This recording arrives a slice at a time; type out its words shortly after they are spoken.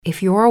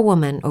If you're a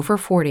woman over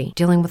 40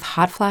 dealing with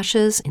hot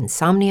flashes,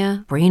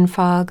 insomnia, brain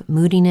fog,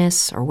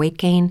 moodiness, or weight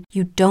gain,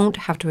 you don't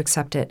have to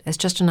accept it as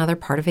just another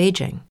part of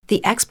aging.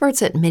 The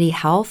experts at MIDI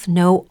Health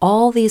know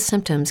all these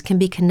symptoms can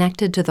be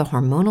connected to the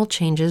hormonal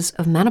changes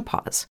of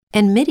menopause.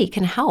 And MIDI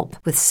can help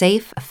with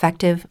safe,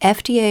 effective,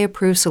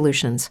 FDA-approved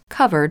solutions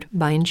covered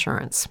by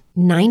insurance.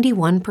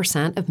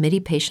 91% of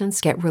MIDI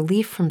patients get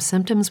relief from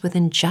symptoms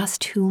within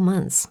just 2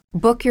 months.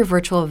 Book your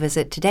virtual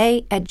visit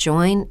today at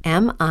joinmidi.com.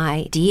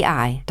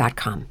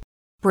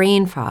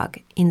 Brain fog,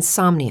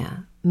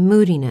 insomnia,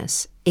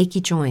 moodiness, achy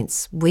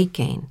joints, weight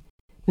gain.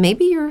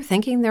 Maybe you're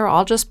thinking they're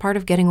all just part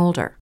of getting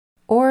older.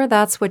 Or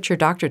that's what your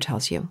doctor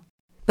tells you.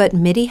 But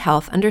MIDI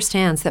Health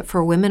understands that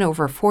for women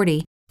over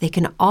 40, they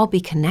can all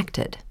be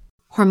connected.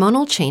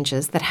 Hormonal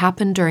changes that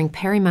happen during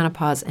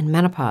perimenopause and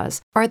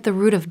menopause are at the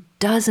root of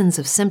dozens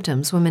of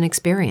symptoms women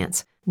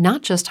experience,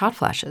 not just hot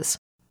flashes.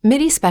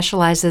 MIDI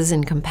specializes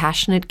in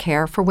compassionate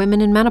care for women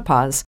in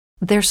menopause.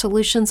 Their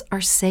solutions are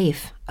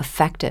safe,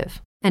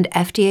 effective, and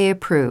FDA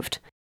approved.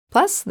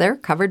 Plus, they're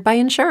covered by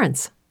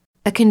insurance.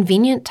 A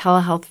convenient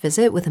telehealth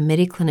visit with a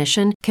MIDI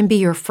clinician can be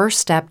your first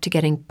step to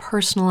getting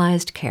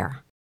personalized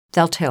care.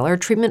 They'll tailor a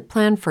treatment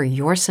plan for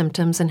your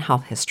symptoms and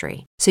health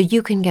history so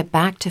you can get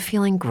back to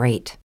feeling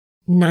great.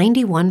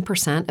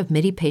 91% of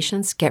MIDI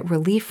patients get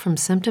relief from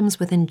symptoms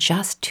within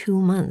just 2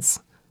 months.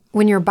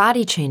 When your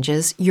body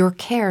changes, your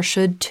care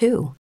should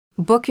too.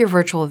 Book your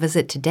virtual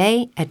visit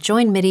today at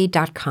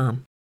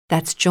joinmidi.com.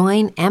 That's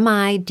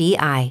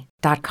joinmidi.com.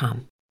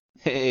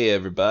 Hey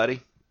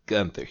everybody,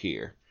 Gunther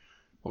here.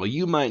 Well,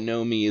 you might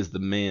know me as the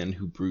man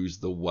who brews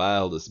the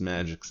wildest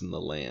magics in the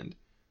land.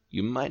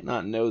 You might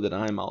not know that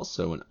I am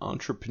also an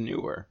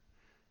entrepreneur.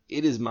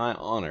 It is my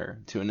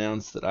honor to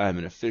announce that I am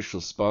an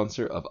official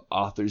sponsor of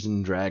Authors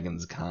and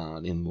Dragons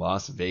Con in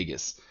Las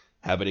Vegas,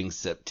 happening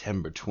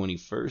September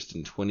 21st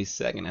and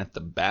 22nd at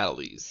the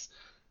Bally's.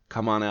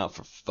 Come on out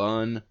for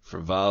fun,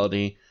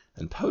 frivolity,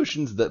 and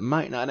potions that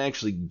might not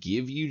actually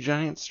give you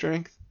giant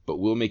strength, but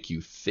will make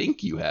you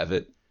think you have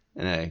it.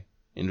 And hey,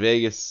 in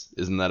Vegas,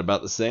 isn't that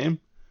about the same?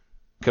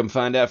 Come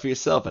find out for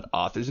yourself at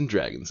Authors and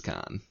Dragons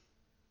Con.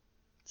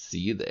 See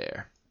you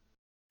there.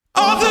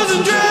 Authors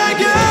and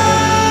Dragons!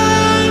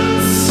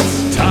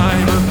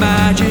 Time of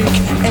magic,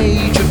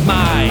 age of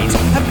might.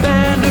 A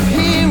band of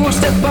heroes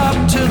step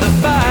up to the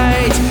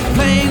fight.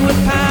 Playing with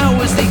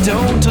powers they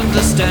don't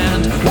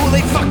understand. Will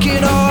they fuck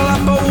it all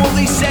up or will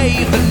they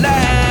save the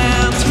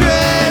land?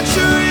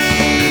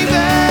 Treachery,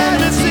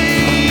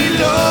 vanity,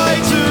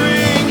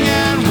 loitering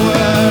and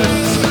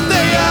worse.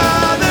 They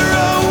are their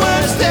own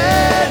worst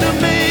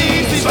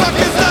enemies. These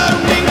fuckers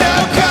don't need no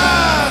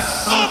cause.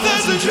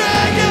 Authors and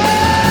Dragons!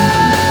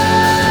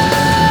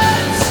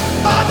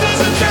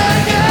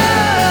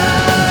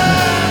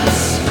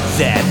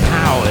 Their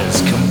powers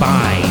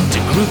combined,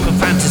 a group of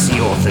fantasy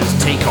authors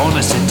take on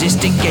a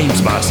sadistic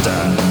games master.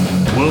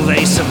 Will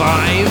they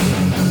survive?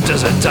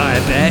 Does a dire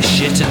bear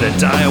shit in the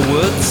dire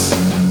woods?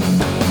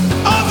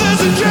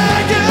 Authors and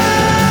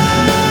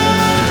Dragons!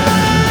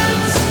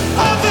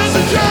 Authors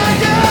and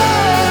Dragons!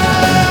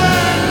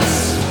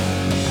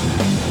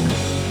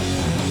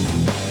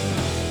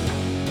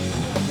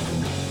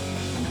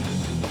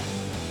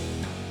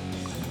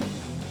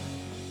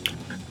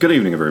 Good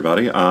evening,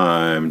 everybody.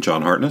 I'm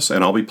John Hartness,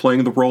 and I'll be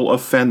playing the role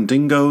of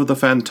Fandingo the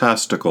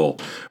Fantastical,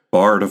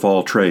 Bard of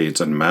all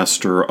trades and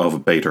Master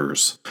of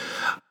Baiters.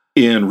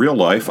 In real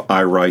life,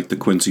 I write the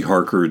Quincy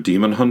Harker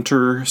Demon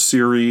Hunter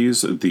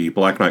series, the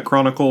Black Knight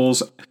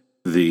Chronicles,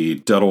 the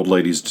Dead Old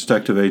Ladies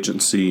Detective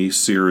Agency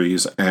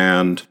series,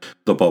 and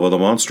the Bubba the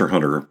Monster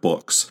Hunter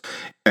books.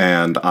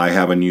 And I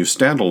have a new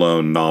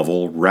standalone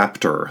novel,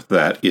 Raptor,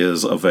 that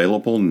is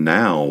available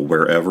now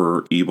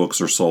wherever ebooks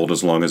are sold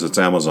as long as it's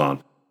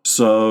Amazon.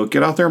 So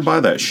get out there and buy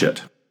that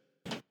shit.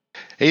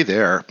 Hey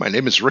there, my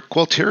name is Rick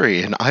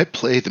Gualtieri, and I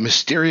play the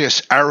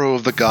mysterious Arrow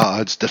of the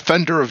Gods,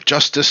 defender of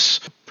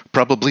justice,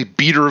 probably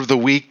beater of the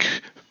weak,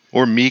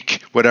 or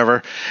meek,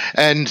 whatever,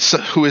 and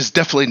who is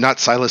definitely not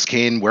Silas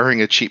Kane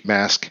wearing a cheap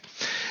mask.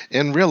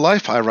 In real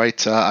life, I write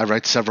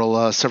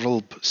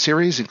several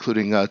series,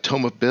 including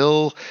Tome of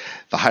Bill,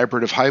 The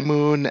Hybrid of High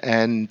Moon,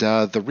 and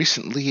the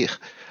recently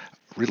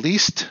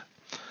released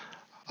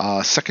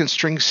Second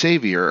String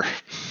Savior.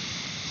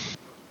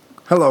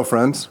 Hello,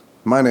 friends.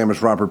 My name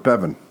is Robert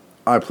Bevan.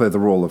 I play the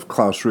role of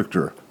Klaus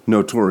Richter,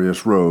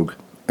 notorious rogue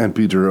and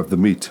beater of the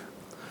meat.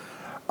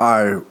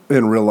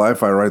 In real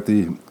life, I write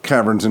the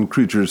Caverns and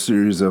Creatures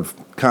series of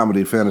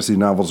comedy, fantasy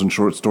novels, and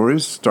short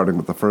stories, starting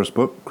with the first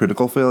book,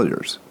 Critical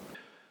Failures.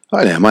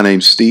 Hi there, my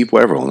name's Steve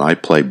Weverill, and I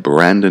play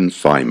Brandon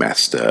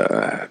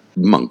Fymaster,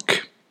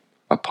 monk,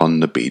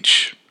 upon the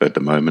beach, at the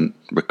moment,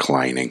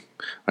 reclining,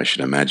 I should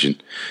imagine.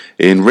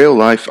 In real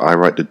life, I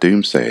write the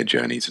Doomsayer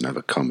Journeys and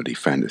other comedy,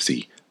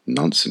 fantasy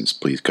nonsense.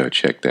 Please go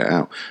check that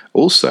out.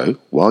 Also,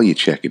 while you're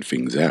checking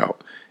things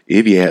out,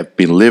 if you have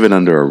been living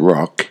under a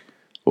rock,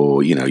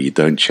 or, you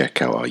don't check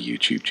out our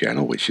YouTube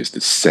channel, which is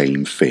the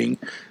same thing,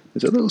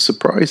 there's a little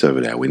surprise over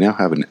there. We now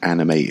have an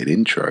animated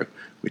intro,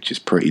 which is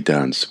pretty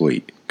darn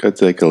sweet. Go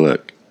take a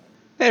look.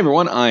 Hey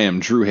everyone, I am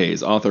Drew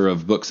Hayes, author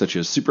of books such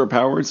as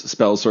Superpowers,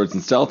 Spells, Swords,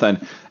 and Stealth,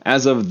 and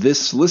as of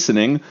this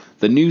listening,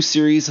 the new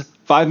series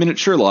 5 Minute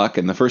Sherlock,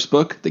 and the first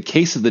book, The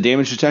Case of the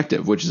Damaged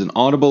Detective, which is an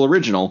Audible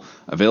original,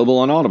 available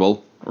on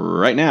Audible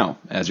right now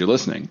as you're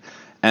listening.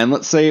 And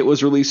let's say it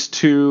was released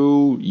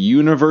to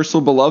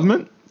Universal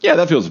Belovement? Yeah,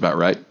 that feels about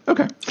right.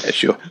 Okay. Yeah,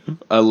 sure.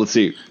 Let's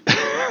see.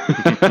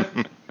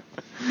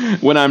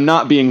 When I'm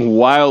not being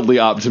wildly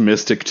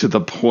optimistic to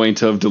the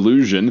point of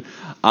delusion,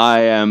 I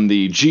am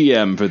the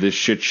GM for this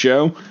shit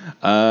show.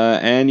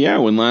 And yeah,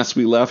 when last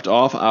we left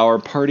off, our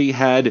party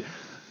had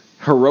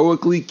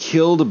heroically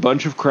killed a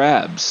bunch of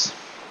crabs.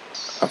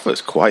 I thought it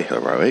was quite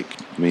heroic.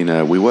 I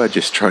mean, we were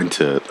just trying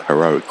to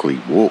heroically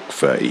walk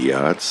 30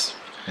 yards.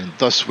 And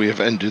thus we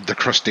have ended the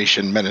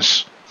crustacean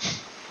menace.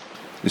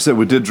 You said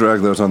we did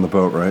drag those on the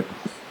boat, right?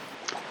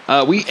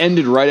 We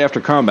ended right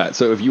after combat,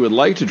 so if you would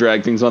like to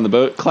drag things on the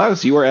boat,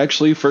 Klaus, you are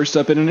actually first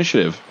up in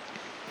initiative.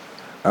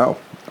 Oh,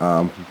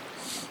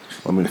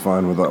 let me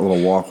find where that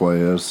little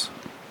walkway is.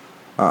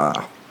 All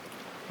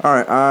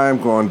right, I'm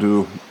going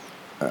to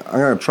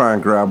try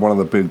and grab one of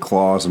the big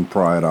claws and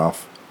pry it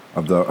off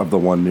of the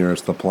one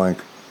nearest the plank.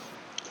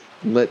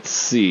 Let's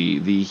see.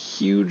 The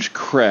huge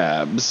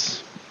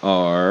crabs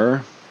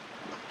are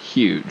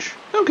huge.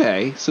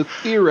 Okay, so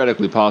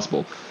theoretically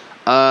possible.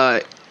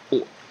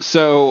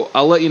 So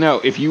I'll let you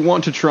know, if you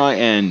want to try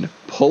and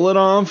pull it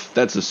off,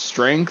 that's a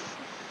strength,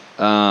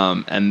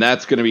 and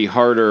that's going to be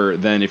harder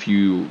than if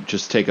you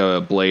just take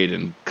a blade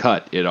and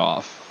cut it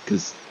off,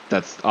 because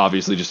that's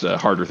obviously just a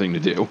harder thing to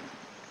do.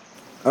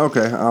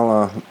 Okay,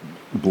 I'll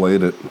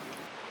blade it.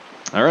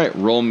 All right,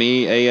 roll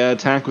me a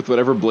attack with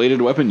whatever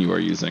bladed weapon you are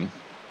using.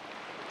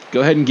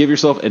 Go ahead and give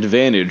yourself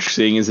advantage,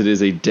 seeing as it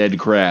is a dead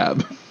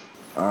crab.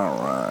 All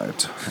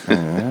right,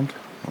 and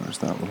where's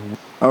that little...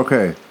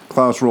 Okay,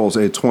 Klaus rolls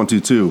a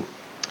 22.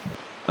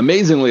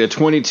 Amazingly, a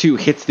 22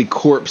 hits the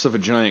corpse of a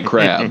giant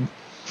crab.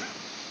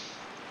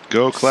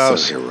 Go,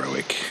 Klaus. So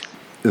heroic.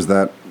 Is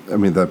that,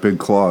 that big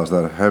claw, is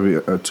that heavy,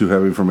 too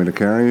heavy for me to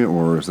carry,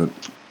 or is it...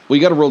 Well,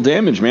 you got to roll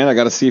damage, man. I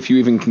got to see if you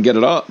even can get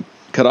it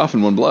cut off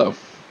in one blow.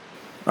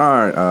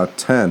 All right,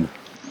 10.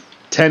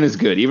 10 is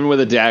good. Even with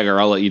a dagger,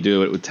 I'll let you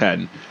do it with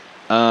 10.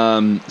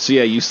 So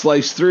yeah, you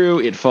slice through,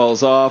 it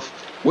falls off.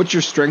 What's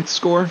your strength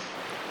score?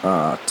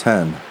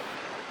 10.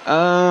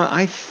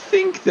 I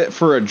think that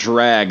for a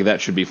drag, that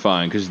should be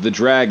fine, because the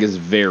drag is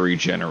very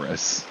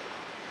generous.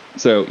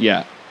 So,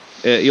 yeah.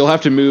 You'll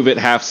have to move at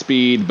half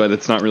speed, but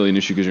it's not really an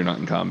issue because you're not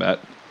in combat.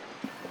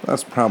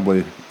 That's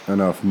probably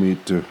enough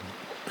meat to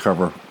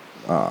cover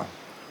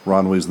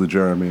Ron Weasley,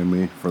 Jeremy, and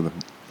me for the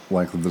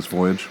length of this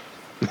voyage.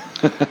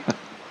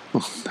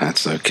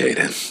 That's okay,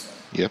 then.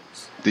 Yep.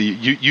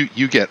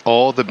 You get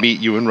all the meat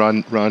you and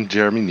Ron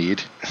Jeremy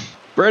need.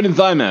 Brandon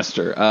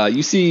Thighmaster,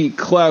 you see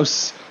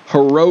Klaus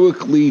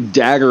heroically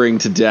daggering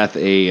to death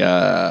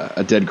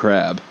a dead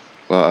crab.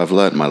 Well, I've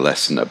learned my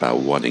lesson about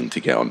wanting to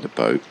get on the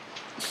boat.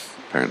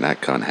 Apparently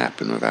that can't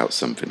happen without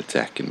something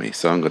attacking me.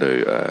 So I'm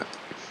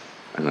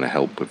gonna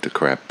help with the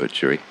crab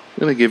butchery. I'm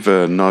gonna give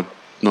a nod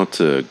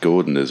to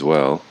Gordon as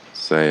well.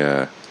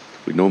 Say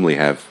we normally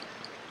have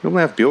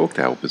Bjork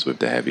to help us with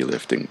the heavy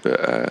lifting,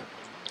 but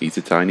he's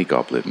a tiny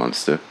goblet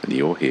monster, and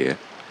you're here.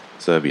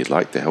 So if you'd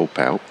like to help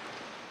out,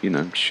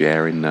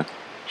 sharing the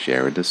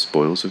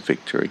spoils of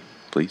victory,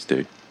 please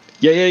do.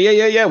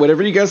 Yeah.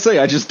 Whatever you guys say.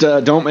 I just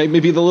don't make me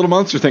be the little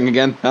monster thing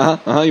again.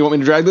 You want me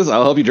to drag this?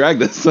 I'll help you drag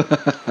this.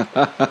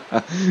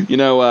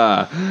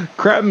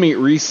 Crab meat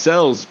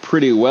resells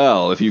pretty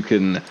well if you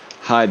can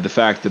hide the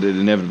fact that it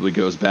inevitably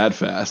goes bad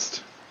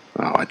fast.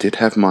 Oh, I did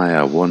have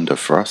my Wanda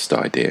Frost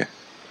idea.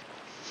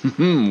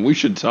 We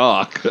should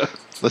talk.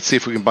 Let's see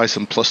if we can buy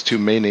some +2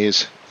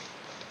 mayonnaise.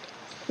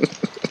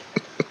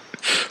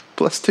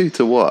 +2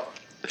 to what?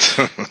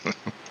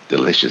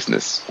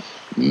 Deliciousness.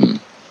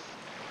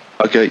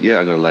 Okay, yeah,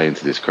 I'm going to lay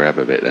into this crab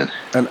a bit then.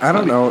 And I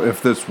don't know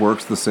if this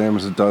works the same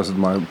as it does in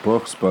my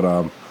books, but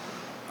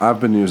I've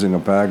been using a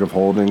bag of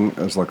holding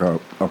as like a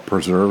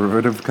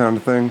preservative kind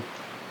of thing.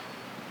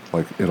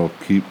 Like, it'll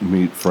keep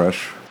meat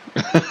fresh.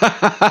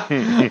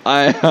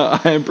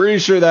 I'm pretty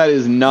sure that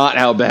is not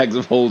how bags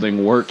of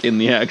holding work in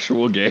the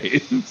actual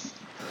games.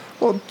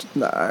 Well,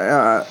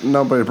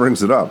 nobody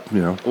brings it up,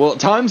 Well,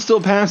 time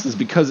still passes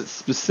because it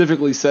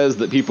specifically says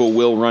that people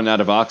will run out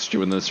of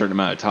oxygen within a certain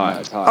amount of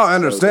time. Oh, I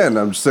understand.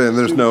 I'm just saying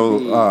there's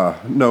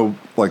no,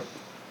 like,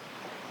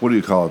 what do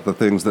you call it? The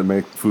things that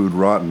make food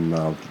rotten.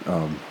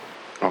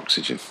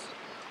 Oxygen.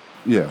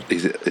 Yeah.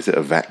 Is it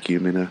a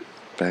vacuum in a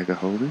bag of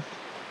holding?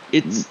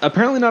 It's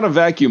apparently not a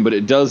vacuum, but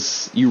it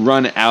does, you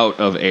run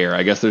out of air.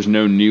 I guess there's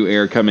no new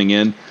air coming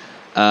in.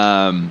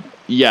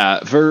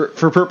 Yeah, for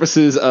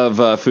purposes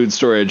of food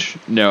storage,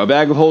 no. A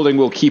bag of holding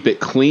will keep it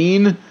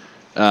clean,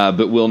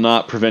 but will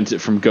not prevent it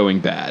from going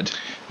bad.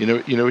 You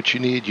know what you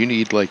need? You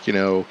need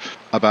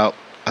about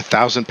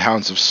 1,000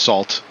 pounds of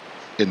salt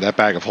in that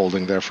bag of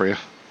holding there for you.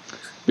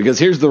 Because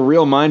here's the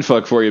real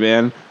mindfuck for you,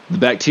 man. The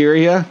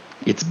bacteria,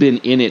 it's been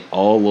in it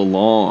all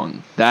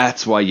along.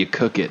 That's why you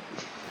cook it.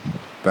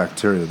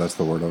 Bacteria, that's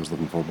the word I was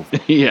looking for before.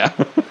 Yeah.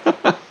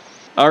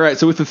 All right,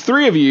 so with the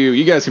three of you,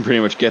 you guys can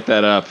pretty much get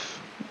that up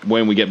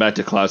when we get back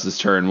to Klaus's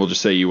turn. We'll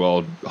just say you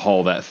all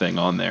haul that thing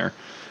on there.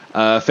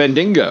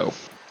 Fendingo.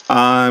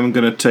 I'm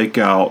going to take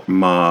out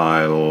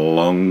my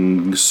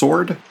long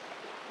sword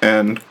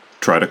and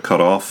try to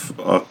cut off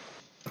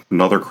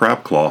another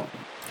crab claw.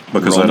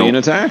 Because Roll me an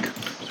attack.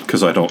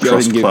 Because I don't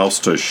trust Klaus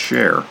to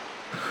share.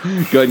 Go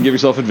ahead and give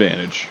yourself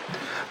advantage.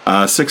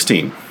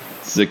 16.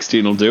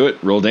 16 will do it.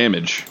 Roll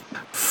damage.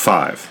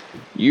 5.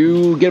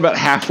 You get about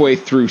halfway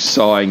through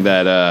sawing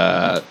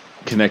that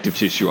connective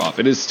tissue off.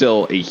 It is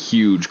still a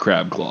huge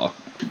crab claw.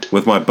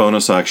 With my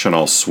bonus action,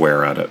 I'll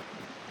swear at it.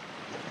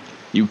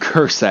 You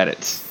curse at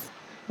it.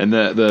 And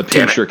the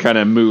pincher kind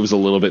of moves a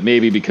little bit,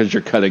 maybe because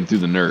you're cutting through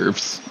the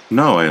nerves.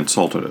 No, I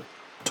insulted it.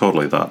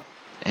 Totally that.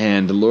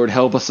 And Lord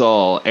help us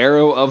all,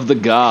 Arrow of the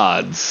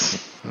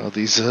Gods. Well,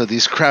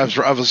 these crabs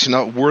are obviously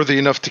not worthy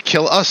enough to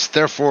kill us,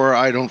 therefore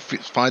I don't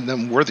find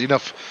them worthy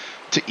enough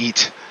to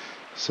eat.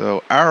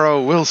 So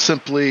Arrow will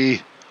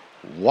simply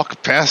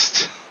walk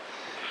past.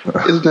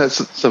 Isn't that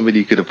something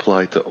you could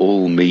apply to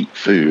all meat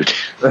food?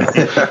 Just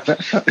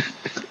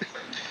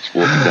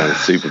walking down a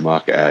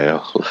supermarket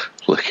aisle,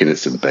 looking at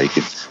some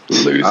bacon.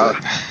 Loser.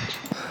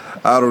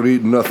 I don't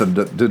eat nothing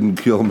that didn't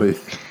kill me.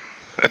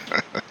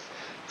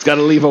 It's got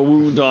to leave a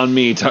wound on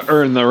me to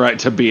earn the right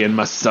to be in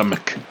my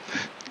stomach.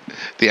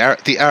 The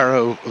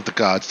Arrow of the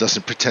Gods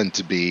doesn't pretend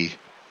to be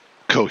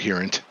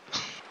coherent.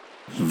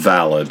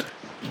 Valid.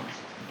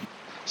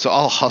 So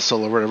I'll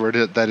hustle or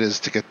whatever that is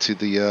to get to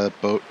the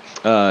boat.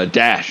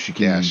 Dash. You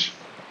can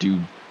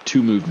do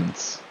 2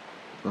 movements.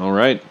 All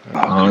right.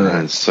 Oh,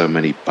 man, so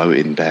many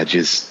boating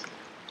badges.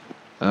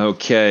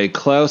 Okay,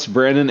 Klaus,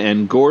 Brandon,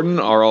 and Gordon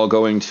are all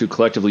going to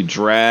collectively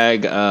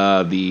drag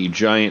the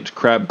giant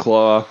crab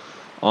claw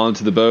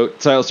onto the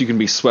boat. Silas, you can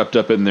be swept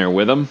up in there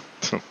with them.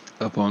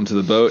 Up onto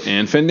the boat.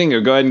 And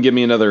Fendingo, go ahead and give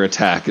me another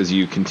attack as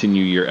you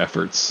continue your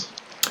efforts.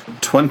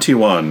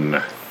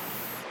 21.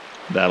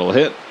 That'll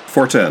hit.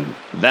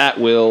 410. That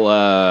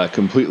will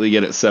completely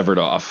get it severed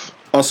off.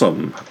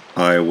 Awesome.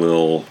 I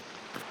will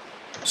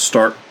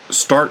start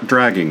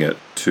dragging it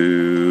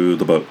to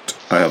the boat.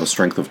 I have a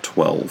strength of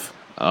 12.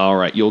 All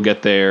right, you'll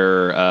get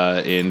there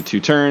in 2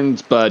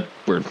 turns, but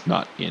we're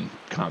not in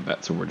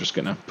combat, so we're just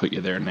going to put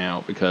you there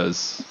now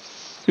because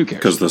who cares?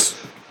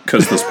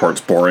 Because this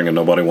part's boring and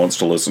nobody wants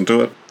to listen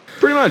to it.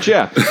 Pretty much,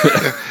 yeah.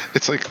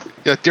 It's like,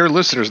 yeah, dear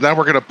listeners, now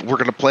we're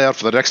gonna play out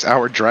for the next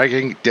hour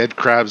dragging dead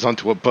crabs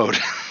onto a boat.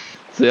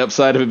 The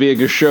upside of it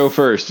being a show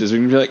first is we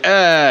can be like,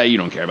 you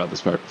don't care about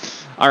this part.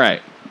 All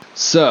right,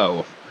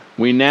 so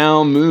we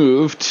now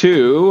move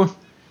to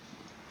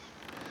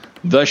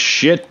the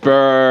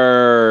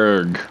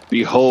Shitberg.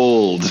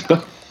 Behold.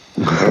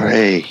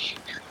 Hooray.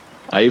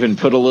 I even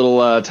put a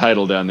little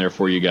title down there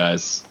for you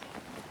guys.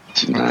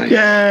 Nice.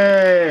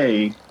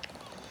 Yay!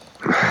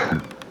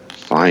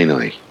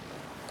 Finally.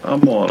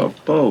 I'm on a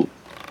boat,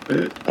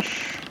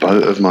 bitch.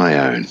 Boat of my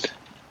own.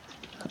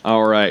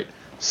 All right.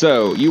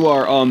 So you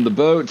are on the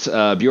boat.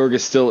 Bjorg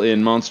is still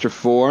in monster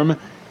form.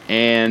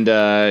 And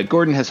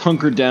Gordon has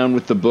hunkered down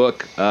with the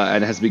book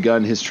and has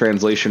begun his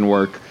translation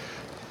work,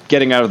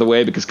 getting out of the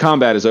way because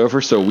combat is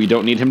over, so we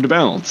don't need him to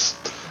balance.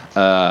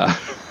 Our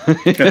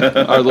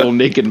little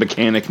naked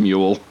mechanic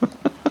mule.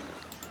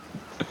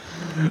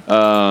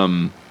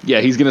 Yeah,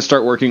 he's going to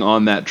start working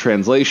on that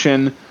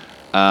translation.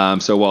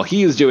 So while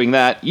he is doing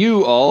that,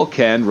 you all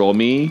can roll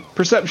me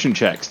perception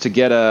checks to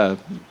get a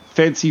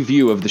fancy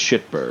view of the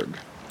Shitberg.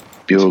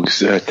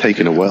 Bjorg's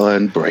taken a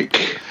well-earned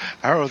break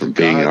Arrow of the from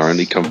being Gods. our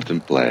only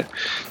competent player.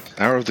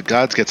 Arrow of the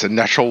Gods gets a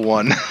natural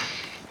 1.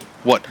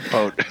 What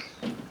boat?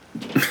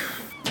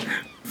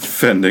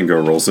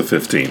 Fendingo rolls a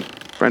 15.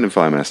 Brandon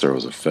Firemaster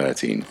rolls a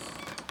 13.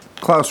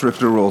 Klaus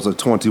Richter rolls a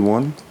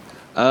 21.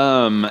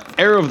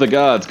 Arrow of the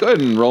Gods, go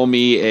ahead and roll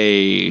me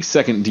a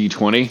second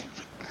D20.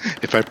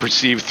 If I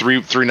perceive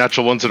three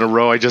natural ones in a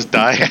row, I just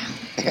die.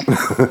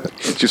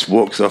 It just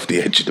walks off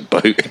the edge of the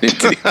boat and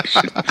into the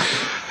ocean.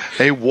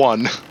 A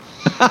 1.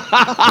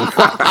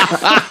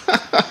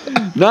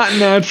 Not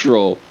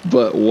natural,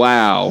 but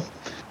wow.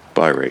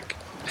 Bye, Rick.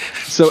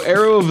 So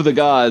Arrow of the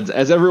Gods,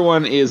 as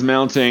everyone is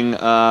mounting with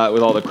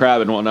all the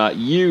crab and whatnot,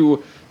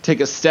 you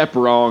take a step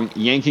wrong,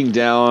 yanking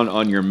down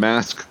on your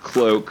mask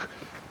cloak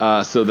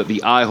so that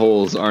the eye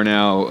holes are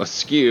now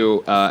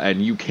askew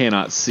and you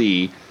cannot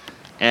see.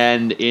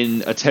 And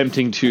in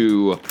attempting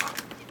to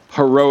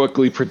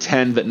heroically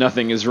pretend that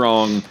nothing is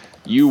wrong,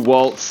 you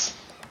waltz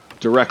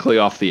directly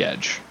off the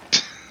edge.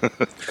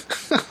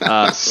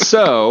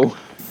 So,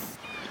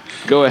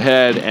 go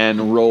ahead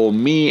and roll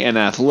me an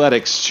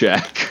athletics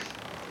check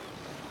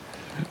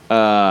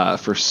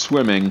for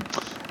swimming.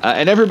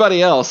 And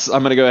everybody else,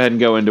 I'm going to go ahead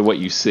and go into what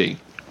you see.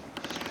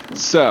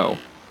 So,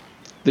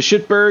 the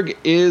Shitberg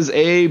is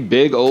a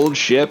big old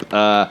ship.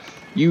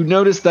 You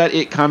notice that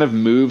it kind of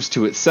moves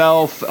to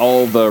itself.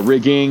 All the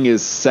rigging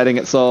is setting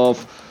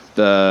itself.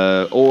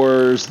 The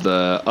oars,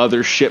 the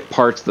other ship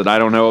parts that I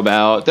don't know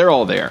about, they're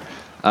all there.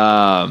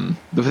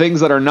 The things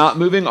that are not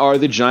moving are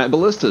the giant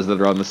ballistas that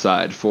are on the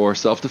side for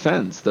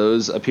self-defense.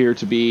 Those appear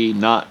to be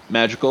not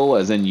magical,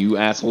 as in you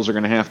assholes are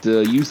going to have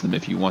to use them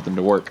if you want them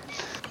to work.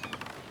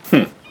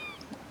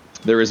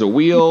 There is a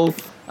wheel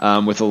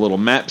with a little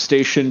map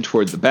station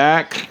toward the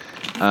back.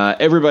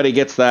 Everybody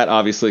gets that,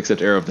 obviously,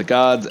 except Arrow of the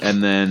Gods.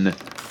 And then,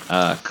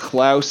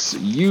 Klaus,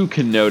 you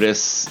can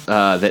notice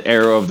that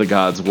Arrow of the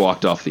Gods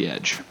walked off the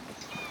edge.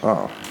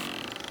 Oh.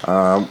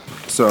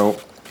 So,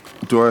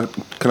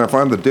 can I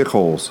find the dick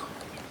holes?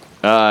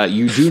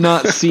 You do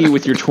not see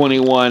with your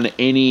 21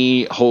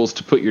 any holes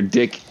to put your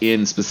dick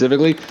in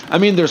specifically. I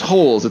mean, there's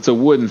holes. It's a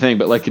wooden thing,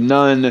 but like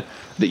none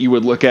that you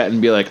would look at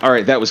and be like, all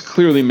right, that was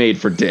clearly made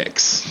for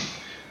dicks.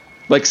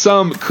 Like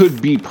some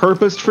could be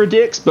purposed for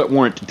dicks, but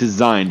weren't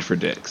designed for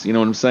dicks. You know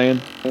what I'm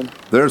saying?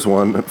 There's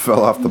one that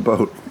fell off the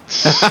boat.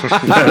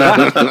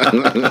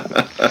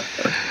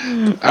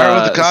 Arrow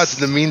of the Gods, in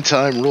the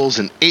meantime, rolls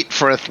an 8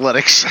 for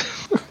athletics.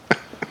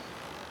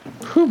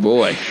 Oh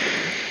boy.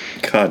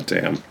 God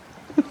damn.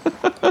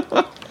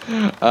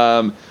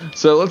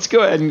 So let's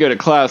go ahead and go to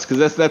Klaus,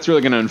 because that's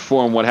really going to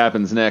inform what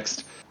happens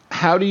next.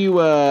 How do you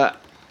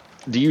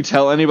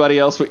tell anybody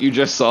else what you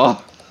just saw?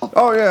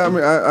 Oh, yeah, I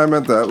mean, I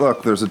meant that.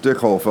 Look, there's a dick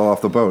hole fell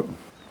off the boat.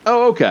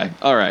 Oh, okay.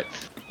 All right.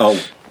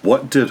 Oh,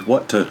 what did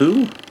what to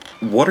who?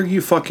 What are you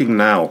fucking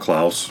now,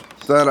 Klaus?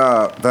 That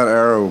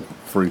arrow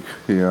freak,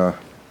 he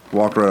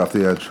walked right off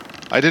the edge.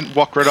 I didn't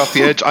walk right off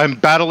the edge. I'm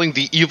battling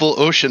the evil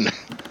ocean.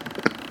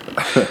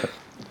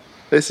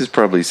 This is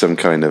probably some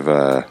kind of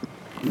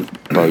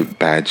boat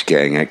badge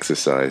getting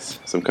exercise.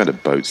 Some kind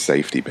of boat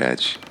safety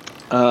badge.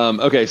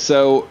 Okay,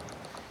 so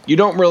you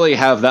don't really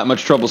have that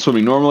much trouble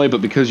swimming normally,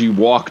 but because you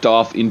walked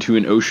off into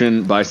an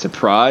ocean by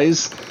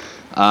surprise,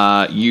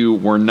 you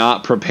were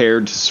not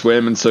prepared to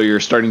swim, and so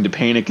you're starting to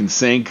panic and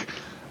sink.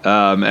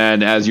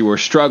 And as you were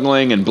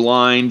struggling and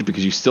blind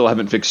because you still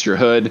haven't fixed your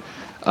hood,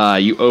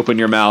 you open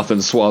your mouth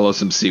and swallow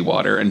some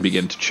seawater and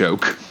begin to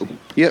choke.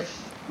 Yep,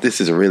 this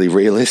is a really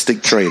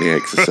realistic training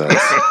exercise.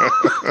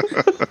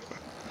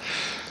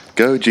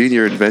 Go,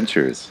 junior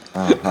adventurers.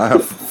 I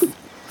have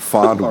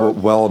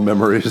fond, well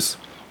memories.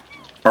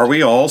 Are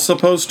we all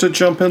supposed to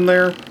jump in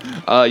there?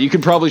 You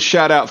could probably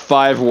shout out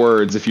 5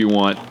 words if you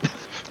want.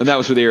 And that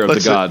was for the Arrow of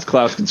the Gods.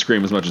 Klaus can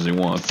scream as much as he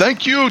wants.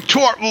 Thank you to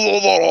our...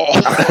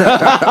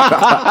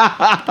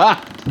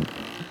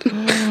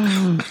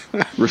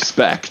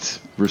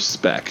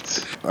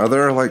 Respect. Are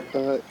there, like,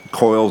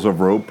 coils of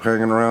rope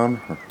hanging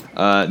around?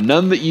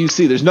 None that you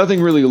see. There's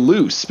nothing really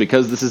loose.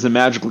 Because this is a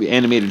magically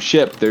animated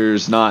ship,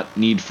 there's not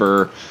need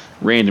for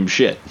random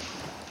shit.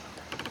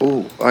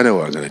 Oh, I know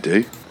what I'm going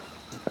to do.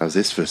 How's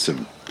this for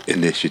some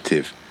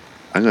initiative?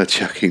 I'm going to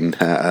chuck in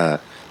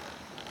that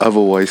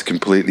otherwise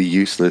completely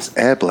useless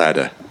air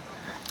bladder.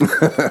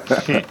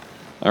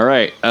 All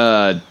right.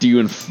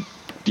 Do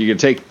you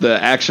take the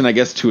action, I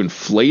guess, to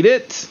inflate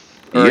it?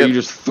 Or Yep. are you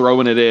just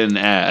throwing it in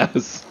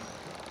as...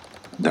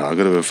 No, I'm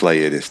going to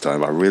inflate it this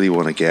time. I really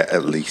want to get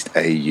at least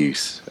a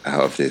use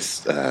out of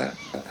this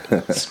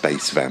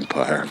space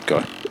vampire I've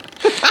got.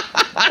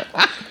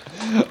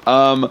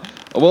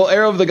 Well,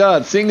 Arrow of the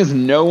Gods, seeing as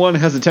no one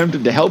has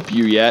attempted to help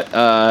you yet,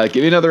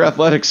 give me another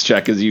athletics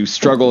check as you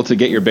struggle to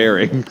get your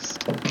bearings.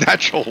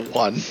 Natural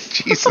 1.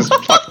 Jesus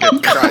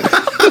fucking Christ.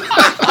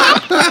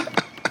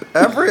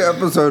 Every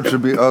episode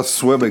should be us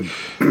swimming.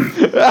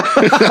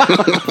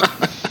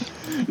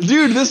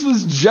 Dude, this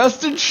was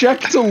just a check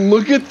to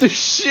look at the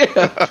ship.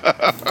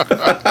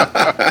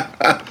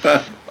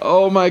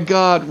 Oh my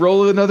god,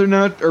 roll another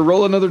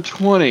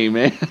 20,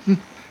 man.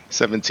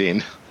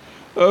 17.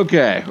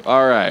 Okay,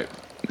 alright.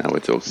 Now we're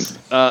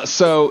talking.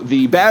 So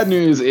the bad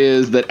news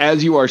is that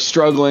as you are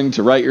struggling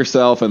to right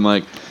yourself and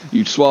like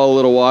you swallow a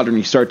little water and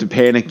you start to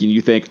panic and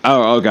you think,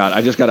 oh god,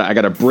 I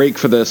gotta break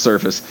for the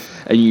surface,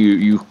 and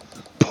you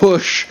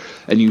push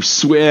and you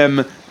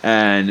swim,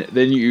 and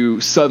then you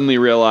suddenly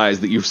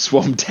realize that you've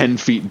swum 10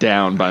 feet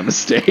down by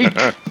mistake.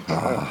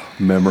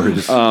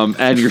 Memories.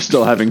 And you're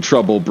still having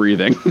trouble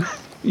breathing.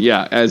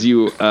 Yeah, as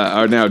you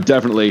are now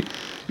definitely...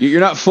 You're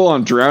not full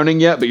on drowning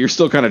yet, but you're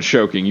still kind of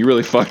choking. You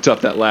really fucked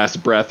up that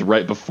last breath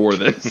right before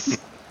this.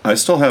 I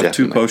still have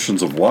Definitely. 2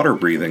 potions of water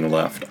breathing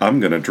left. I'm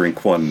going to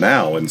drink one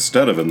now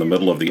instead of in the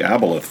middle of the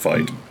aboleth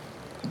fight.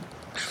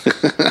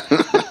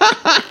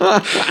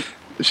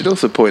 I should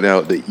also point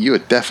out that you are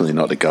definitely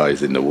not the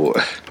guys in the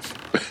water.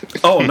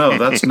 Oh, no,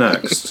 that's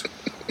next.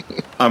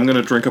 I'm going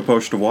to drink a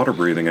potion of water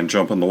breathing and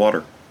jump in the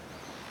water.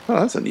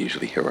 Oh, that's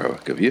unusually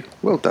heroic of you.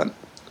 Well done.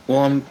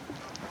 Well,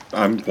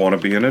 I want to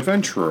be an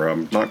adventurer.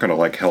 I'm not going to,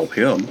 like, help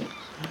him.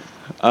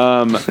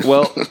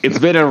 Well, it's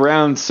been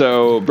around,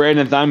 so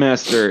Brandon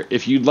Thymester,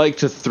 if you'd like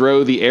to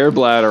throw the air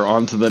bladder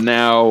onto the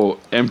now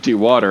empty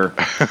water,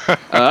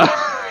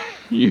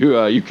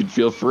 you could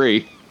feel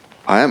free.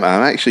 I'm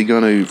actually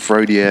going to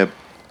throw the air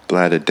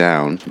bladder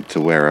down to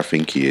where I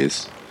think he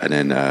is, and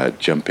then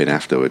jump in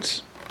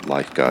afterwards,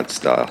 lifeguard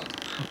style.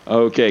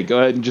 Okay, go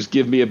ahead and just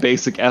give me a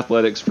basic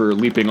athletics for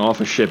leaping off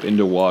a ship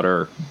into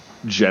water,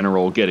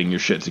 general getting your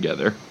shit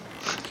together.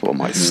 Well, I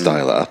might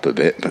style it up a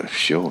bit, but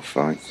sure,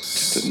 fine.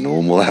 Just a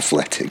normal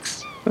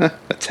athletics. A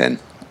 10.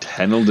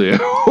 10 will do.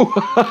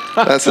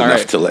 That's All enough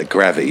right. to let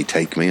gravity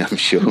take me, I'm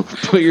sure.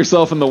 Put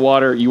yourself in the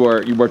water. You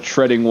are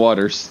treading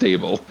water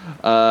stable.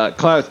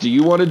 Klaus, do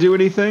you want to do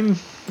anything?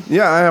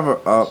 Yeah, I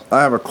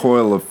have a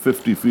coil of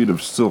 50 feet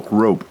of silk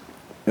rope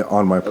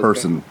on my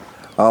person.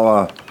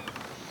 I'll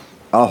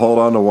hold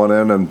on to one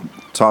end and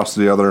toss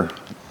the other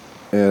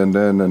end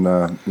in,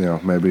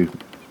 and maybe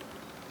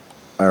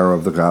Arrow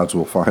of the Gods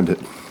will find it.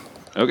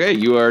 Okay,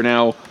 you are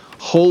now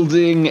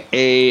holding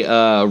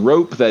a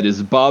rope that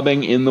is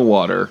bobbing in the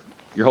water.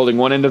 You're holding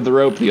one end of the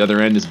rope, the other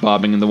end is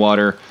bobbing in the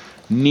water,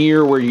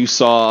 near where you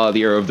saw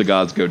the Arrow of the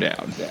Gods go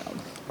down.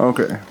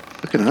 Okay.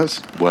 Look at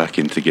us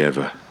working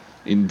together.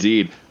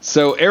 Indeed.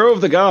 So, Arrow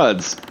of the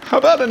Gods, how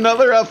about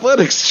another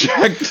athletics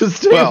check to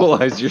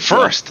stabilize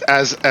yourself? First,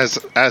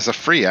 as a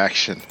free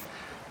action,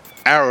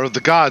 Arrow of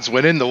the Gods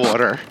went in the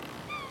water,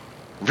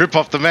 rip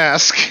off the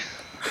mask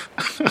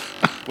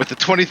with the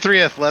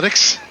 23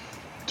 athletics.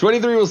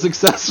 23 will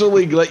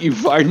successfully let you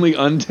finally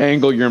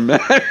untangle your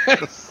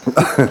mess.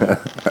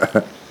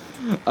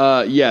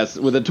 Yes,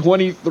 with a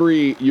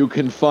 23, you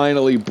can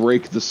finally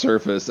break the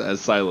surface as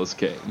Silas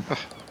came.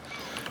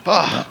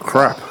 Oh,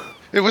 Crap.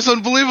 it was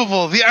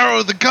unbelievable. The Arrow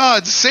of the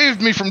Gods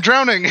saved me from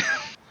drowning.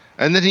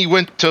 And then he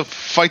went to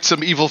fight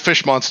some evil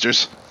fish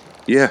monsters.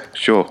 Yeah,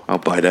 sure, I'll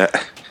buy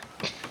that.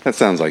 That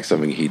sounds like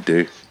something he'd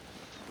do.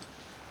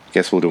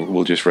 Guess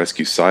we'll just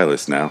rescue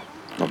Silas now.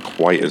 Not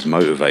quite as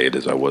motivated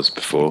as I was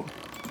before.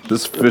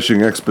 This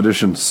fishing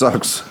expedition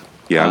sucks.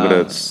 Yeah, I'm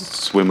gonna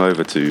swim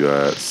over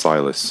to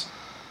Silas,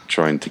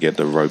 trying to get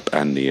the rope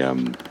and the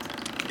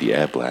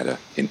air bladder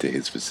into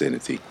his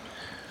vicinity.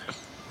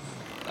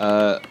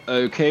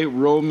 Okay,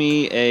 roll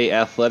me a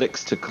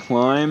athletics to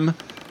climb.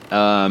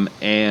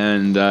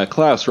 And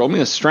Klaus, roll me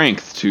a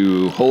strength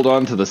to hold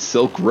on to the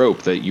silk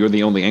rope that you're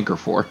the only anchor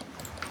for.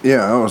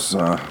 Yeah, I was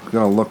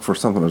gonna look for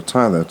something to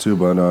tie that to,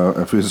 but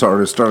if he's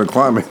already started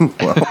climbing,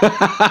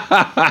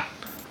 well.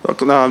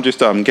 No,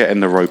 I'm getting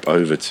the rope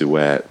over to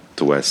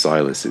where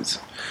Silas is.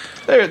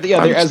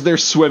 As they're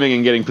swimming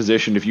and getting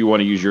positioned, if you want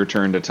to use your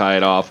turn to tie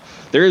it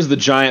off, there is the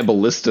giant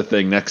ballista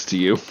thing next to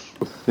you.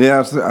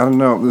 Yeah, I don't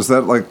know. Is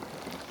that like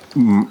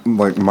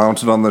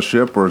mounted on the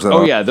ship, or is that?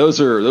 Oh yeah,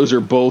 those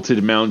are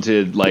bolted,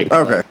 mounted. Like,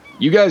 Okay.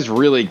 You guys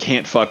really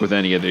can't fuck with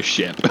any of this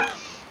ship.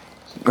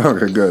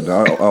 Okay, good.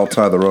 I'll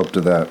tie the rope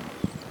to that.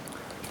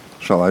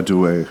 Shall I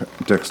do a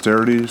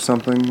dexterity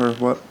something or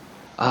what?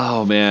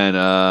 Oh man,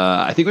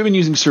 I think we've been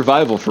using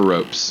survival for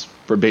ropes,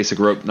 for basic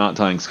rope knot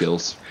tying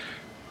skills.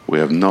 We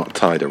have not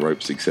tied a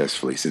rope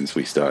successfully since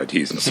we started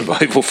using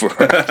survival for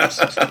ropes.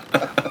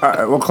 All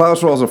right. Well,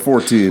 Klaus rolls a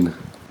 14.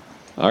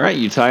 All right,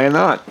 you tie a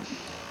knot.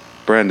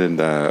 Brandon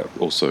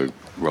also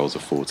rolls a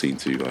 14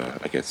 to,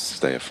 I guess,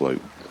 stay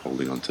afloat,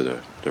 holding onto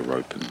the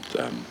rope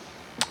and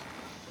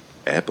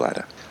air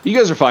bladder. You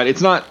guys are fine.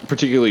 It's not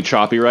particularly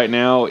choppy right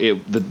now.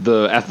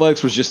 The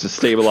athletics was just to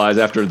stabilize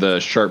after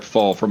the sharp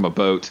fall from a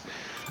boat,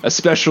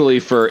 especially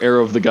for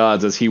Arrow of the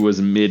Gods as he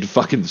was mid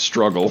fucking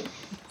struggle.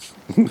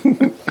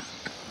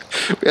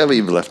 We haven't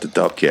even left the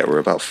dock yet. We're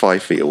about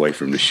 5 feet away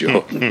from the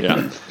shore.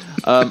 Yeah.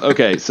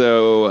 Okay,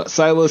 so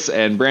Silas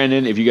and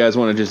Brandon, if you guys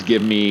want to just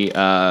give me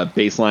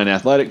baseline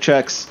athletic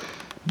checks,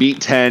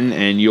 beat 10,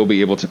 and you'll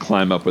be able to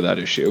climb up without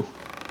issue.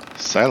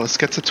 Silas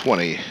gets a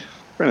 20.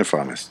 Brandon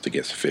Farmers to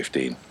get to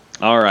 15.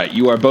 All right,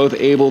 you are both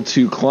able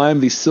to climb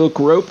the silk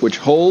rope, which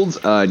holds,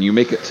 and you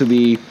make it to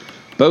the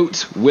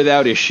boat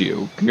without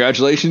issue.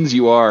 Congratulations,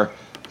 you are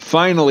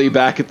finally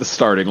back at the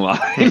starting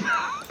line.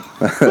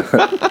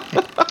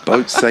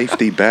 Boat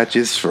safety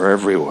badges for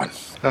everyone.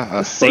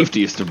 The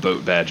safetiest of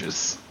boat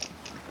badges.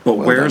 But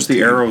where's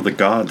the Arrow of the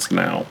Gods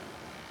now?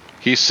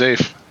 He's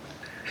safe.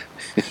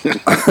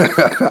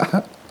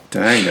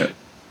 Dang it.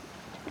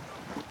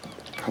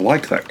 I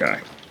like that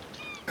guy.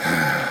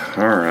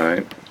 All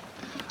right.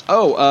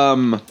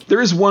 Oh,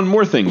 there is one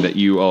more thing that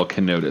you all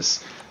can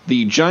notice.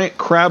 The giant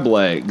crab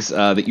legs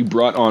that you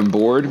brought on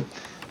board,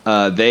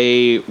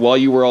 they, while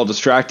you were all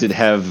distracted,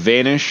 have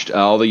vanished,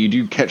 although you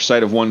do catch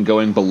sight of one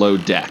going below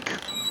deck,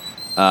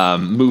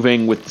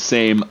 moving with the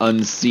same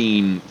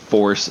unseen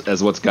force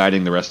as what's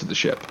guiding the rest of the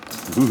ship.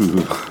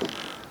 Ooh.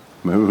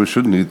 Maybe we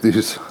shouldn't eat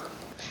these.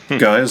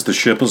 Guys, the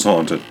ship is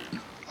haunted.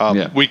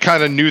 Yeah. We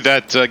kind of knew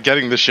that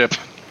getting the ship.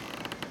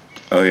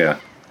 Oh, yeah.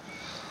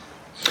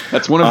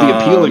 That's one of the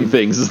appealing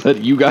things, is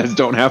that you guys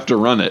don't have to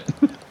run it.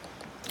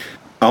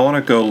 I want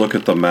to go look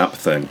at the map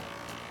thing.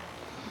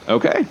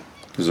 Okay.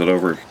 Is it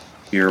over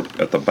here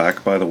at the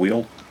back by the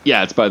wheel?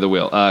 Yeah, it's by the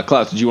wheel.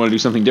 Klaus, did you want to do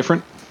something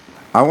different?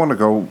 I want to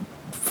go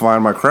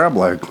find my crab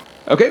leg.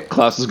 Okay,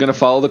 Klaus is going to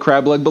follow the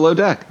crab leg below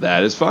deck.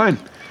 That is fine.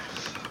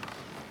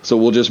 So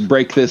we'll just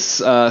break this.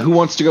 Who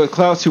wants to go with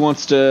Klaus? Who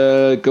wants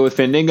to go with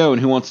Fandango?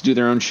 And who wants to do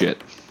their own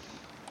shit?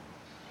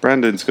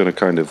 Brandon's going to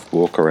kind of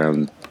walk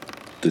around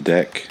the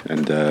deck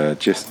and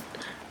just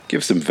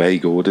give some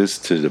vague orders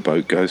to the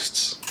boat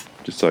ghosts.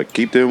 Just like,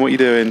 keep doing what you're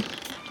doing.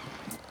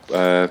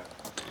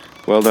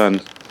 Well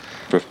done.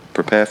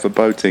 Prepare for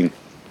boating.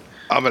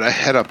 I'm going to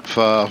head up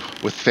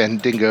with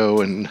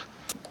Fandango and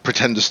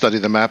pretend to study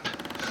the map.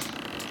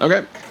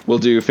 Okay. We'll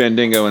do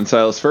Fandango and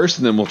Silas first,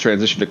 and then we'll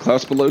transition to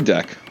Klaus below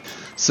deck.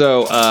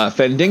 So,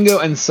 Fandango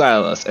and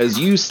Silas, as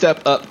you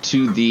step up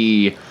to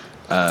the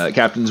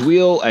captain's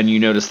wheel and you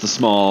notice the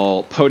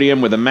small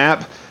podium with a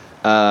map,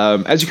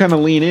 as you kind of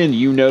lean in,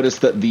 you notice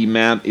that the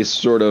map is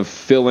sort of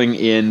filling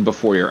in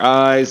before your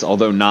eyes,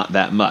 although not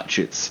that much.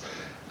 It's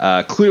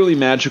clearly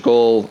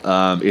magical.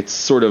 It's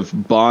sort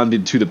of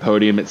bonded to the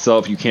podium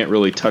itself. You can't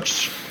really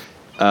touch,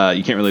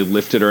 you can't really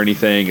lift it or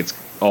anything. It's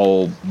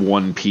all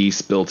one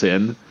piece built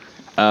in.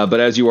 But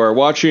as you are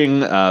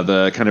watching,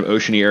 the kind of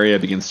oceany area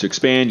begins to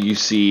expand. You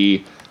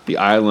see the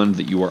island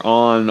that you are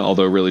on,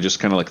 although really just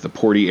kind of like the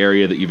porty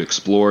area that you've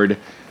explored.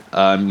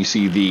 You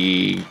see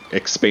the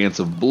expanse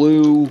of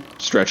blue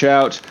stretch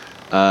out,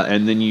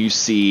 and then you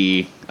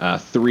see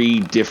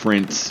 3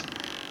 different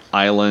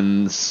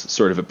islands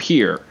sort of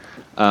appear.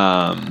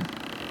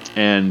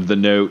 And the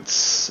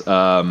notes,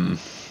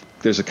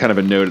 there's a kind of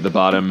a note at the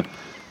bottom,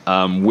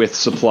 with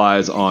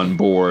supplies on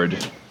board,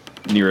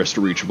 nearest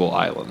reachable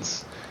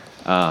islands.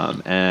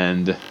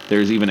 And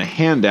there's even a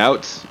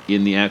handout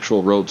in the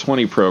actual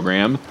Roll20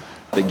 program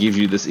that gives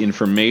you this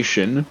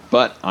information,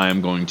 but I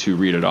am going to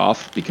read it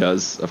off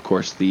because, of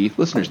course, the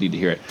listeners need to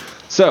hear it.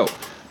 So,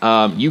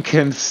 you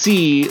can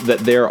see that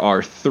there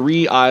are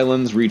 3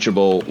 islands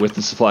reachable with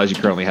the supplies you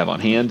currently have on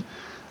hand.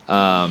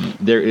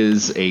 There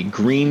is a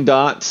green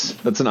dot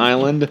that's an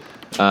island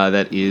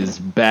that is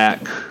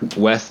back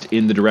west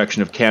in the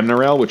direction of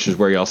Camnarel, which is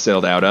where y'all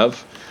sailed out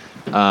of.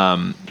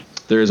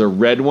 There is a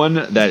red one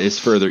that is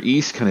further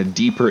east, kind of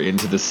deeper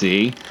into the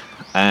sea.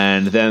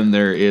 And then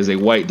there is a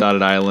white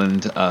dotted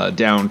island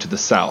down to the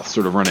south,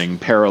 sort of running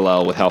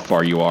parallel with how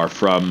far you are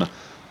from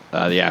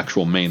the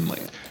actual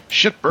mainland.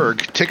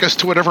 Shitberg, take us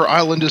to whatever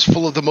island is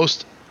full of the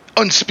most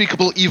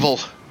unspeakable evil.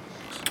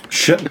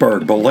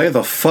 Shitberg, belay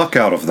the fuck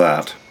out of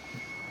that.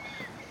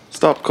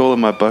 Stop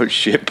calling my boat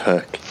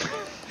Shitberg.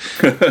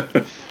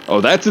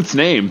 Oh, that's its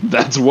name.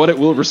 That's what it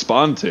will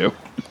respond to.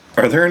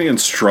 Are there any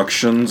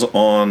instructions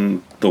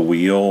on the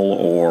wheel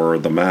or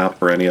the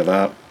map or any of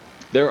that?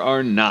 There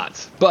are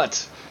not.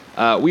 But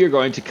we are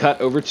going to cut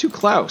over to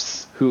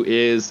Klaus, who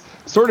is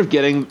sort of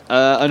getting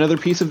another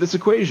piece of this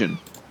equation.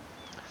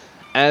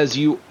 As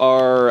you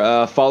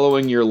are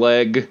following your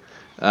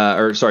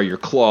your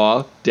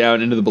claw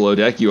down into the below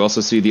deck, you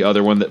also see the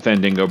other one that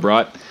Fandango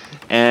brought.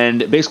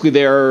 And basically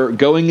they're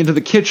going into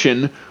the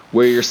kitchen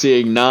where you're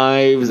seeing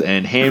knives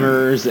and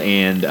hammers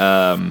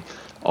and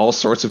all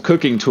sorts of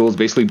cooking tools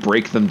basically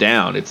break them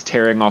down. It's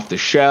tearing off the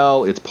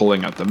shell, it's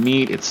pulling out the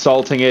meat, it's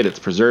salting it, it's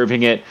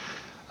preserving it,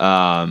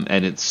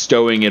 and it's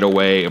stowing it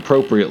away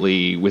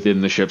appropriately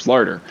within the ship's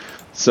larder.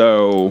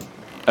 So,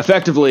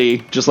 effectively,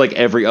 just like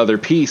every other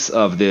piece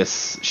of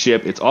this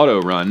ship, it's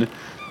auto-run,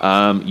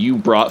 you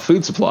brought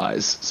food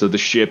supplies, so the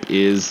ship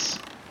is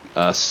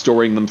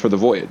storing them for the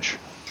voyage.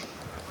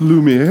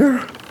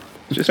 Lumiere?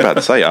 Just about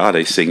to say, are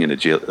they singing a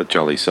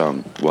jolly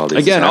song while this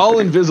Again, is all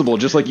happening? invisible,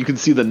 just like you can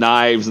see the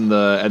knives and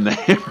the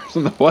hammers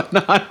and the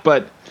whatnot.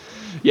 But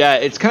yeah,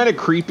 it's kind of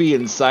creepy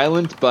and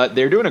silent, but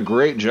they're doing a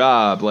great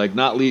job, like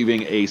not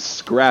leaving a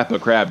scrap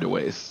of crab to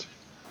waste.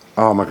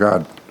 Oh my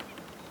god.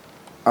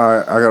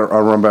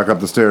 I'll run back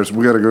up the stairs.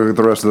 We gotta go get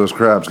the rest of those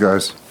crabs,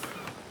 guys.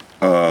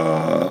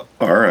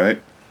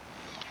 Alright.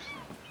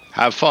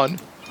 Have fun.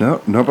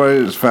 No,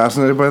 nobody is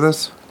fascinated by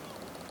this?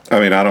 I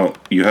mean,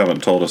 you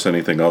haven't told us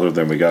anything other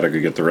than we gotta go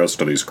get the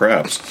rest of these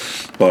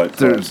crabs. But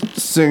There's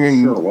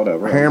singing sure,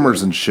 whatever.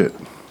 hammers and shit.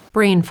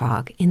 Brain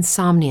fog,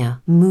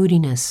 insomnia,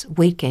 moodiness,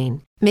 weight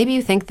gain. Maybe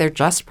you think they're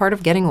just part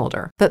of getting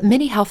older, but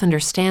MIDI Health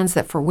understands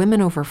that for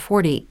women over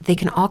 40, they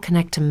can all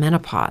connect to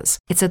menopause.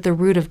 It's at the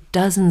root of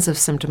dozens of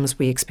symptoms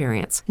we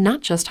experience, not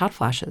just hot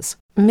flashes.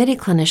 MIDI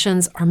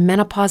clinicians are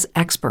menopause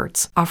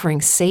experts, offering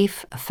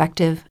safe,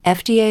 effective,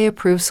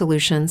 FDA-approved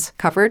solutions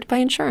covered by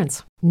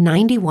insurance.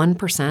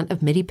 91%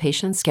 of MIDI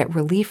patients get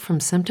relief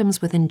from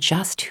symptoms within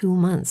just 2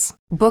 months.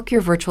 Book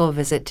your virtual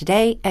visit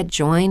today at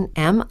joinmidi.com.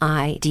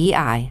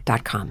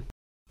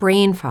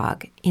 Brain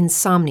fog,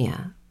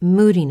 insomnia,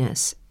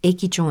 moodiness,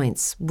 achy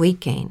joints, weight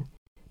gain.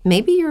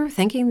 Maybe you're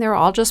thinking they're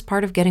all just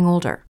part of getting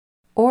older,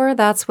 or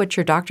that's what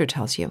your doctor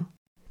tells you.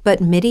 But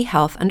MIDI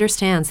Health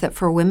understands that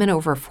for women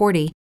over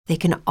 40, they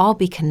can all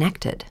be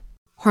connected.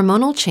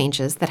 Hormonal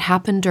changes that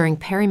happen during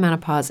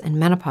perimenopause and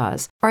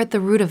menopause are at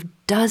the root of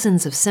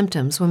dozens of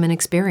symptoms women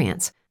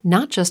experience,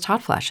 not just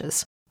hot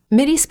flashes.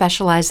 MIDI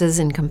specializes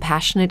in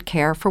compassionate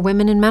care for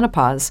women in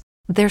menopause.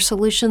 Their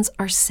solutions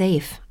are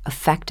safe,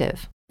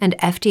 effective, and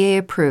FDA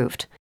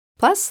approved.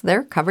 Plus,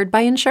 they're covered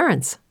by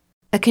insurance.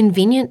 A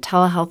convenient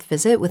telehealth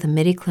visit with a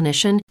MIDI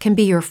clinician can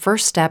be your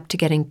first step to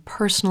getting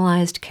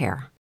personalized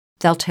care.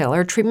 They'll tailor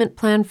a treatment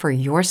plan for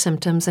your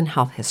symptoms and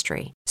health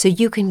history, so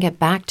you can get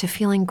back to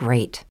feeling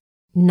great.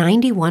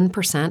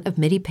 91% of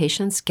MIDI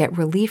patients get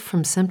relief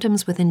from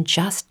symptoms within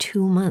just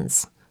 2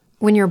 months.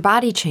 When your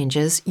body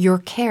changes, your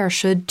care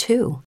should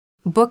too.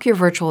 Book your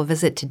virtual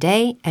visit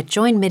today at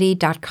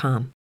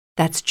joinmidi.com.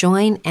 That's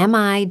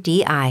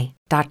joinmidi.com.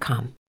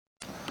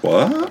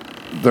 What?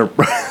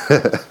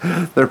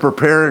 They're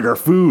preparing our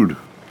food.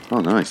 Oh,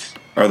 nice.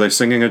 Are they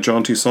singing a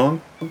jaunty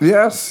song?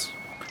 Yes.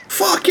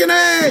 Fucking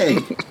A!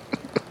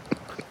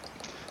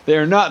 They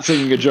are not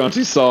singing a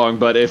jaunty song,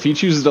 but if he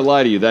chooses to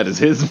lie to you, that is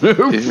his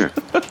move. Yeah.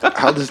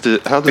 How does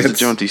the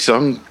jaunty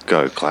song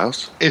go,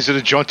 Klaus? Is it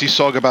a jaunty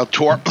song about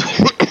Tor?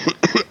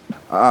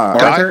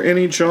 Are there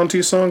any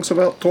jaunty songs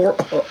about Thor?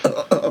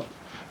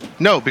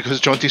 No,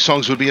 because jaunty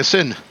songs would be a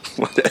sin.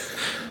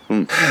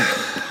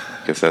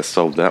 Guess that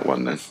solved that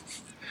one then.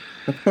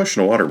 The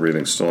potion of water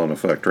breathing's still in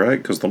effect,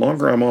 right? Because the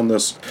longer I'm on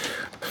this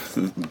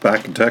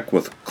back deck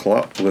with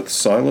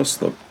Silas,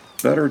 the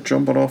better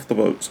jumping off the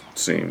boat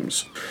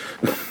seems.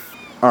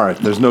 All right,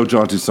 there's no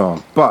jaunty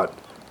song, but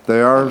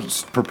they are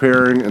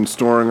preparing and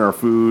storing our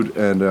food,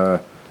 and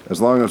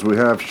as long as we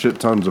have shit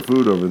tons of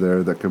food over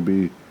there that can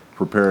be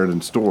prepared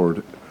and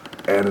stored,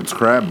 and it's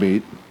crab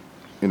meat,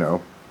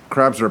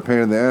 crabs are a pain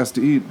in the ass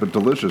to eat, but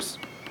delicious.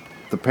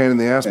 The pain in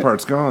the ass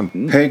part's gone.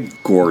 Hey,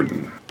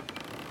 Gordon.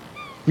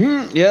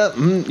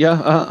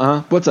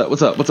 What's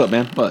up,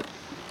 man? What?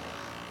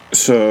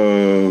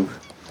 So,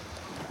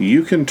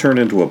 you can turn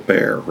into a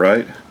bear,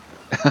 right?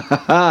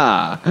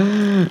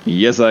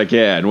 Yes, I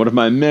can. One of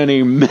my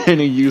many,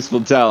 many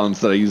useful talents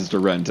that I used to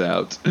rent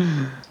out.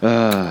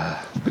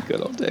 The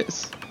good old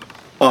days.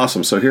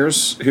 Awesome. So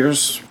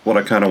here's what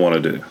I kind of want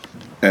to do.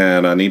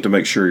 And I need to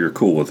make sure you're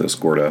cool with this,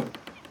 Gordo.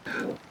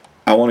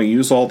 I want to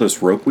use all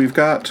this rope we've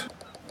got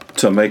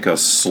to make a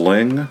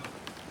sling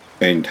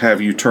and have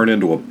you turn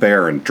into a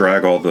bear and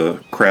drag all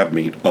the crab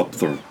meat up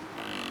the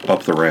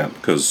ramp,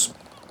 because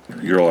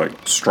you're,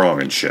 like,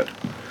 strong and shit.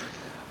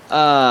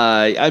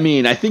 I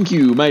mean, I think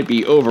you might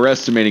be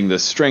overestimating the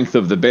strength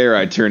of the bear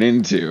I turn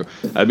into.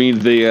 I mean,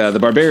 the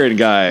barbarian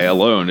guy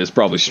alone is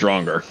probably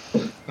stronger.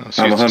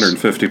 I'm a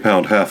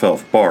 150-pound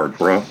half-elf bard,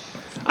 bro.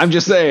 I'm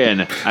just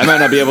saying, I might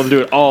not be able to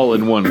do it all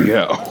in one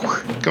go.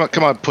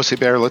 Come on, pussy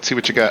bear. Let's see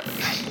what you got.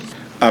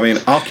 I mean,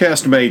 I'll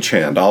cast Mage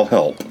Hand. I'll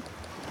help.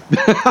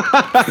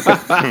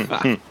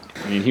 I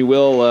mean,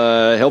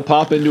 he'll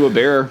pop into a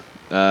bear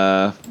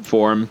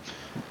form.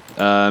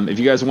 If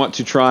you guys want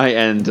to try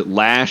and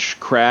lash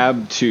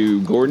Crab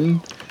to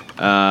Gordon,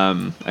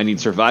 I need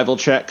survival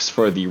checks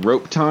for the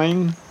rope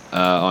tying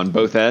on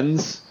both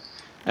ends.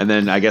 And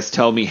then I guess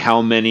tell me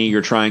how many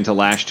you're trying to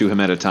lash to him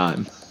at a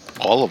time.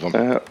 All of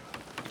them.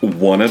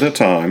 One at a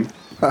time.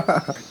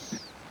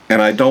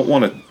 And I don't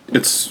want to...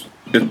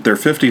 They're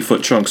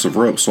 50-foot chunks of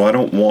rope, so I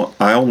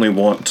only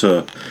want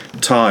to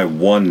tie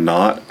one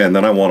knot, and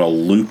then I want to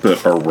loop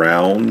it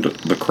around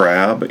the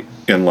crab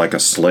in like a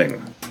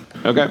sling.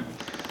 Okay.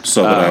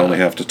 So that I only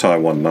have to tie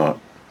one knot.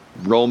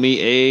 Roll me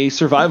a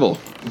survival.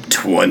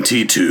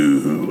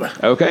 22.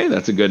 Okay,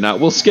 that's a good knot.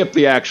 We'll skip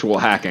the actual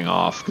hacking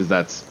off,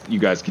 because you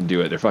guys can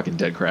do it. They're fucking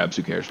dead crabs.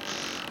 Who cares?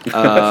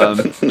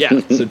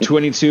 So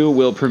 22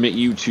 will permit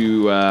you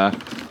to...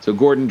 so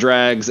Gordon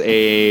drags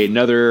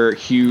another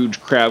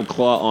huge crab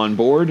claw on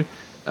board,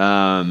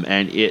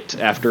 and it,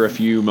 after a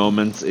few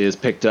moments, is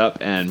picked up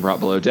and brought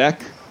below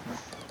deck.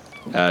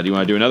 Do you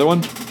want to do another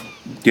one?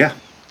 Yeah.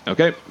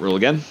 Okay, roll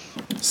again.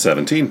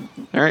 17.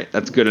 All right,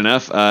 that's good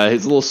enough.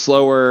 He's a little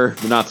slower.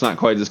 The knot's not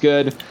quite as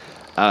good.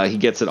 He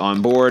gets it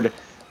on board.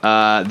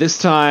 This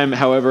time,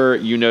 however,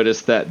 you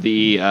notice that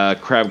the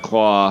crab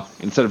claw,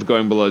 instead of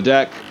going below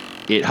deck,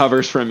 it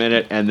hovers for a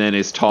minute and then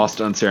is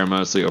tossed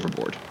unceremoniously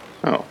overboard.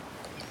 Oh.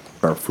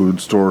 Our food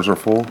stores are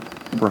full,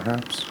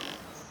 perhaps?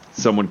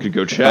 Someone could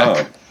go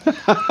check.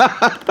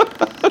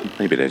 Oh.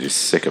 Maybe they're just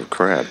sick of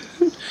crab.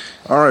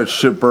 All right,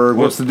 Shitberg,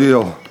 what's the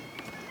deal?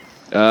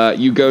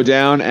 You go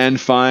down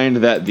and find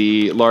that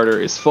the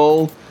larder is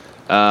full.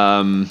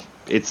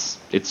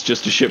 It's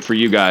just a ship for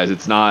you guys.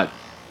 It's not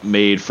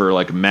made for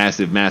like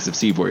massive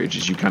sea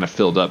voyages. You kind of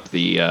filled up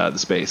the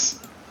space.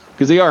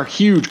 Because they are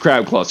huge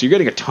crab claws, so you're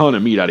getting a ton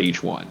of meat out of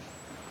each one.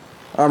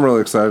 I'm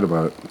really excited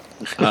about it.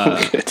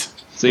 Good.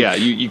 So yeah,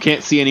 you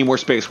can't see any more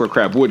space where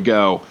crab would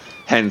go.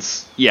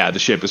 Hence, yeah, the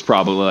ship is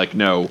probably like,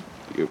 no,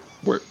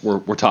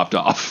 we're topped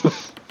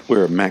off.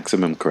 We're a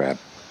maximum crab.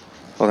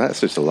 Well,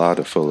 that's just a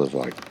larder full of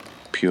like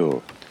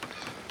pure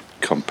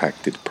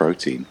compacted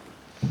protein.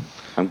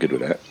 I'm good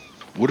with that.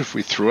 What if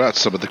we threw out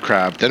some of the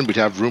crab? Then we'd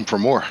have room for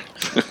more.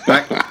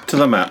 Back to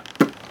the map.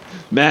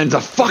 Man's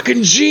a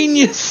fucking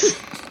genius.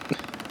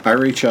 I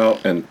reach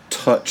out and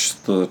touch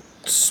the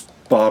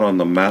spot on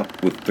the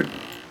map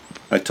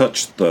I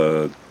touch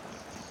the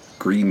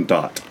green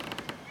dot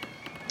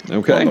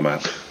Okay. on the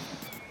map.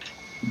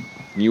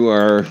 You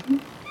are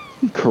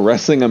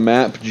caressing a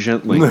map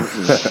gently.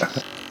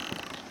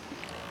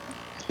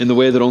 In the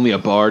way that only a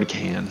bard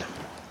can.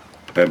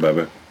 Hey,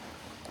 baby.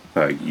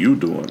 How you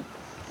doing?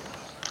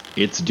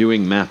 It's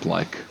doing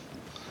map-like.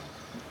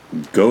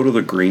 Go to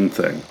the green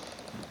thing.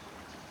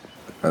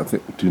 I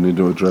think. Do you need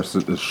to address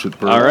it as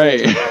Shitberg? All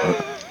right.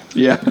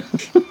 Yeah.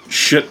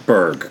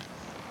 Shitberg.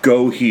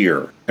 Go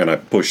here. And I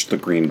push the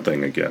green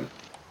thing again.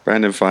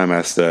 Brandon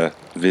Firemaster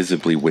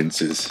visibly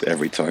winces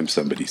every time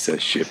somebody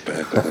says shit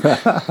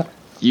bad.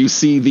 You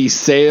see the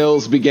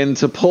sails begin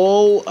to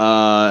pull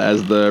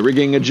as the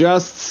rigging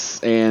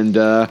adjusts, and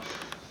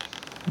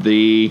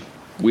the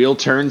wheel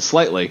turns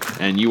slightly,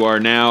 and you are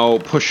now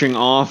pushing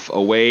off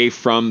away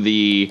from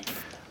the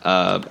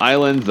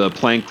island. The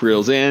plank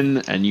reels in,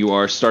 and you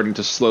are starting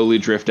to slowly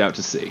drift out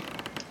to sea.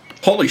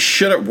 Holy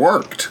shit, it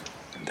worked!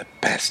 I'm the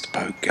best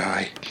boat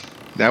guy.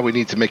 Now we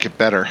need to make it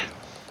better.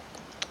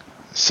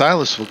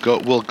 Silas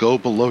will go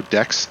below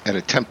decks and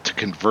attempt to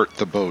convert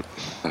the boat.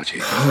 Oh, gee.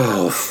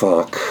 Oh,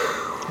 fuck.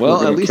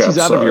 Well, at least he's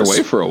out of your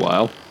way for a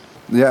while.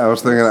 Yeah, I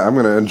was thinking I'm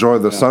going to enjoy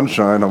the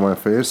sunshine on my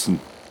face. And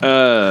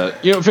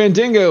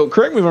Fandango,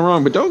 correct me if I'm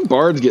wrong, but don't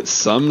bards get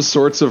some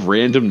sorts of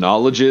random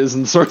knowledges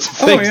and sorts of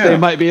things they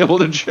might be able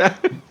to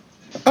check?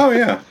 Oh,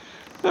 yeah.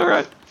 All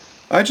right.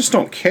 I just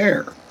don't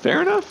care.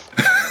 Fair enough.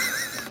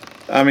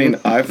 I mean,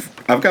 I've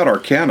got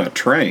Arcana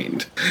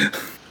trained.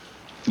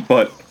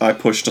 But I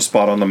pushed a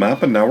spot on the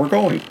map, and now we're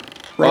going.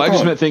 Well, I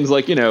just meant things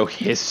like,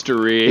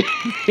 history.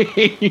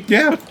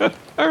 Yeah.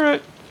 All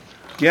right.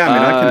 Yeah, I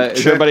mean, I can is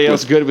check everybody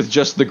else good with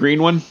just the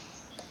green one?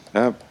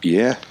 Yeah.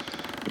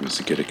 It was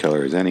as good a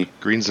color as any.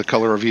 Green's the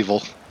color of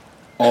evil.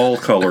 All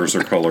colors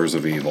are colors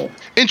of evil.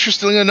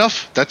 Interestingly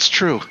enough, that's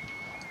true.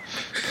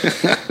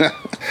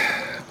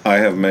 I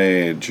have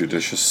made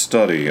judicious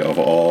study of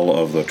all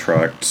of the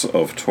tracts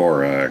of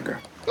Torag.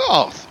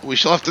 Oh, we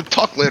shall have to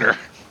talk later.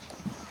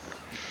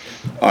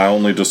 I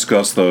only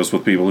discuss those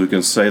with people who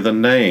can say the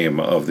name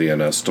of the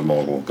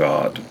inestimable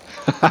god.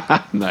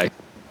 Nice.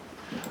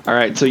 All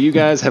right, so you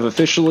guys have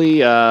officially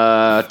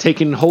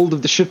taken hold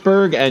of the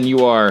Shipberg, and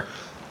you are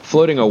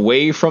floating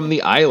away from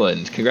the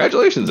island.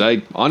 Congratulations.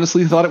 I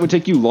honestly thought it would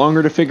take you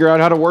longer to figure out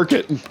how to work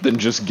it than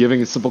just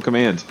giving a simple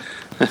command.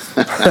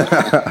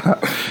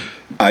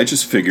 I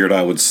just figured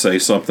I would say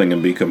something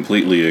and be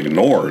completely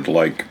ignored,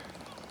 like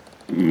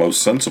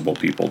most sensible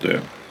people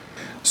do.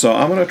 So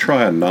I'm going to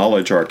try a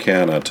knowledge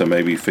arcana to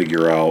maybe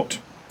figure out,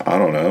 I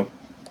don't know,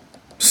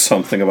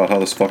 something about how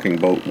this fucking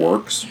boat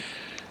works.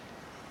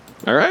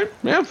 All right.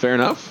 Yeah, fair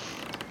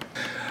enough.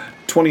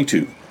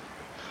 22.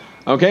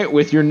 Okay,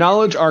 with your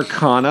knowledge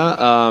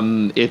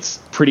arcana, it's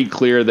pretty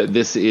clear that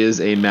this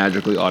is a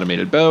magically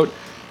automated boat.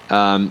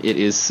 It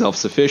is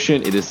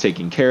self-sufficient. It is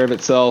taking care of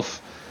itself.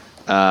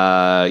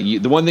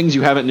 The one things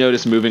you haven't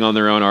noticed moving on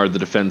their own are the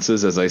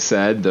defenses, as I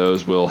said.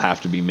 Those will have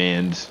to be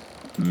manned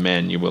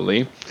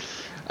manually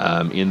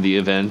in the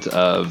event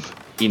of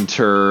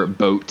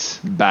inter-boat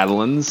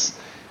battlings.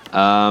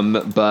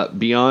 But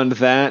beyond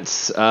that,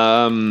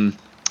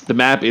 the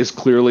map is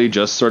clearly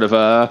just sort of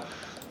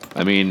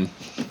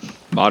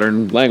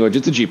modern language.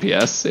 It's a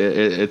GPS.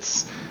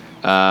 It's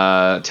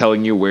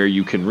telling you where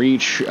you can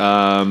reach.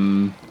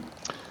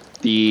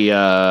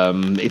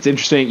 It's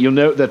interesting. You'll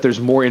note that there's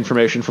more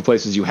information for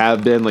places you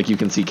have been. Like you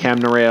can see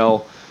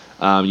Camnarail.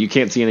 You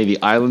can't see any of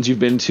the islands you've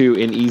been to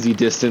in easy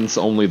distance,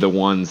 only the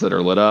ones that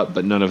are lit up,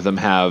 but none of them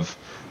have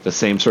the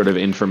same sort of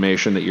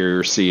information that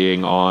you're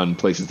seeing on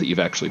places that you've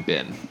actually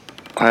been.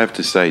 I have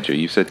to say, Joe,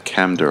 you said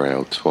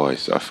Camnarail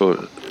twice. I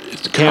thought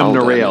it's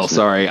Camnarail,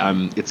 sorry.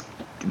 It's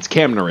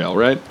Camnarail,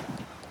 right?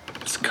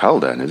 It's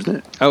Caldern, isn't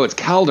it? Oh, it's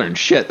Caldern.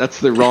 Shit, that's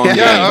the wrong name.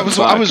 Yeah,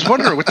 I was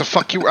wondering what the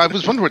fuck you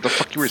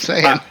were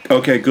saying.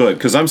 Okay, good,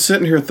 because I'm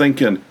sitting here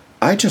thinking,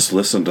 I just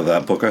listened to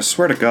that book. I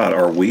swear to God,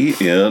 are we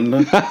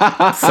in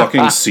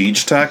fucking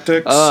Siege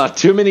Tactics?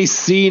 Too many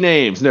C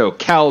names. No,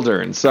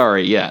 Caldern.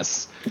 Sorry,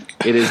 yes.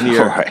 It is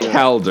near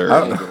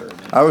Caldern.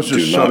 I was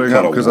just shutting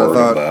up because I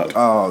thought,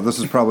 oh, this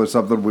is probably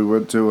something we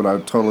went to, and I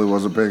totally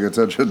wasn't paying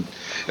attention.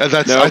 I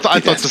thought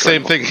the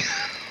same thing.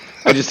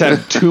 I just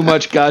had too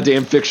much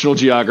goddamn fictional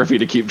geography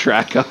to keep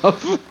track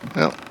of.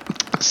 Well,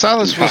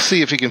 Silas will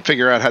see if he can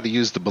figure out how to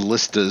use the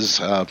ballistas,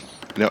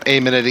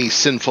 aiming at any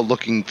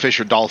sinful-looking fish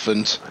or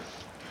dolphins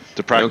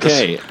to practice.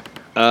 Okay.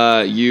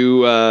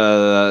 You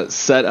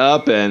set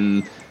up,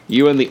 and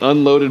you and the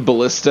unloaded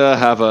ballista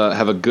have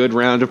a good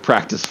round of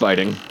practice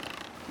fighting.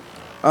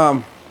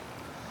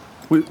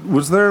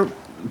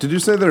 Did you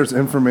say there's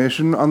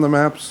information on the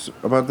maps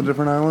about the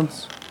different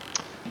islands?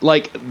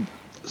 Like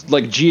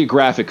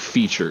geographic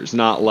features,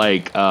 not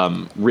like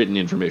written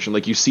information.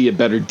 Like you see a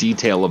better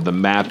detail of the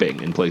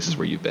mapping in places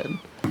where you've been.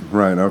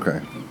 Right,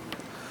 okay.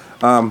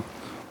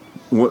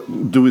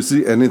 What do we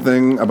see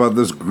anything about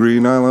this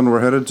green island we're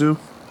headed to?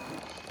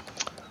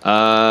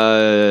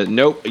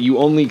 Nope. You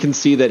only can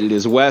see that it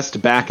is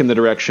west, back in the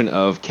direction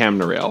of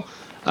Camnarail.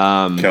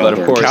 But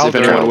of course, if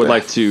anyone would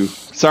like to...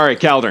 Sorry,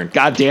 Caldern.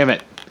 God damn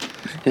it.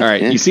 All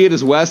right, you see it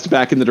as west,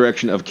 back in the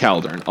direction of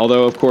Caldern.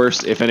 Although, of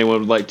course, if anyone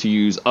would like to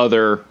use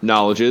other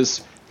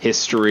knowledges,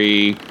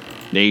 history,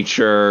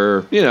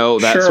 nature,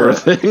 that sort of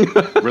thing.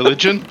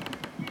 Religion?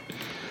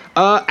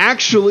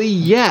 Actually,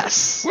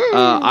 yes.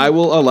 I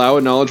will allow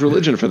a knowledge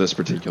religion for this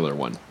particular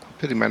one.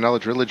 Pity my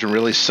knowledge religion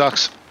really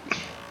sucks.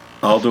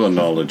 I'll do a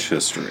knowledge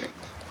history.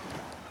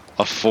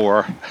 A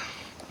 4.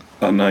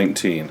 A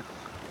 19.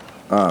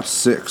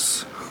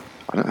 6.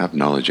 I don't have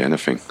knowledge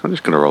anything. I'm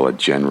just going to roll a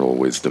general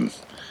wisdom.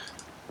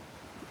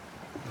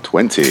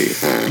 20.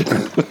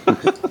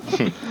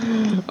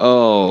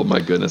 Oh, my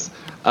goodness.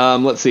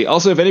 Let's see.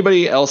 Also, if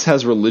anybody else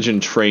has religion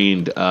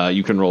trained,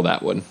 you can roll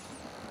that one.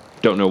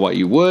 Don't know what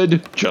you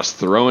would. Just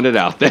throwing it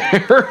out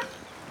there.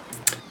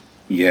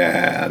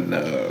 Yeah,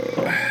 no.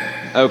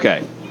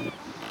 Okay.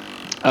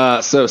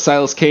 So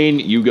Silas Kane,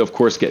 you of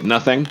course get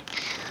nothing.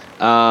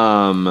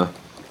 And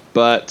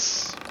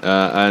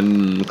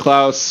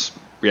Klaus,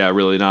 yeah,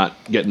 really not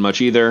getting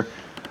much either.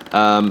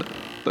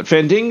 But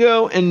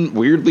Fandango and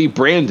weirdly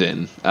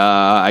Brandon,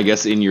 I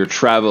guess in your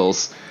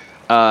travels,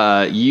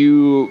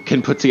 you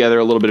can put together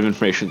a little bit of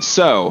information.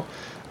 So,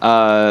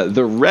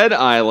 the Red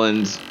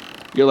Island,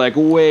 you're like,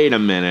 wait a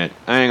minute,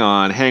 hang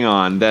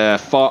on. The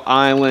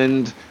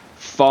island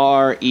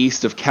far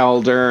east of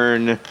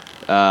Caldern,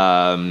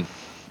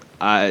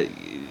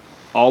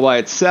 all by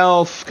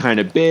itself, kind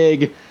of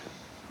big.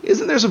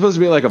 Isn't there supposed to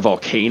be like a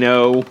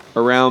volcano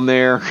around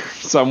there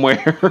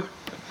somewhere?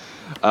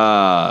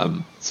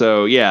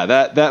 So yeah,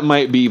 that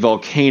might be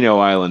Volcano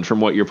Island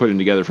from what you're putting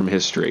together from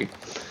history.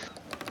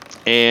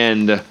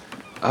 And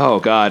oh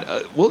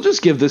god, we'll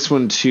just give this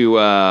one to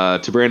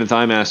Brandon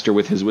Thighmaster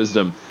with his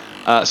wisdom.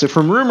 So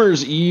from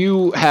rumors,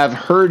 you have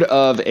heard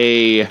of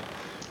an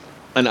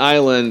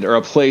island or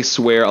a place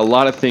where a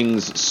lot of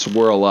things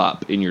swirl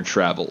up in your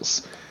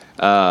travels.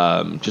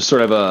 Just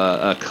sort of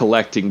a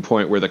collecting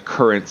point where the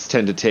currents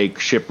tend to take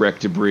shipwreck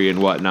debris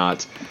and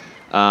whatnot.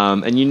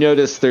 And you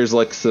notice there's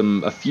like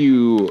a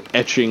few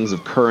etchings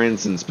of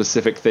currents and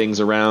specific things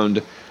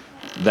around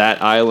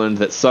that island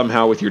that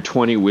somehow with your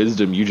 20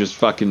 wisdom you just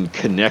fucking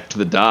connect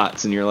the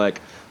dots and you're like,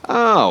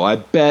 oh, I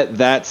bet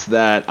that's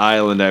that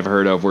island I've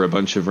heard of where a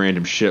bunch of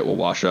random shit will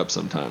wash up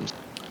sometimes.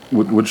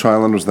 Which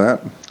island was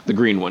that? The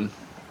green one.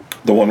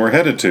 The one we're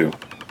headed to.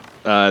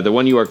 The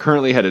one you are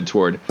currently headed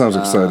toward. Sounds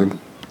exciting.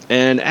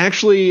 And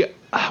actually,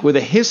 with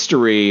a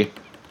history,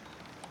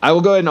 I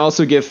will go ahead and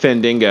also give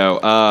Fandango.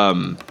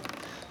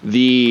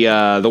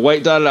 The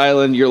white dotted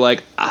island, you're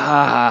like,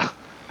 I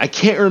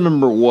can't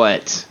remember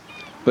what,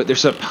 but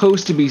there's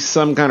supposed to be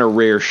some kind of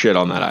rare shit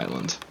on that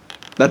island.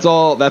 That's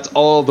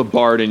all the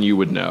bard in you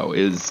would know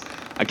is,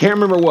 I can't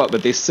remember what,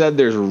 but they said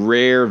there's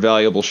rare,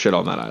 valuable shit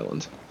on that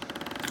island.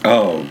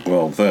 Oh,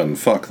 well then,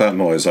 fuck that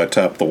noise. I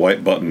tap the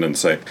white button and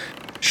say,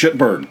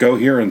 Shitbird, go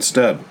here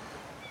instead.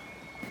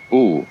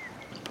 Ooh,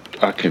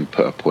 I can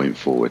put a point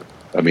forward.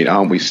 I mean,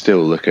 aren't we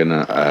still looking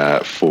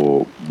at,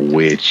 for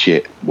weird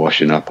shit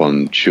washing up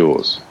on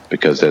shores?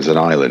 Because there's an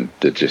island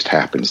that just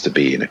happens to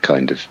be in a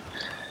kind of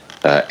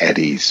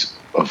eddies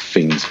of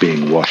things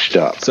being washed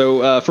up.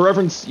 So, for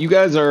reference, you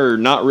guys are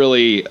not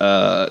really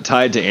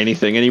tied to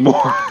anything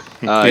anymore.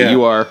 Yeah.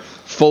 You are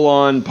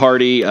full-on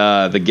party.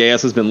 The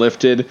gas has been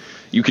lifted.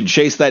 You can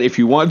chase that if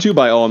you want to,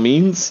 by all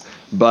means.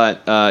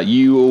 But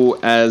you,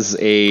 as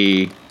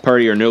a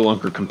party, are no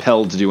longer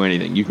compelled to do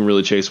anything. You can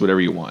really chase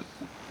whatever you want.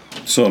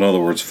 So in other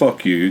words,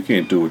 fuck you. You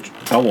can't do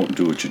I won't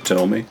do what you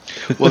tell me.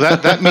 Well,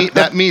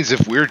 that means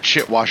if weird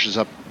shit washes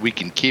up, we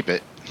can keep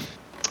it.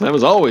 That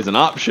was always an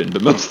option,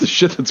 but most of the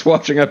shit that's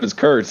washing up is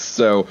cursed,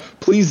 so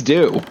please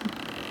do.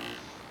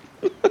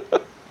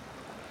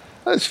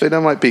 I just think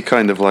that might be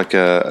kind of like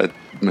a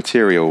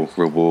material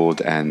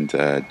reward and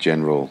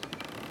general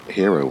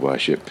hero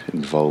worship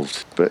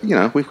involved. But, you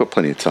know, we've got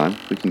plenty of time.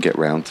 We can get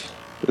round.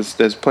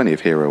 There's plenty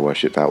of hero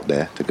worship out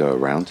there to go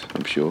around,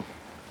 I'm sure.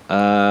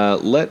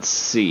 Let's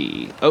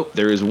see. Oh,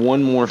 there is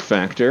one more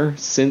factor.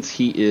 Since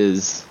he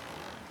is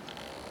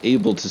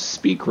able to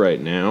speak right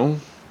now,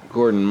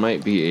 Gordon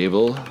might be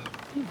able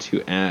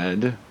to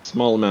add a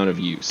small amount of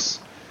use.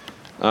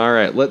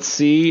 Alright, let's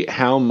see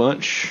how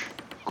much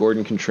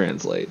Gordon can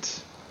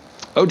translate.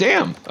 Oh,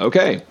 damn.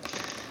 Okay.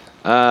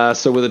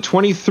 So with a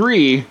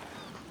 23,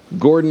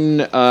 Gordon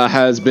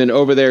has been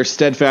over there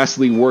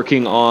steadfastly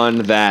working on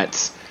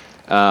that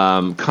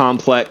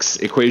complex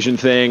equation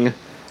thing.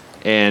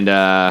 And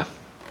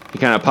he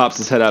kind of pops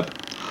his head up.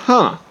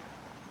 Huh.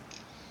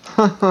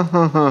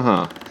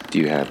 Do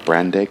you have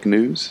brand egg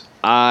news?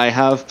 I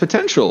have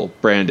potential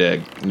brand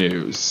egg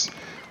news.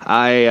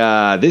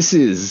 This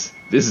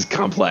is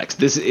complex.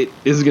 This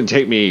is going to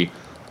take me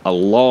a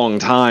long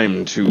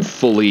time to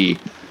fully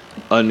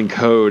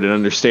uncode and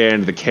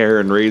understand the care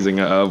and raising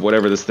of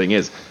whatever this thing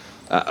is.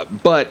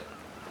 But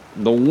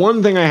the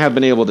one thing I have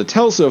been able to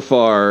tell so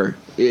far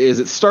is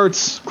it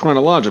starts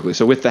chronologically,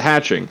 so with the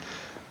hatching.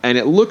 And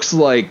it looks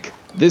like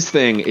this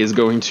thing is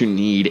going to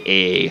need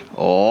a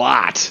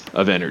lot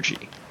of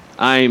energy.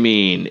 I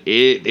mean,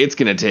 it's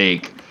going to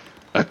take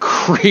a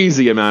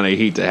crazy amount of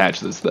heat to hatch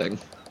this thing.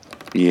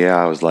 Yeah,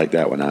 I was like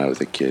that when I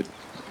was a kid.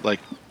 Like,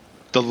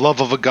 the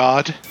love of a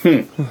god?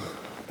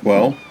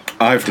 Well,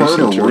 I've heard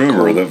a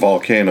rumor that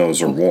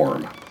volcanoes are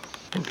warm.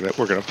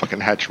 We're gonna fucking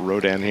hatch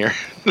Rodan here.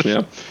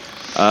 Yeah.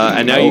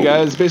 And now you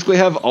guys basically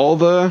have all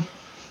the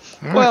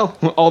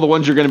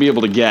ones you're going to be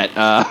able to get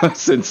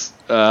since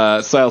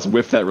Silas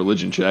whiffed that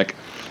religion check.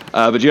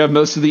 But you have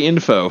most of the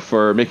info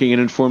for making an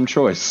informed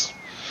choice.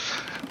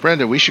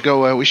 Brandon, we should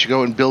go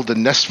and build a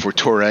nest for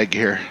Torag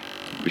here.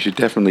 We should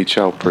definitely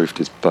childproof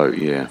this boat,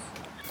 yeah.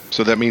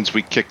 So that means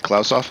we kick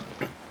Klaus off?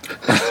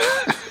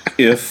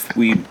 If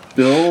we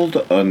build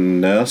a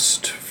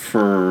nest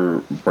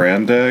for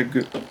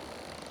Brandegg,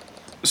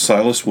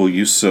 Silas, will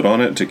you sit on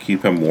it to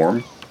keep him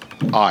warm?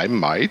 I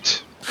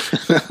might.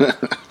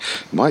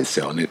 Might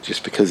sit on it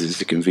just because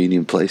it's a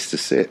convenient place to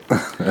sit.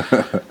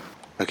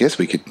 I guess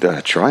we could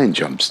try and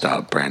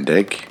jumpstart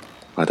Brandegg.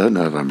 I don't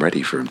know if I'm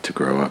ready for him to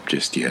grow up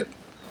just yet.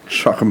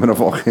 Chuck him in a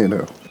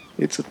volcano.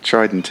 It's a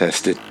tried and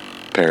tested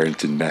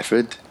parenting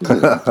method.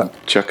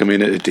 Chuck them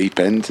in at the deep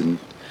end and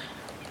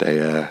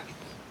they,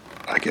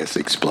 I guess,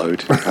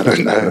 explode. I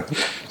don't know.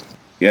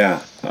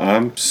 Yeah,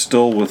 I'm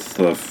still with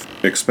the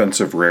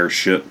expensive rare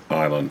shit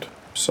island,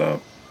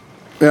 so...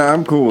 Yeah,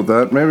 I'm cool with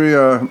that.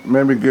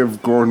 Maybe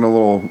give Gordon a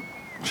little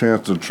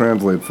chance to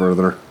translate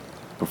further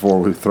before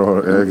we throw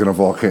an egg in a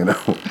volcano.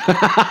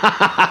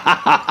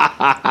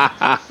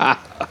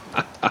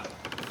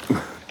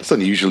 It's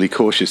unusually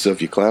cautious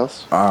of you,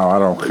 Klaus. Oh, I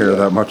don't care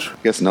that much. I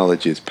guess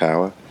knowledge is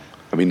power.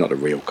 I mean, not a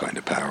real kind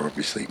of power,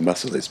 obviously.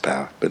 Muscle is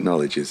power, but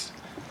knowledge is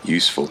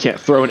useful. Can't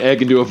throw an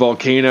egg into a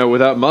volcano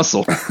without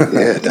muscle.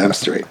 Yeah, damn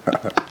straight.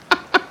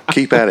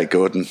 Keep at it,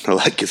 Gordon. I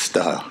like your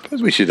style. I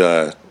suppose we should,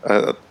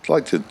 I'd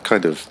like to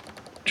kind of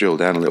drill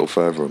down a little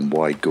further on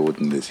why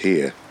Gordon is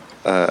here.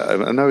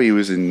 I know he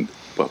was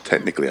well,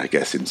 technically, I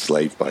guess,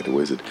 enslaved by the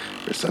wizard.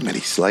 There's so many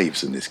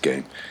slaves in this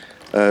game.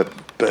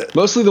 But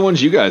Mostly the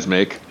ones you guys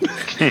make.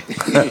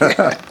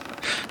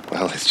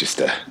 well, it's just,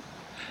 I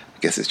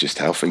guess it's just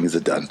how things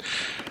are done.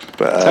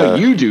 But That's how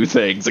you do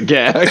things,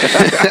 again.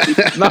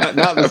 not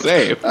the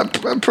same.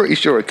 I'm pretty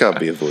sure it can't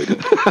be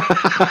avoided.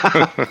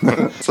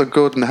 So,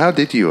 Gordon, how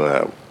did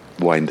you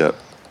wind up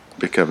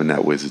becoming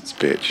that wizard's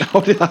bitch?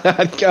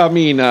 I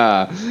mean,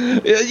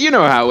 you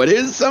know how it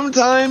is.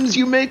 Sometimes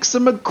you make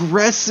some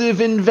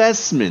aggressive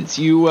investments.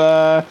 You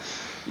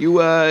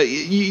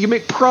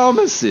make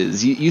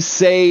promises. You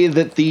say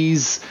that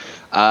these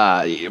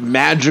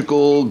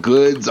magical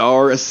goods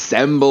are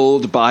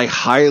assembled by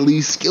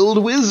highly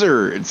skilled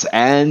wizards,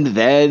 and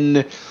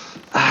then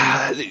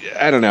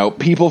I don't know,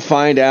 people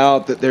find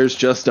out that there's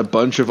just a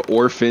bunch of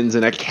orphans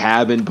in a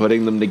cabin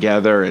putting them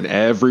together, and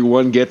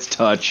everyone gets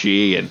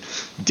touchy, and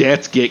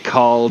debts get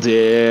called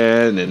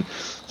in, and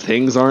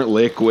things aren't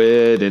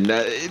liquid, and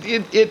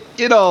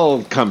it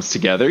all comes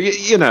together.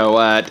 You know,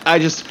 I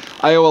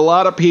owe a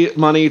lot of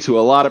money to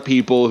a lot of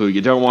people who you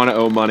don't want to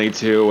owe money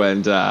to,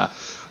 and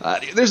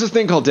there's this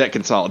thing called debt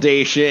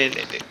consolidation.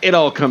 It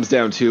all comes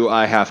down to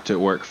I have to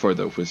work for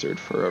the wizard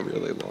for a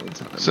really long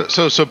time.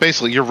 So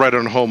basically, you're right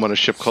on home on a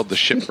ship called the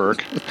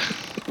Shipberg.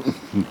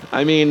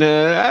 I mean,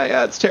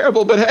 yeah, it's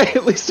terrible, but hey,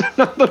 at least I'm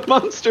not the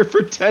monster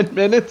for 10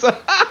 minutes.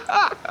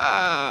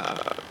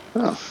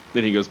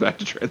 Then he goes back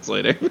to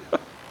translating.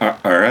 All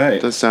right.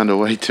 Does sound a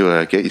way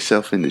to get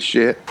yourself into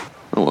shit.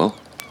 Oh well,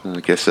 I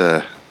guess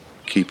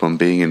keep on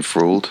being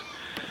enthralled.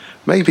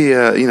 Maybe,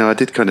 I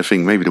did kind of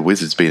think maybe the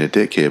wizard's being a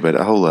dick here, but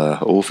a whole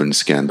orphan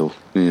scandal.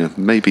 Yeah,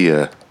 maybe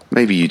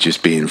you're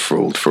just being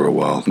enthralled for a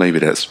while. Maybe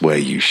that's where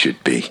you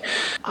should be.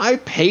 I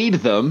paid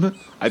them.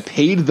 I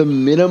paid the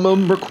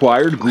minimum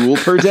required gruel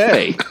per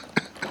day.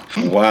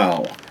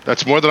 Wow.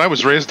 That's more than I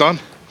was raised on.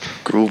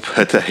 Gruel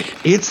per day.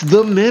 It's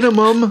the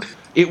minimum.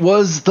 It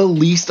was the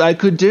least I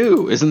could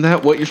do. Isn't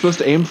that what you're supposed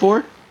to aim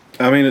for?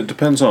 I mean, it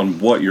depends on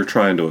what you're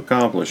trying to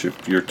accomplish.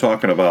 If you're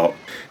talking about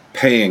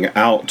paying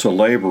out to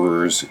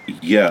laborers,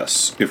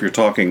 yes. If you're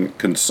talking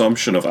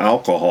consumption of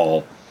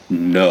alcohol,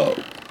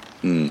 no.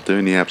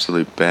 Doing the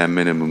absolute bare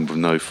minimum with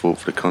no thought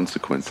for the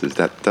consequences.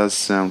 That does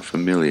sound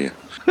familiar.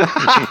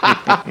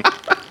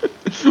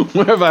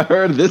 Where have I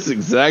heard this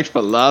exact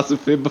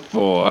philosophy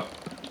before?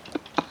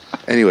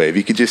 Anyway, if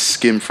you could just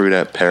skim through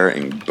that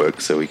parroting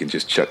book so we can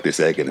just chuck this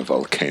egg in a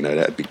volcano,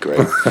 that'd be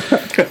great.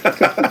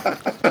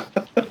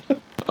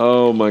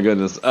 Oh my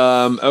goodness.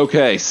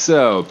 Okay,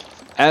 so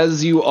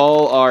as you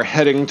all are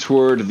heading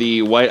toward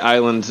the White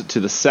Island to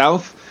the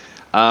south,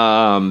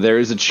 there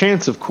is a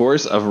chance, of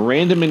course, of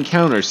random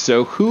encounters.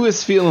 So who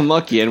is feeling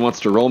lucky and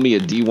wants to roll me a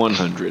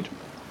D100?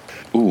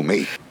 Ooh,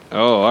 me.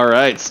 Oh, all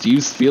right.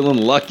 Steve's feeling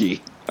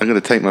lucky. I'm going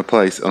to take my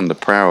place on the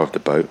prow of the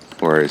boat,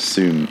 where I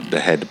assume the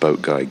head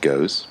boat guy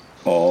goes.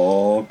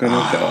 All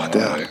gonna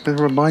die. That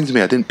reminds me,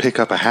 I didn't pick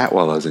up a hat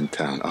while I was in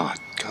town. Oh,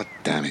 god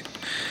damn it.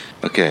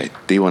 Okay,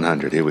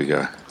 D100, here we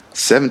go.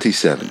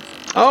 77.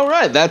 All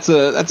right, that's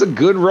a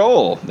good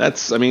roll.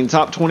 That's, top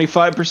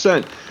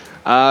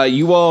 25%.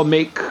 You all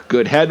make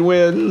good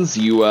headwinds.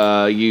 You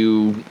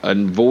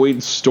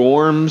avoid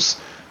storms.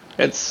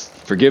 It's,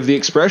 forgive the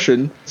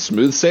expression,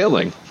 smooth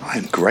sailing.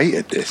 I'm great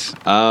at this.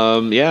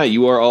 Yeah,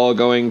 you are all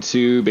going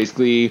to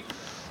basically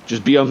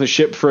just be on the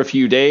ship for a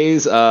few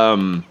days,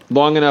 long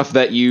enough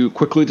that you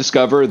quickly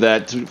discover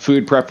that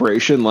food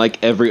preparation,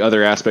 like every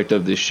other aspect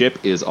of this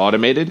ship, is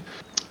automated.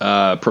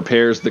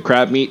 Prepares the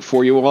crab meat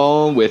for you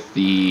all with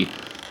the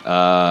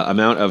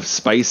amount of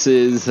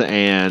spices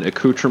and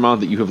accoutrement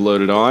that you have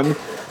loaded on.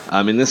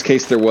 In this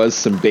case, there was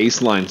some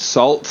baseline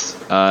salt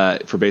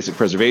for basic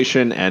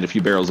preservation and a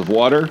few barrels of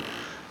water.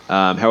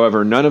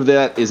 However, none of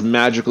that is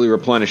magically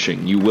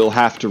replenishing. You will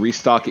have to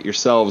restock it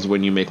yourselves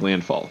when you make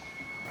landfall.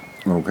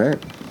 Okay.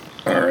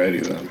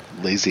 Alrighty then.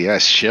 Lazy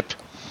ass ship.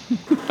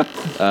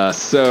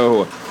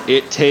 So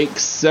it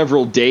takes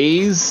several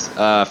days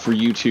for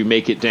you to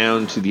make it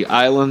down to the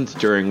island,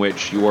 during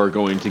which you are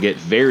going to get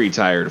very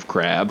tired of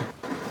crab.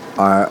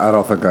 I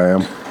don't think I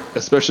am.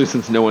 Especially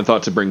since no one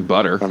thought to bring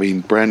butter. I mean,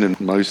 Brandon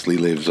mostly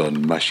lives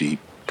on mushy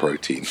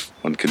protein,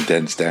 on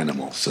condensed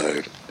animal,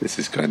 so this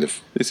is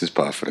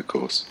par for the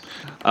course.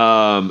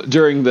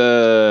 During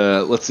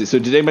the... Let's see. So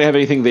did anybody have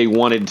anything they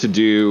wanted to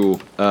do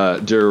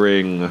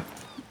during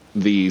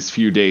these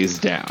few days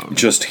down?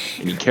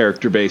 Any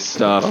character-based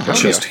stuff?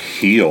 Just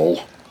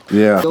heal.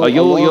 Yeah. A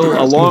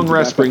long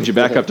rest brings you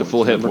back up to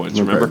full hit points,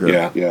 remember?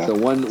 Yeah. So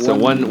one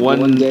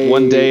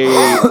day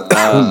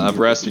of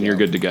rest and you're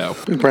good to go.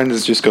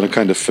 Brandon's just got to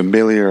kind of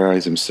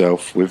familiarize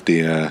himself with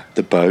the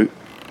boat.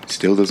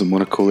 Still doesn't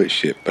want to call it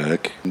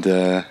shitberg.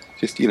 And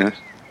just,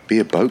 be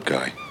a boat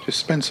guy. Just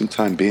spend some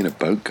time being a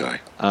boat guy.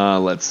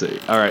 Let's see.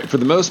 All right. For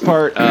the most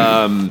part,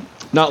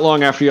 not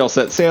long after y'all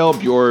set sail,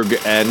 Bjorg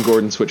and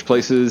Gordon switch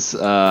places,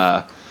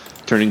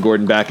 turning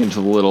Gordon back into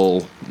the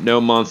little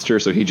gnome monster,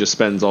 so he just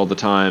spends all the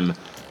time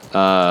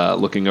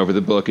looking over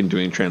the book and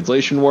doing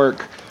translation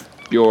work.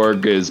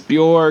 Bjorg is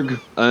Bjorg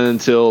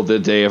until the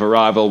day of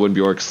arrival, when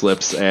Bjorg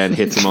slips and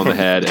hits him on the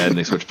head, and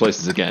they switch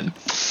places again.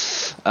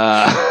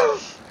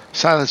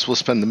 Silas will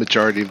spend the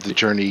majority of the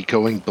journey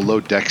going below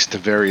decks to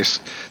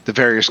the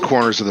various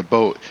corners of the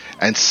boat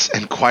and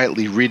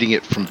quietly reading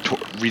it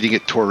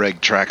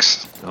Toreg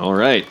tracks. All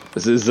right,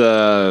 this is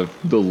the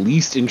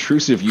least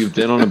intrusive you've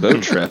been on a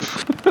boat trip.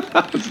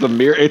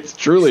 It's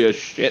truly a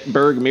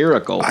shitberg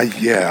miracle.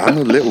 I'm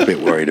a little bit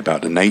worried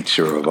about the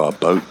nature of our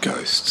boat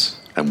ghosts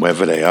and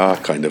whether they are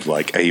kind of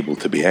like able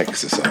to be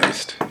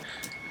exercised.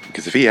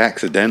 Because if he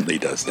accidentally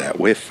does that,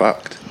 we're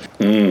fucked.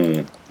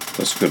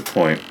 That's a good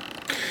point.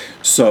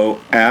 So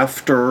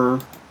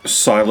after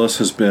Silas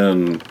has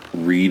been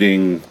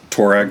reading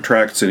Torag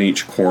tracts in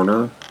each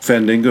corner,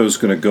 Fandingo's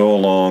going to go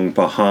along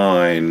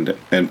behind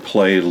and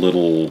play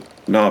little,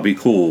 be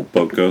cool,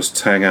 boat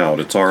ghosts hang out,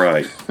 it's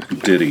alright,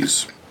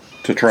 ditties,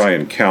 to try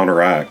and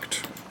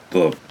counteract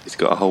the He's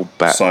got a whole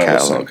back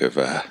Silas catalogue of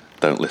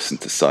Don't Listen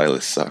to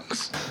Silas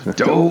songs.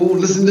 Don't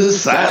listen to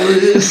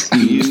Silas,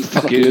 he's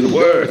the fucking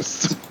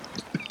worst.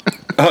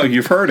 Oh,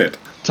 you've heard it.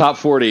 Top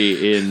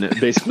 40 in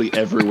basically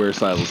everywhere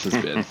Silas has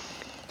been.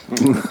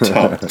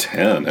 Top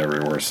 10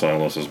 everywhere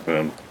Silas has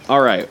been.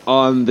 All right,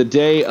 on the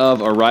day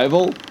of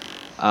arrival,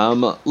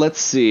 let's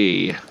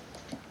see.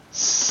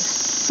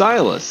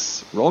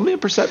 Silas, roll me a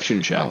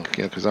perception check. Oh,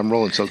 yeah, because I'm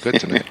rolling so good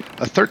tonight.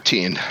 A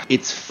 13.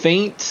 It's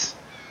faint,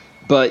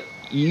 but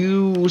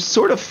you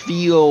sort of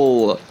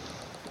feel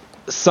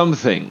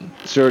something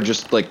sort of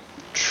just like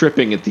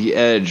tripping at the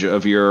edge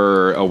of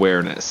your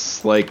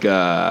awareness, like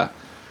the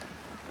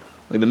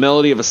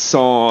melody of a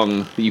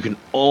song that you can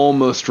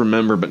almost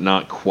remember but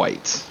not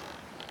quite.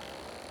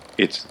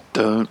 It's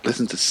Don't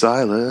Listen to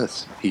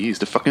Silas, he's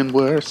the fucking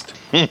worst.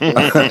 He is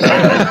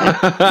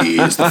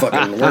the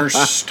fucking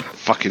worst.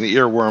 Fucking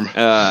earworm.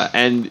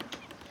 And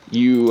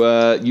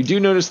you do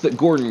notice that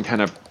Gordon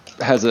kind of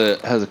has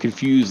a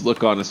confused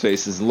look on his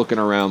face, is looking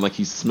around like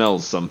he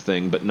smells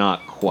something, but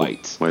not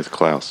quite. Where's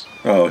Klaus?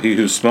 Oh, he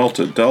who smelt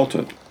it dealt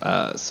it.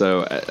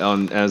 So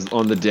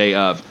on the day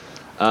of.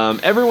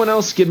 Everyone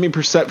else give me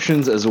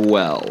perceptions as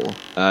well.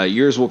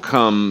 Yours will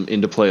come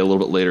into play a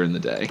little bit later in the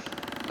day.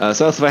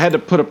 So if I had to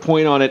put a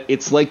point on it,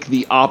 it's like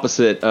the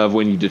opposite of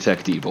when you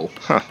detect evil.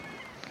 Huh.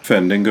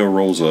 Fandingo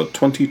rolls a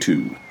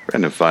 22.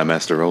 Brandon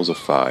Firemaster rolls a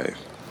 5.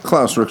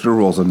 Klaus Richter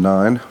rolls a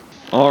 9.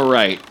 All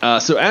right.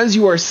 So as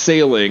you are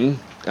sailing,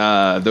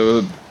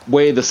 the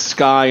way the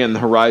sky and the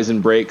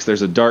horizon breaks,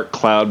 there's a dark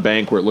cloud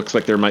bank where it looks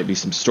like there might be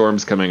some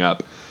storms coming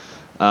up.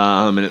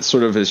 And it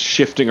sort of is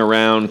shifting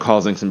around,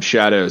 causing some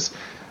shadows.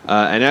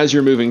 And as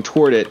you're moving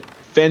toward it,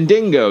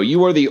 Fandingo,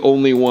 you are the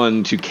only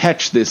one to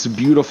catch this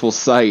beautiful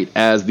sight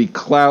as the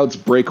clouds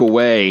break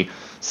away,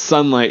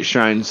 sunlight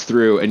shines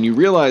through, and you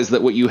realize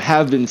that what you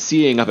have been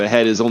seeing up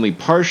ahead is only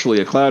partially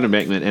a cloud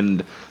embankment,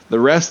 and the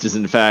rest is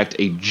in fact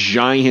a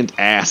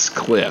giant-ass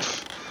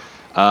cliff.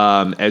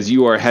 As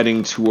you are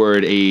heading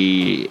toward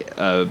a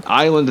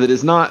island that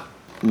is not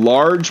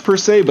large per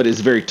se, but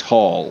is very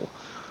tall.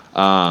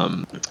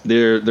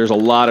 There's a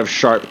lot of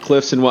sharp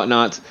cliffs and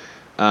whatnot,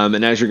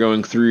 and as you're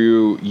going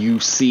through, you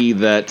see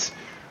that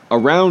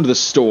around the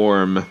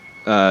storm,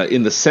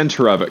 in the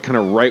center of it, kind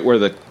of right where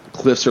the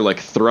cliffs are like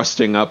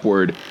thrusting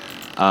upward,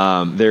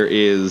 there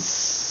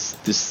is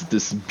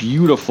this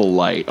beautiful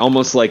light,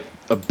 almost like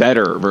a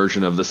better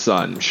version of the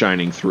sun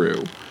shining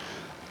through.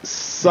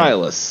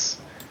 Silas,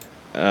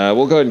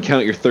 we'll go ahead and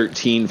count your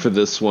 13 for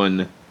this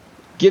one.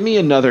 Give me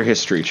another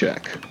history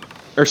check.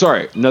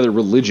 Another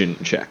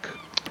religion check.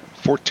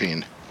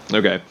 14.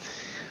 Okay.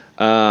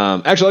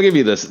 Actually, I'll give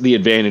you the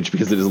advantage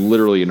because it is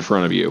literally in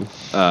front of you.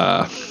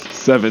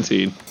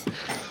 17.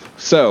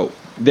 So,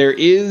 there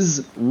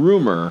is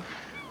rumor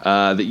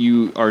that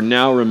you are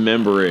now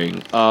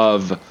remembering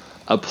of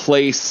a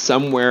place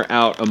somewhere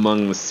out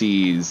among the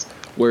seas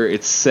where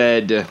it's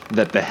said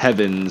that the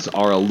heavens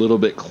are a little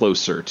bit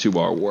closer to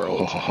our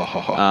world.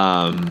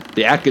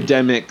 The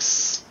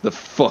academics the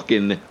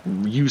fucking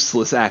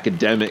useless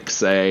academics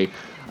say.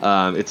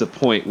 It's a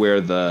point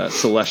where the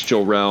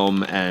celestial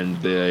realm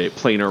and the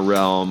planar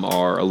realm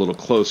are a little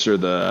closer,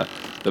 the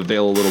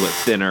veil a little bit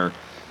thinner,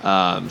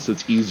 so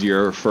it's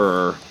easier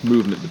for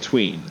movement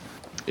between.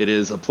 It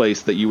is a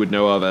place that you would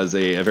know of as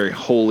a very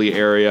holy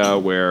area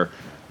where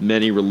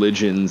many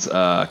religions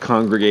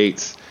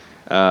congregate.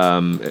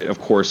 Of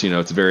course,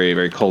 it's a very,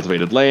 very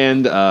cultivated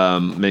land.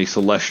 Many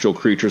celestial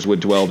creatures would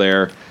dwell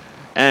there.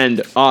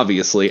 And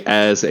obviously,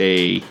 as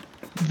a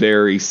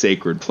very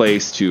sacred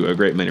place to a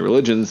great many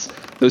religions,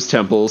 those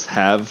temples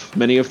have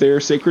many of their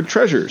sacred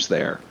treasures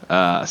there.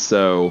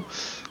 So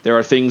there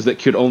are things that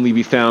could only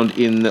be found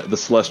in the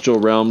celestial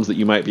realms that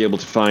you might be able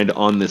to find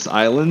on this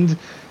island.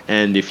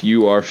 And if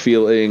you are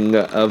feeling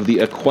of the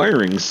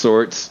acquiring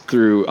sort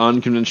through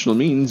unconventional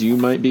means, you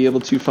might be able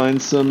to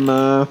find some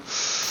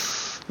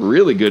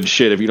really good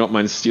shit if you don't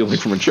mind stealing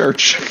from a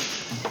church.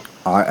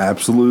 I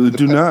absolutely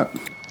do not.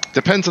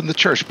 Depends on the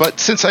church,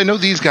 but since I know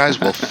these guys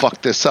will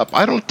fuck this up,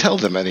 I don't tell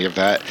them any of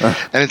that.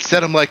 And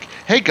instead I'm like,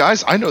 hey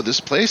guys, I know this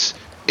place.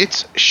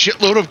 It's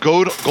shitload of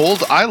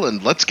gold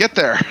island. Let's get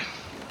there.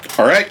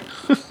 All right.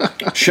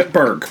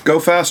 Shitberg, go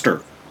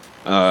faster.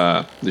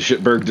 The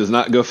Shitberg does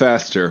not go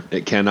faster.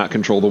 It cannot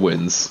control the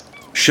winds.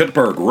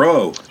 Shitberg,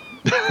 row.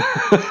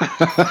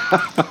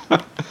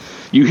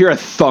 You hear a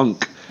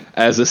thunk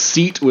as a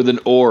seat with an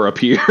oar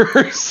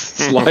appears,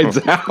 slides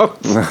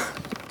out.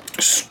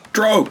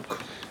 Stroke.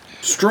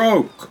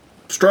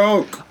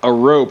 A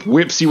rope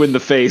whips you in the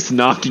face,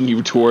 knocking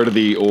you toward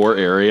the oar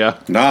area.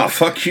 Nah,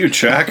 fuck you,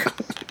 Jack.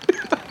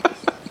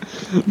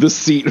 The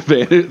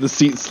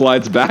seat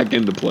slides back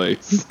into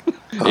place.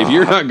 If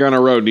you're not gonna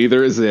row,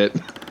 neither is it.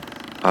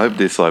 I hope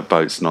this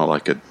boat's not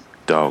like a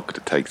dog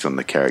that takes on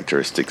the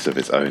characteristics of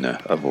its owner.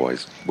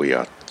 Otherwise, we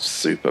are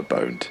super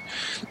boned.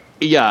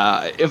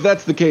 Yeah, if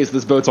that's the case,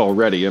 this boat's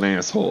already an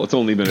asshole. It's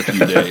only been a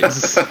few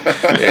days.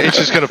 It's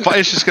just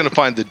gonna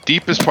find the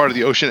deepest part of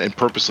the ocean and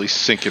purposely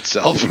sink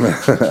itself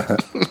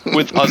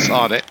with us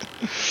on it.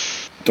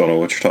 Don't know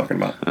what you're talking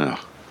about. Oh.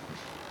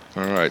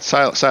 All right,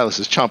 Silas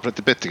is chomping at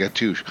the bit to get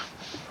to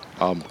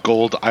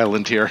Gold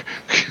Island here.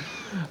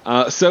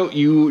 So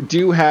you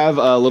do have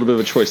a little bit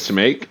of a choice to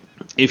make.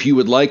 If you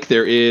would like,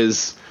 there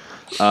is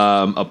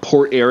a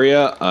port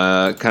area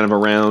kind of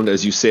around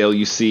as you sail.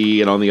 You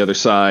see it on the other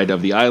side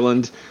of the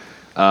island.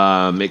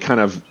 It kind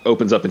of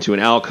opens up into an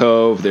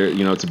alcove. There,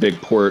 it's a big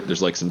port.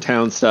 There's some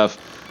town stuff.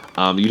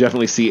 You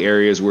definitely see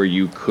areas where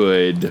you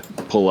could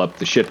pull up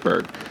the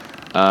Shitberg.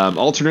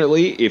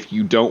 Alternately, if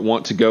you don't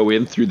want to go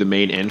in through the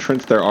main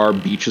entrance, there are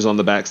beaches on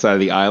the backside of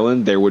the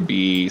island. There would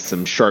be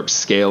some sharp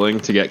scaling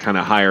to get kind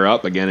of higher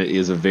up. Again, it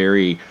is a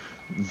very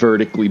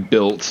vertically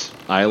built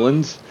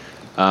island.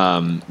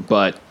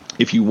 But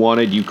if you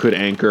wanted, you could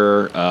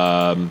anchor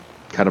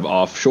kind of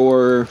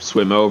offshore,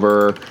 swim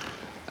over,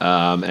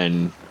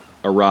 and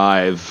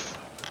arrive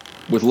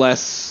with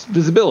less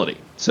visibility.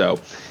 So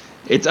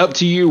it's up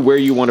to you where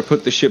you want to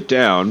put the ship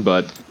down,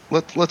 but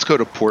Let's go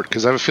to port,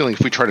 because I have a feeling if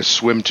we try to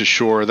swim to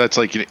shore, that's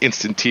like an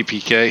instant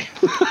TPK.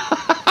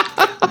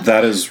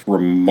 That is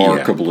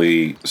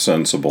remarkably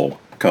sensible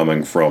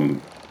coming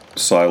from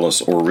Silas,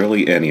 or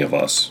really any of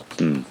us.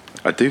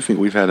 I do think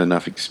we've had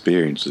enough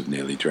experience of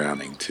nearly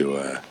drowning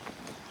to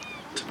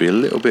be a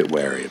little bit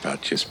wary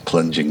about just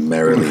plunging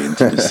merrily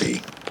into the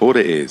sea. Port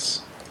it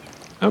is.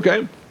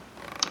 okay.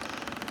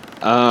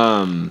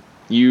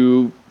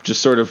 You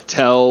just sort of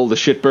tell the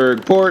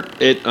Shitberg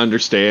port. It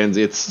understands.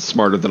 It's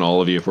smarter than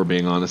all of you, if we're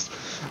being honest.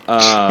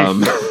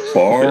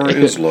 Bar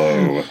is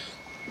low.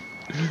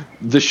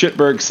 The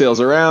Shitberg sails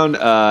around.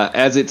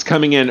 As it's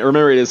coming in,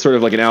 remember, it is sort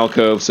of like an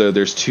alcove, so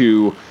there's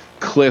two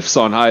cliffs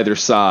on either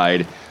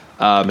side.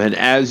 And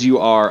as you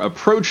are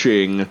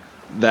approaching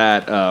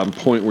that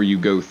point where you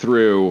go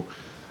through,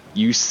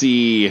 you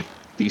see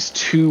these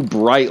two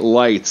bright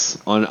lights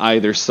on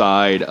either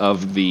side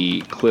of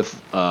the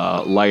cliff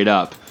light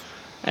up.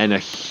 And a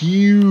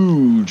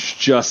huge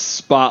just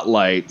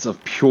spotlights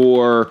of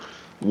pure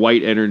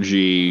white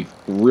energy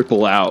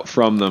ripple out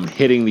from them,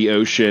 hitting the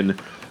ocean,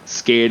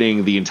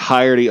 scanning the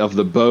entirety of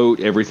the boat,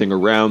 everything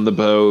around the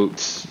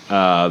boat,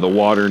 the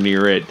water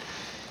near it,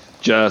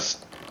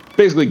 just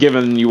basically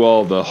giving you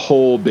all the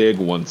whole big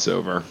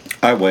once-over.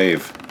 I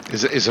wave.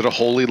 Is it a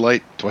holy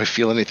light? Do I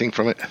feel anything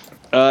from it?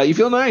 You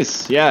feel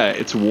nice. Yeah,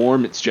 it's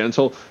warm, it's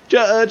gentle.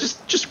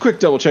 Just a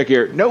quick double check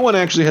here. No one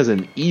actually has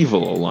an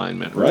evil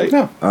alignment, right?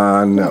 No.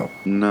 No.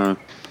 No.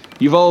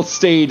 You've all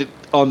stayed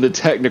on the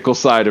technical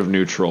side of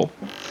neutral.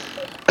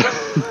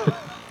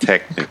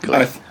 Technically.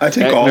 I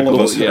think all of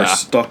us yeah. are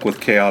stuck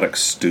with chaotic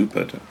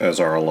stupid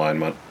as our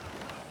alignment.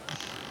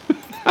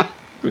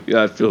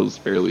 Yeah, that feels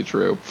fairly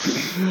true.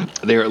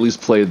 They're at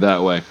least played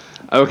that way.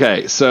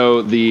 Okay,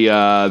 so the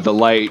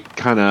light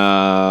kind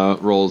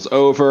of rolls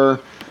over.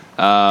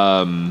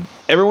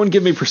 Everyone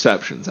give me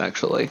perceptions,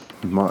 actually.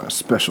 My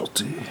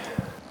specialty.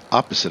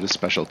 Opposite of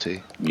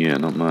specialty. Yeah,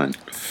 not mine.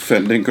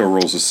 Fendingo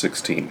rolls a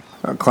 16.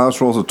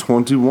 Klaus rolls a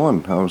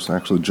 21. I was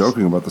actually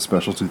joking about the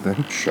specialty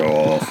thing. Show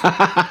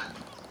off.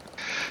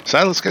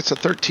 Silas gets a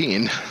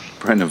 13.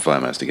 Brandon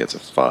Firemaster gets a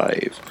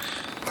 5.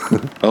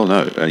 Oh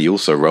no, and he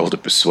also rolled a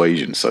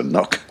persuasion, so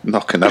knock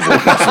another one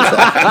off of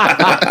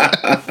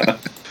that.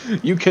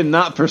 You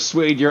cannot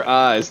persuade your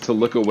eyes to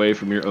look away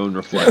from your own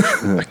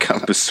reflection. I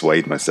can't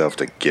persuade myself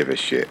to give a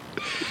shit.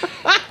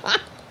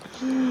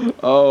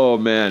 Oh,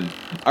 man.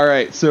 All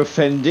right, so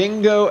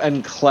Fendingo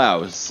and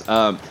Klaus.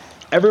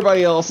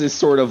 Everybody else is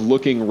sort of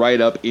looking right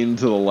up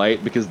into the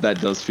light because that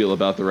does feel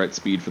about the right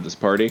speed for this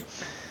party.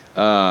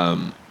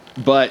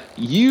 But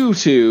you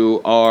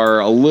two are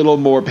a little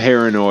more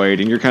paranoid,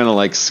 and you're kind of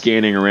like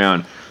scanning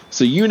around.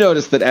 So you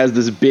notice that as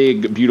this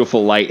big,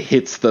 beautiful light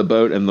hits the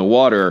boat and the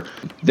water,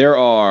 there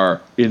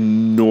are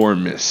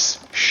enormous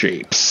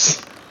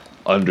shapes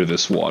under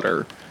this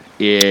water.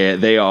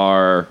 They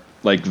are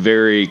like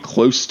very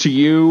close to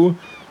you.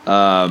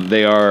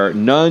 They are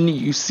none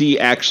you see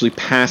actually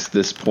past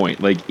this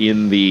point, like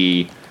in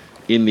the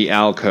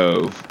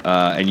alcove,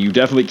 and you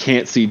definitely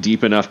can't see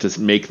deep enough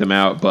to make them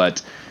out.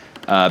 But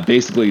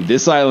basically,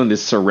 this island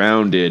is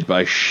surrounded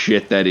by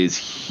shit that is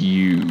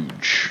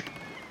huge.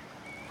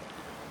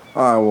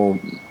 I will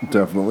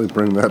definitely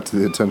bring that to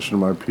the attention of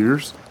my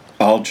peers.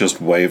 I'll just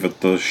wave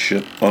at the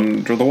shit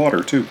under the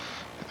water, too.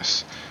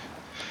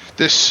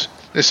 This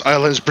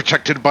island is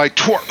protected by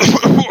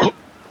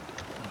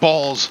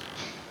balls.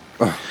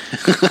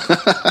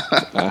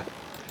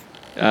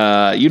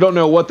 You don't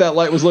know what that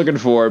light was looking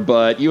for,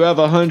 but you have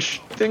a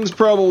hunch things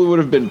probably would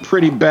have been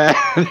pretty bad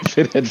if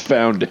it had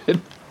found it.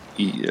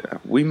 Yeah,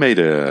 we made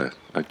a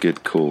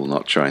good call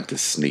not trying to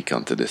sneak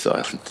onto this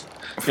island.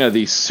 Yeah,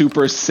 the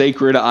super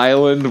sacred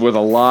island with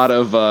a lot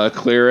of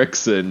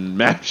clerics and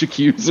magic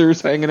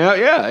users hanging out.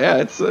 Yeah,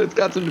 it's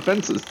got some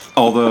defenses.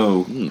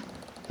 Although,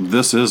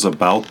 this is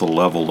about the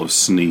level of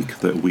sneak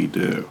that we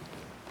do.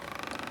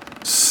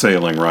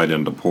 Sailing right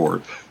into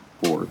port.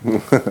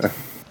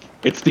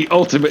 It's the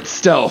ultimate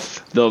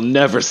stealth. They'll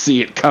never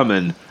see it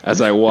coming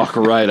as I walk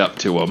right up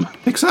to them.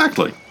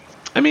 Exactly.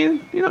 I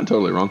mean, you're not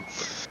totally wrong.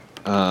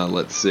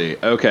 Let's see.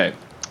 Okay,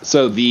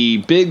 so the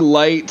big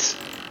light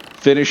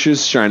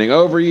finishes shining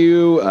over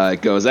you.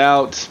 It goes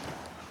out.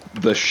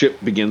 The ship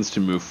begins to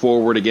move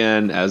forward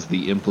again, as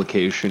the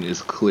implication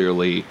is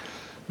clearly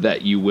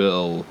that you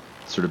will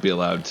sort of be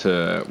allowed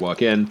to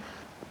walk in.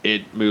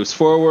 It moves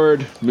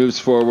forward,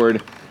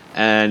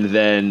 and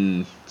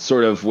then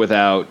sort of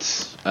without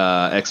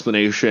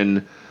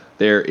explanation,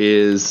 there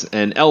is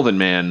an elven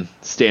man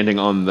standing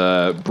on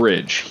the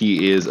bridge.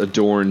 He is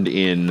adorned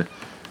in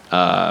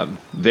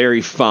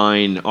very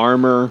fine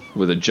armor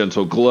with a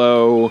gentle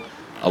glow,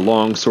 a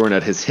long sword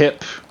at his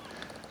hip,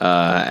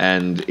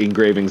 and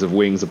engravings of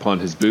wings upon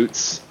his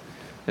boots,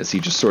 as he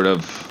just sort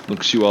of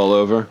looks you all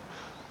over.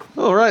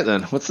 All right,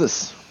 then. What's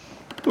this?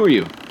 Who are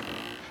you?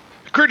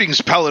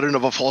 Greetings, paladin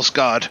of a false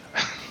god.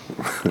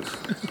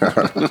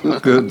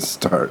 Good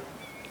start.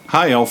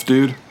 Hi, elf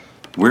dude.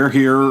 We're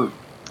here.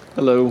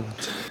 Hello.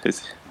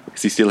 Is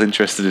he still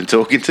interested in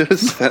talking to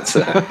us? That's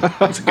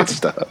a good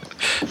start.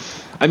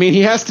 I mean,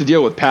 he has to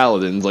deal with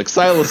paladins. Like,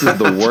 Silas is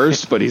the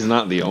worst, but he's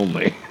not the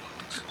only.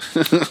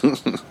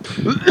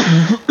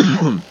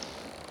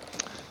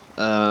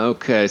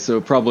 Okay,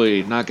 so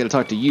probably not going to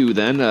talk to you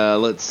then.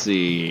 Let's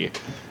see.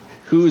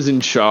 Who's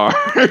in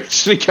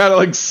charge? He kind of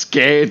like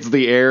scans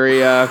the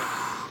area.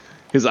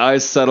 His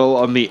eyes settle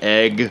on the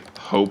egg,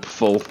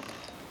 hopeful.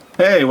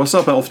 Hey, what's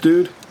up, elf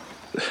dude?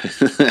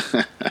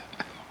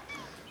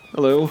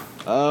 Hello.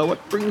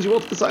 What brings you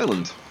up to this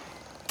island?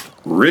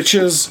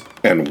 Riches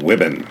and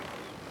women.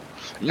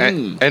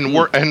 And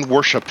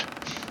worship.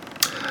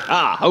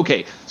 Ah,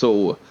 okay.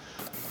 So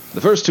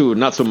the first two,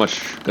 not so much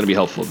going to be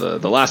helpful.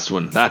 The last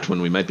one, that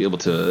one, we might be able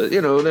to,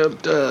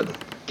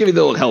 give you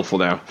the old helpful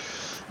now.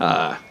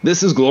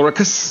 This is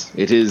Gloricus.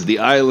 It is the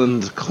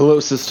island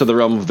closest to the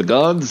realm of the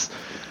gods.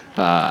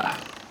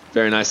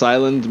 Very nice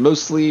island,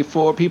 mostly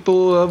for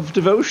people of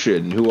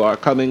devotion who are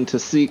coming to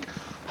seek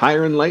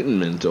higher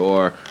enlightenment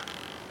or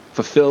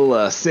fulfill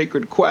a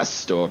sacred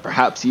quest, or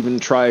perhaps even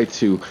try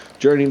to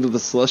journey into the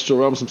celestial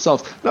realms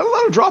themselves. Not a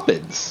lot of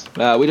drop-ins.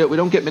 We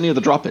don't get many of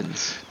the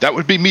drop-ins. That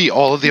would be me,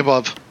 all of the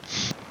above.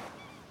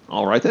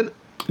 All right, then.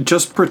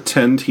 Just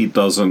pretend he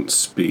doesn't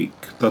speak.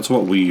 That's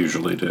what we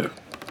usually do.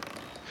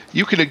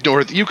 You can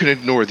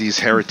ignore these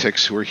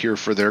heretics who are here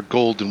for their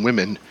golden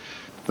women.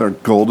 There are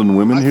golden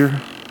women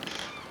here?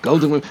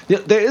 Golden women. Yeah,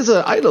 there is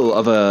an idol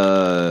of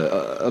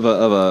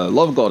a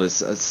love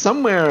goddess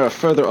somewhere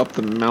further up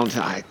the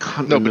mountain. I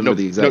can't remember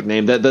the exact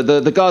name.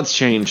 The gods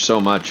change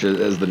so much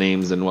as the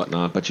names and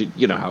whatnot, but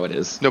you know how it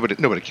is.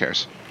 Nobody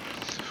cares.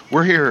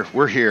 We're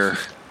here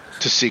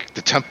to seek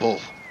the temple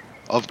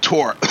of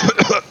Tor.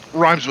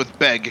 Rhymes with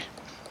beg.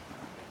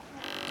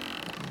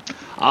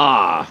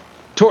 Ah,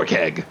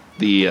 Torkeg.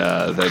 The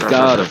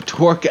god of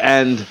torque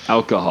and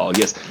alcohol.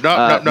 Yes.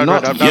 Not one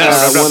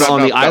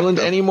on the island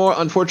no. anymore.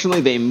 Unfortunately,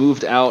 they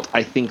moved out,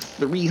 I think,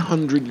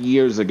 300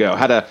 years ago.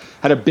 Had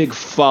a big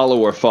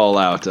follower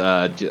fallout.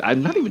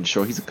 I'm not even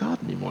sure he's a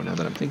god anymore now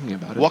that I'm thinking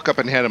about it. Walk up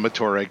and hand him a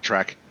Toreg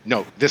track.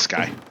 No, this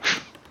guy.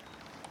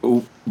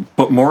 Oh,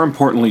 but more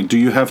importantly, do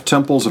you have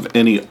temples of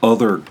any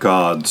other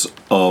gods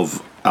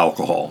of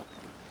alcohol?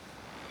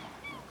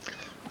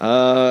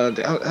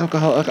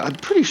 Alcohol. I'm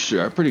pretty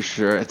sure.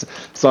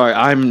 Sorry,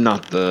 I'm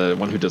not the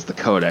one who does the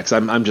codex.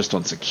 I'm just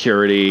on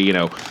security.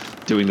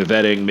 Doing the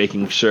vetting,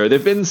 making sure.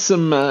 There've been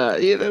some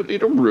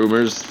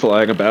rumors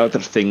flying about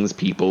that things,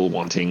 people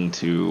wanting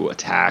to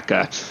attack.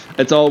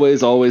 It's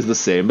always the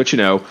same. But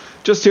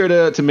just here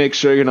to make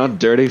sure you're not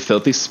dirty,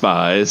 filthy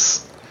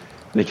spies.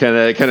 And he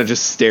kind of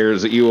just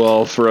stares at you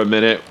all for a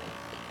minute.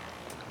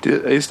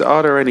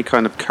 Are there any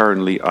kind of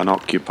currently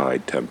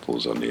unoccupied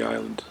temples on the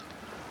island?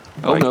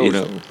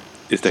 No.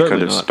 Is there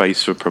kind of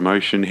space for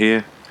promotion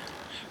here?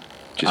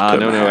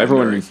 No.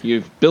 Everyone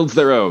builds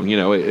their own.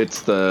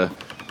 It's the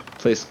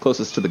place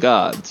closest to the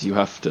gods. You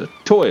have to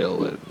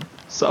toil and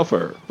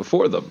suffer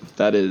before them.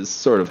 That is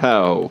sort of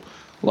how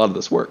a lot of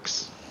this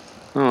works.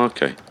 Oh,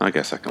 okay. I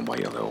guess I can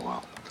wait a little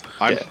while.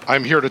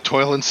 I'm here to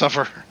toil and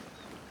suffer.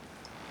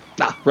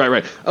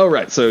 Right. Oh,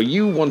 right. So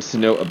you want to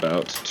know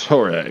about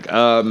Toreg.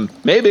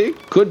 Maybe.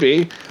 Could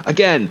be.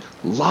 Again,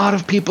 a lot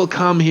of people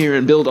come here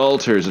and build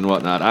altars and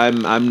whatnot.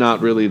 I'm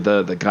not really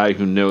the guy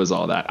who knows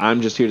all that.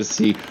 I'm just here to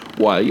see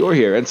why you're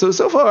here. And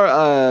so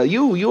far,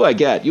 you I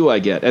get.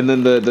 And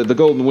then the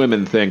Golden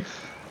Women thing,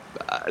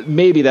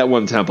 maybe that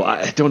one temple.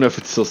 I don't know if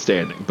it's still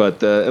standing,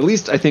 but at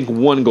least I think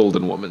one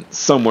Golden Woman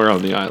somewhere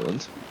on the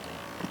island.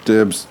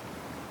 Dibs.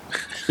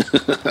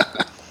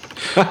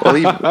 Well,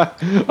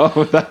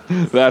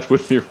 that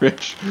would be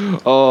rich.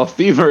 Oh,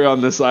 thievery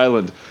on this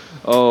island.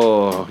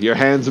 Oh, your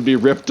hands would be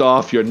ripped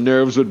off, your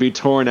nerves would be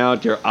torn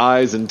out, your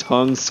eyes and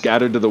tongue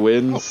scattered to the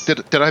winds. Oh,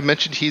 did I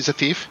mention he's a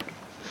thief?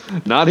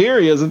 Not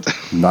here, he isn't.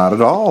 Not at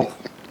all.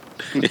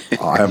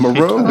 I am a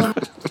rogue.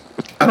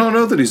 I don't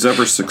know that he's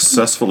ever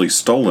successfully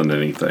stolen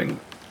anything.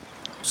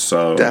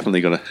 So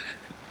definitely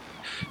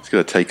it's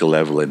gonna take a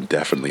level and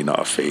definitely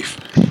not a thief.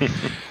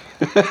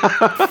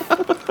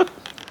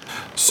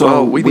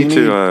 So we need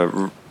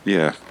to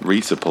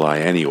resupply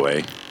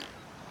anyway.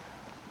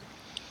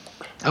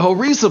 Oh,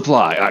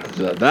 resupply.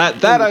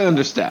 That I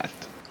understand.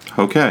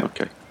 Okay.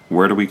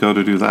 Where do we go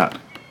to do that?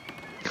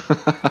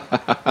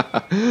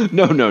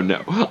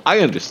 No. I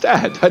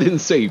understand. I didn't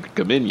say you could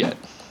come in yet.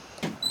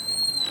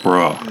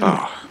 Bro.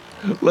 Oh,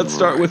 Let's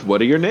start with, what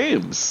are your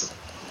names?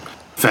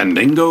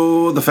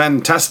 Fandingo the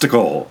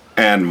Fantastical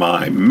and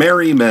my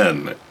merry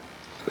men.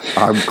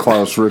 I'm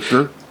Klaus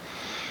Richter.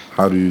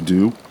 How do you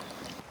do?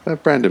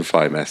 Brandon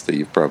Firemaster,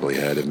 you've probably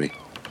heard of me.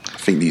 I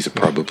think these are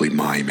probably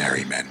my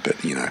merry men, but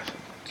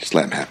just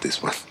let them have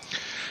this one.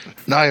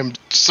 And I am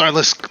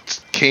Silas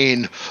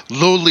Kane,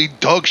 lowly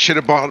dog shit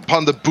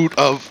upon the boot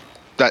of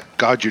that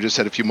god you just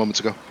said a few moments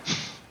ago.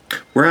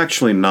 We're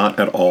actually not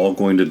at all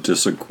going to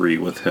disagree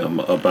with him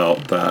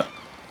about that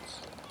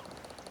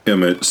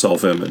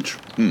self-image.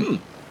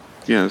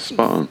 Yeah,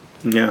 spot on.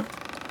 Yeah.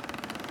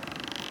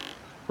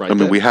 Right. I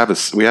mean, we have a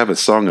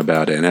song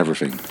about it and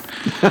everything.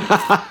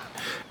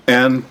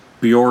 And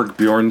Bjorg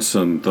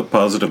Bjornsson, the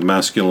positive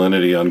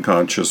masculinity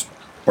unconscious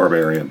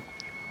barbarian.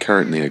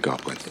 Currently a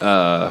goblin.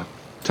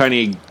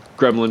 Tiny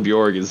Gremlin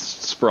Bjorg is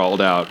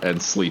sprawled out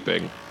and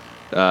sleeping.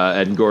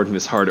 And Gordon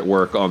is hard at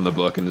work on the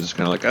book and is just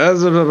kind of like,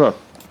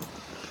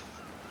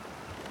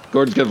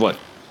 Gordon's gonna play.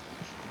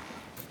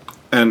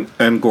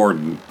 And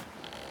Gordon,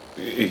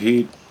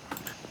 he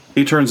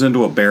turns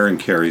into a bear and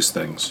carries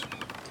things.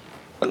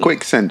 A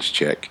quick sense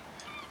check.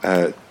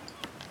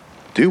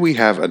 Do we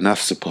have enough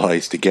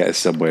supplies to get us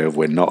somewhere if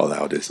we're not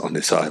allowed this on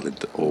this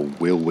island, or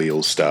will we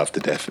all starve to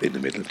death in the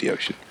middle of the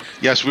ocean?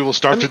 Yes, we will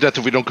starve to death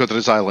if we don't go to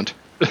this island.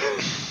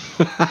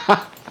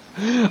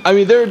 I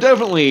mean, there are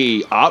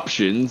definitely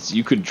options.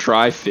 You could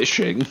try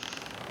fishing.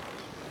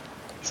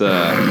 It's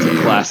a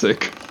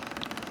classic.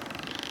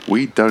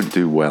 We don't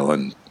do well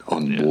on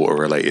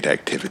water-related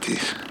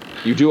activities.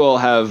 You do all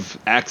have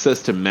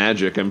access to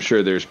magic. I'm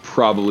sure there's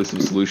probably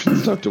some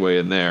solutions tucked away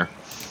in there.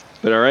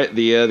 But all right,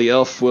 the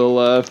elf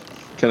will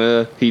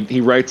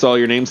he writes all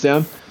your names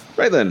down.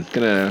 Right then,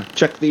 gonna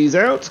check these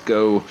out.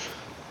 Go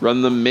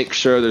run them, make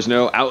sure there's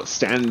no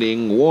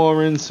outstanding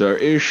warrants or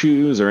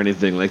issues or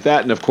anything like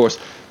that. And of course,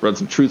 run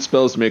some truth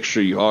spells to make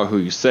sure you are who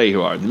you say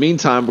you are. In the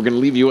meantime, we're gonna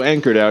leave you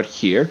anchored out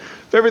here.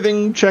 If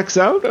everything checks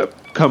out,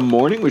 come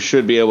morning, we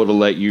should be able to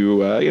let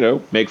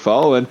you, make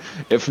fall. And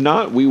if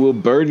not, we will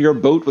burn your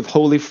boat with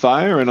holy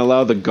fire and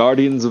allow the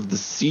guardians of the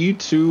sea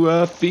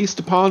to feast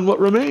upon what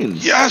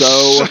remains. Yes!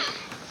 So,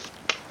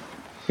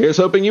 here's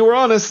hoping you were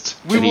honest.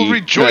 We will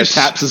rejoice.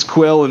 Taps his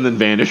quill and then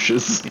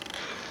vanishes.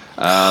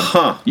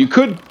 You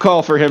could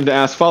call for him to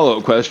ask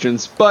follow-up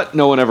questions, but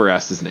no one ever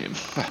asked his name.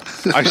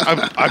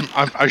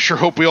 I sure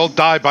hope we all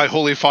die by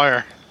holy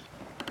fire.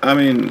 I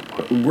mean,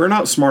 we're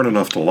not smart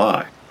enough to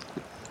lie.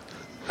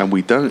 And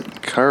we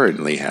don't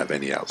currently have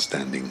any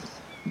outstanding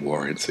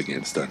warrants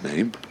against our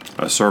name.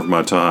 I served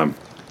my time.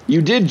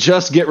 You did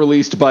just get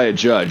released by a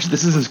judge.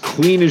 This is as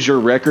clean as your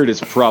record is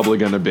probably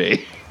going to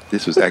be.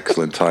 This was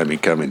excellent timing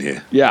coming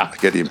here. Yeah. I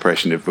get the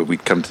impression if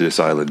we'd come to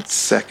this island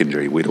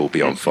secondary, we'd all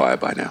be on fire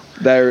by now.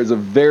 There is a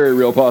very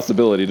real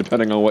possibility,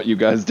 depending on what you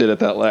guys did at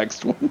that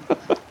last one.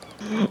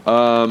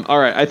 All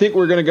right, I think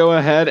we're going to go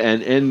ahead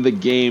and end the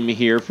game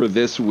here for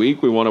this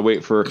week. We want to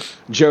wait for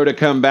Joe to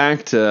come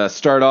back to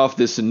start off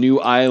this new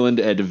island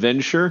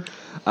adventure.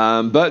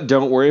 But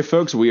don't worry,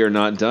 folks, we are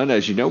not done.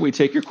 As you know, we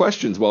take your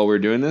questions while we're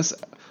doing this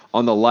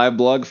on the live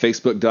blog,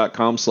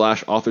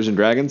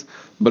 facebook.com/authorsanddragons.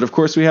 But of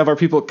course, we have our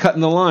people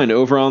cutting the line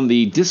over on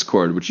the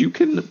Discord, which you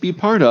can be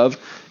part of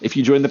if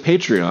you join the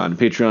Patreon,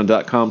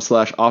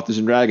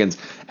 patreon.com/authorsanddragons.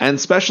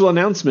 And special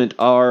announcement,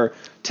 our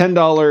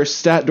 $10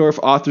 Statdorf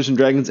Authors and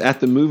Dragons at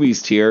the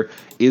Movies tier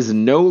is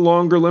no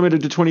longer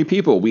limited to 20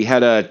 people. We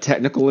had a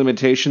technical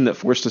limitation that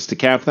forced us to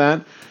cap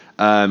that.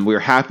 We're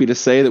happy to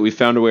say that we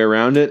found a way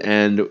around it,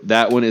 and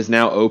that one is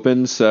now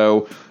open.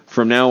 So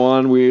from now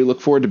on, we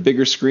look forward to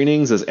bigger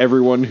screenings, as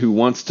everyone who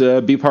wants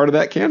to be part of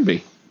that can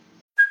be.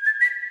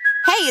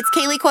 Hey, it's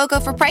Kaylee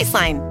Cuoco for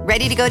Priceline.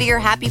 Ready to go to your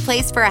happy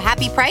place for a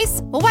happy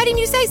price? Well, why didn't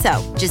you say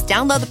so? Just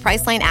download the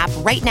Priceline app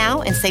right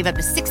now and save up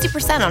to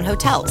 60% on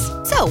hotels.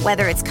 So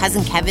whether it's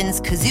Cousin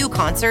Kevin's Kazoo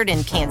Concert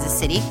in Kansas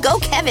City, go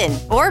Kevin,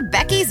 or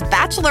Becky's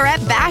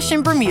Bachelorette Bash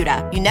in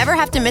Bermuda, you never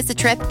have to miss a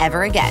trip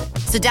ever again.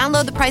 So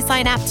download the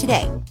Priceline app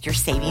today. Your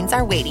savings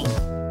are waiting.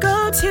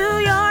 Go to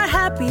your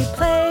happy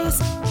place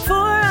for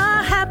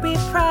a happy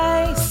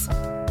price.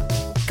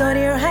 Go to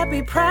your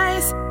happy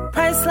price,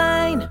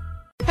 Priceline.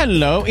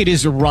 Hello, it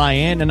is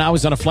Ryan, and I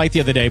was on a flight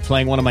the other day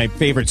playing one of my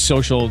favorite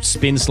social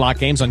spin slot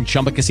games on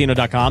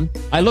ChumbaCasino.com.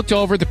 I looked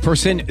over at the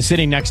person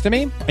sitting next to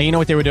me, and you know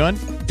what they were doing?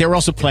 They were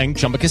also playing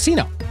Chumba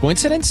Casino.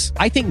 Coincidence?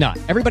 I think not.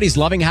 Everybody's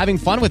loving having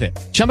fun with it.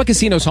 Chumba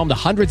Casino is home to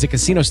hundreds of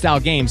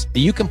casino-style games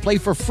that you can play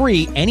for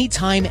free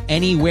anytime,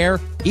 anywhere,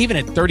 even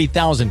at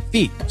 30,000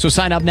 feet. So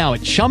sign up now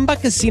at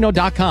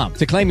ChumbaCasino.com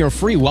to claim your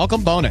free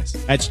welcome bonus.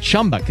 That's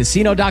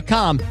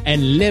ChumbaCasino.com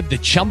and live the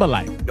Chumba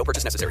life. No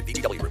purchase necessary.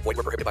 VGW. Void where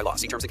prohibited by law.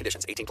 See terms and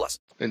conditions. 18+.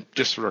 And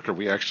just for the record,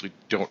 we actually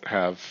don't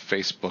have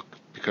Facebook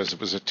because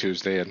it was a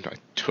Tuesday, and I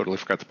totally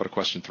forgot to put a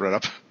question thread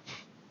up.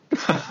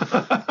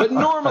 But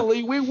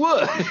normally we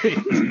would.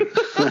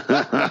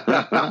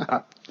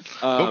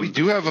 But we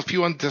do have a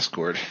few on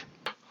Discord.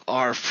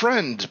 Our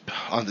friend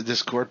on the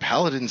Discord,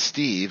 Paladin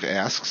Steve,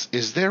 asks,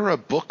 is there a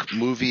book,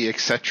 movie,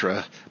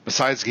 etc.,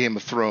 besides Game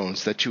of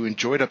Thrones that you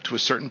enjoyed up to a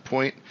certain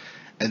point,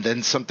 and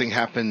then something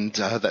happened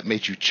that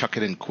made you chuck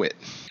it and quit?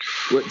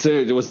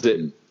 So was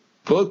it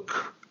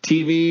book,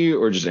 TV,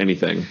 or just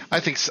anything? I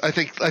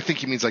think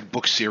he means like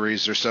book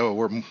series or so,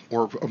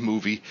 or a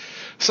movie.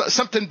 So,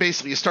 something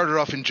basically you started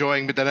off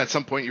enjoying, but then at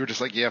some point you were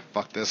just like, yeah,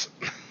 fuck this.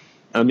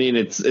 I mean,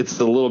 it's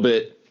a little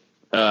bit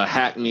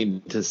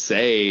hackneyed to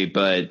say,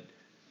 but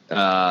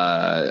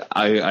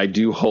I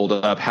do hold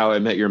up How I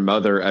Met Your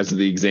Mother as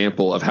the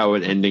example of how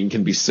an ending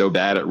can be so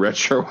bad it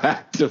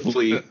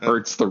retroactively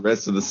hurts the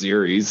rest of the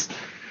series.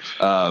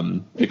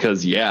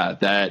 Because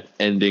that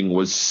ending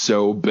was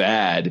so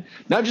bad.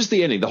 Not just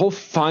the ending, the whole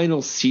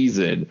final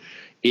season.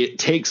 It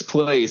takes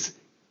place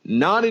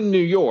not in New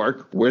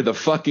York, where the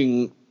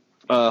fucking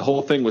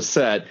whole thing was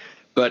set,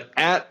 but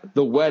at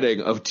the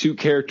wedding of two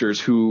characters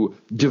who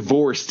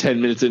divorced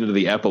 10 minutes into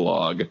the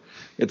epilogue.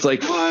 It's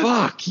like, what?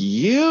 Fuck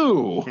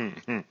you.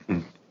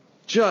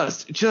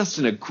 Just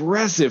an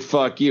aggressive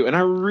fuck you. And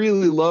I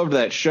really loved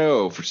that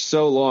show for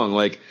so long.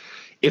 Like,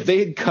 if they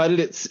had cut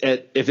it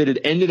if it had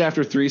ended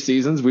after 3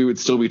 seasons, we would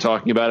still be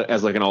talking about it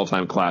as like an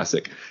all-time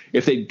classic.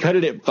 If they'd cut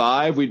it at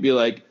 5, we'd be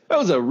like, that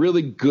was a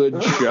really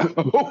good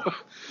show.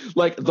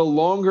 Like, the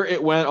longer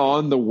it went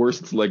on, the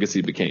worse its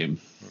legacy became.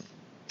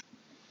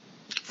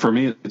 For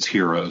me, it's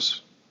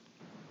Heroes.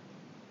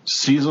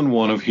 Season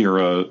 1 of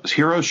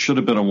Heroes should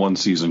have been a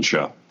 1-season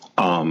show.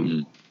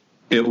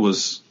 It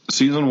was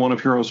season 1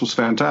 of Heroes was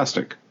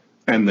fantastic.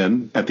 And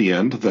then at the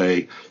end,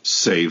 they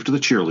saved the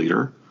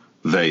cheerleader.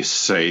 They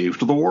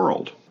saved the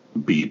world.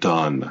 Be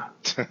done.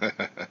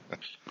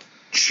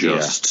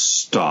 Just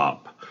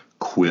stop.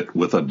 Quit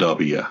with a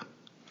W.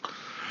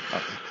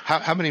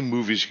 How many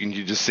movies can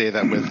you just say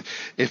that with?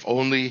 If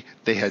only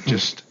they had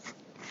just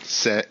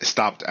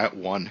stopped at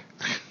 1.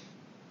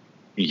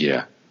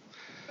 Yeah.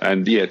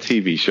 And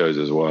TV shows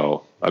as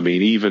well. I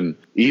mean,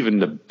 even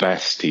the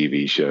best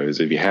TV shows,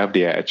 if you have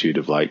the attitude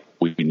of like,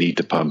 we need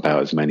to pump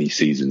out as many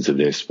seasons of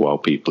this while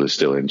people are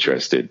still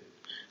interested,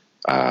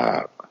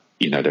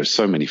 there's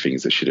so many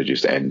things that should have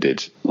just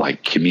ended.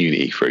 Like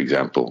Community, for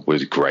example,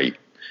 was great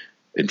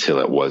until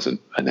it wasn't,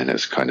 and then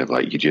it's kind of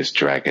like you're just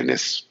dragging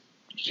this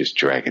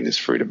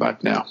through the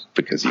mud now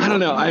because I don't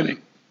know.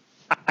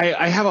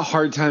 I have a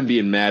hard time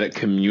being mad at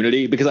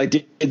Community because I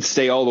did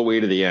stay all the way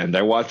to the end.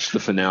 I watched the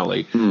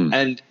finale,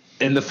 and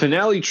the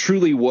finale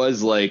truly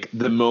was like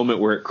the moment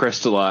where it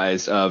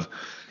crystallized of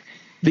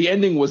the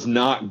ending was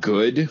not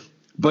good,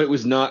 but it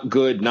was not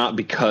good not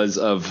because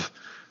of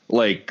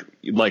like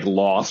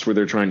Lost where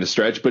they're trying to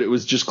stretch, but it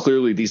was just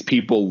clearly these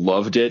people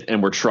loved it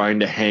and were trying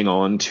to hang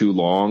on too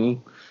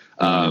long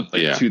to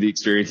the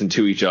experience and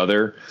to each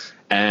other.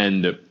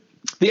 And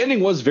the ending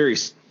was very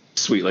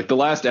sweet. Like the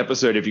last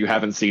episode, if you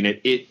haven't seen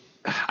it,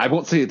 I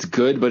won't say it's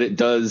good, but it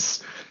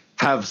does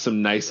have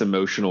some nice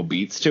emotional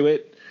beats to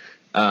it.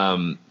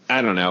 I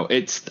don't know.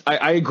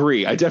 I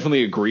agree. I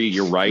definitely agree.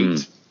 You're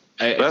right.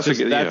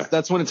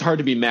 That's when it's hard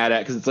to be mad at,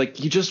 because it's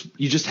like you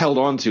just held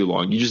on too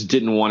long. You just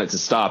didn't want it to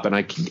stop, and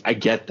I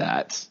get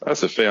that.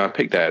 That's a fair. I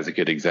picked that as a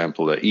good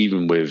example that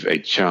even with a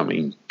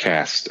charming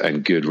cast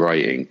and good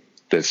writing,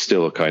 there's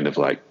still a kind of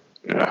like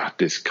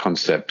this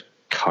concept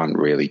can't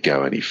really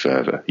go any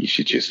further. You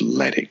should just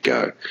let it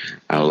go,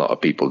 and a lot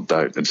of people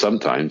don't. And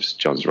sometimes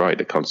John's right.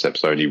 The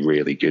concept's only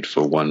really good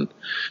for one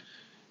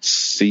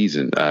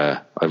season.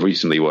 I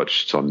recently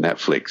watched on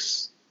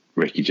Netflix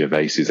Ricky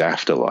Gervais's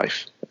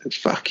Afterlife. It's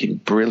fucking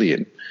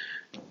brilliant.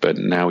 But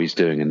now he's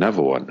doing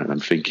another one, and I'm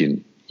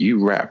thinking,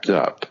 you wrapped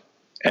up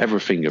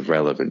everything of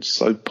relevance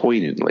so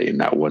poignantly in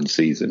that one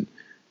season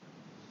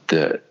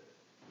that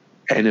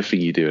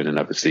anything you do in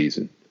another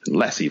season,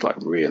 unless he like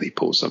really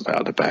pulls something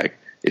out of the bag,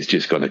 is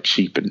just going to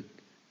cheapen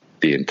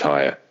the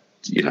entire,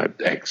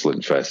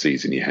 excellent first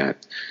season you had.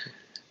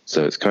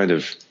 So it's kind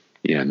of,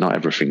 not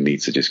everything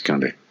needs to just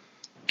kind of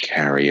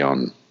carry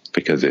on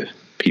because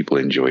people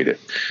enjoyed it.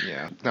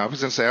 Yeah. No, I was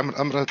gonna say I'm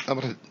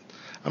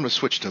gonna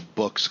switch to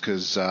books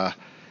because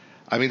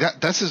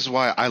this is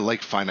why I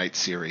like finite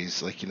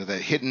series, like the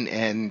hidden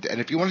end. And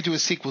if you want to do a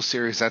sequel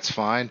series, that's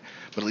fine,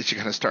 but at least you're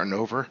kind of starting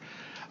over.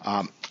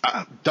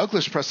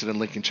 Douglas Preston and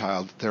Lincoln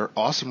Child, they're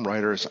awesome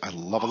writers. I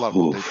love a lot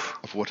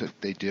of what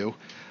they do,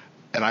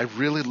 and I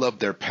really love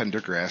their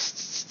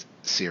Pendergast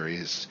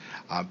series.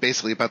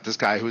 Basically about this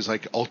guy who's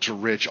like ultra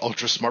rich,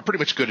 ultra smart, pretty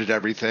much good at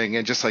everything,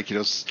 and just like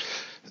it's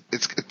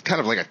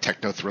kind of like a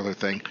techno thriller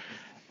thing,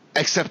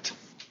 except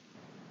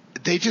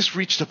they just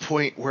reached a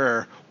point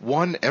where,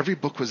 one, every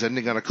book was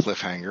ending on a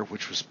cliffhanger,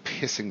 which was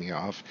pissing me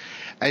off,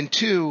 and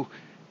two,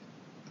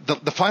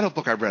 the final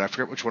book I read, I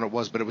forget which one it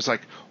was, but it was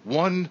like,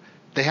 one,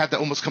 they had to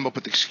almost come up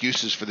with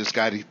excuses for this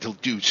guy to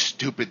do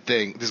stupid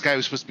things. This guy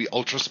was supposed to be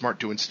ultra smart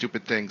doing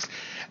stupid things.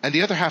 And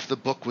the other half of the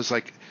book was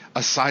like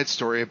a side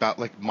story about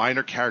like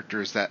minor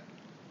characters that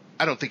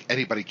I don't think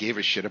anybody gave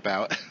a shit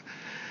about.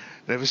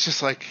 And it was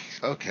just like,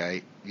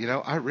 okay,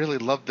 I really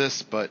love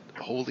this, but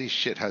holy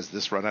shit, has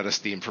this run out of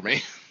steam for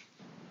me.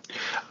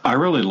 I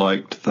really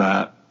liked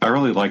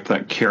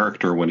that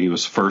character when he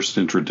was first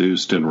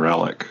introduced in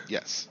Relic.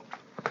 Yes.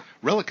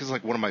 Relic is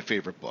like one of my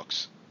favorite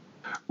books.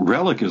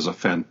 Relic is a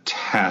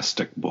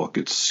fantastic book.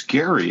 It's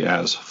scary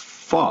as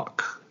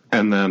fuck.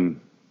 And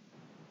then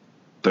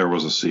there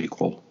was a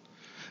sequel.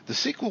 The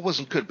sequel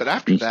wasn't good, but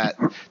after that,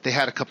 they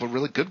had a couple of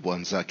really good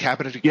ones.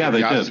 Cabinet of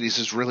Curiosities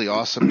is really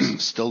awesome.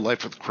 Still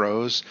Life with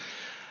Crows.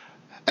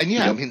 And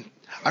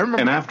I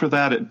remember. And after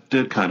that, it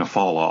did kind of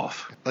fall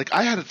off. Like,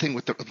 I had a thing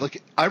with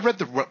I read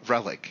the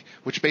Relic,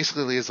 which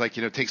basically is like,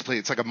 takes place,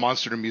 it's like a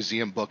monster in a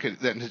museum book.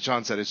 And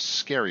John said it's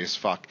scary as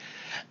fuck.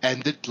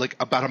 And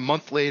about a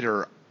month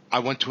later, I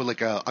went to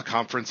a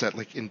conference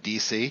in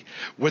DC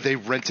where they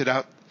rented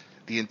out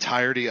the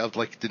entirety of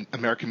the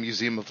American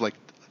Museum of the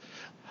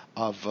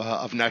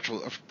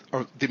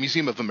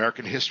Museum of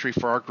American History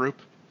for our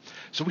group.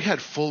 So we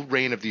had full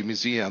reign of the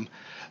museum.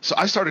 So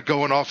I started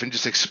going off and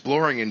just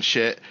exploring and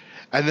shit.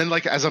 And then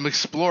as I'm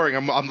exploring,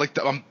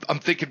 I'm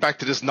thinking back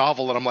to this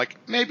novel, and I'm like,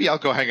 maybe I'll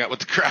go hang out with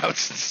the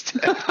crowds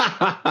instead.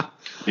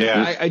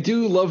 Yeah, I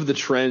do love the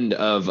trend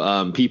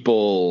of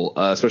people,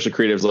 especially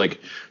creatives,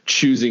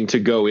 choosing to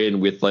go in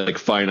with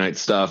finite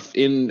stuff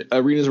in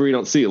arenas where you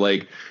don't see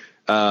it.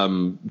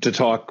 To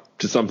talk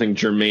to something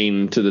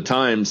germane to the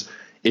times,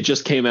 it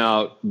just came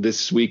out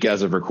this week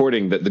as of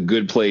recording that The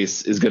Good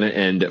Place is going to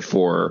end at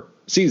 4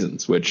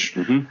 seasons, which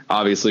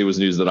obviously was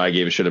news that I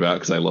gave a shit about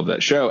because I love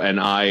that show, and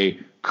I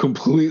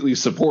completely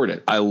support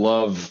it. I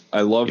love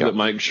that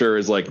Mike Schur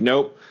is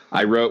nope.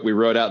 We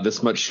wrote out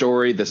this much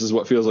story. This is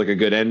what feels like a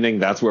good ending.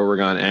 That's where we're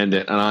going to end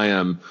it. And I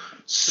am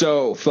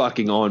so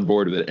fucking on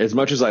board with it. As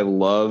much as I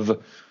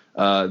love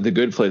The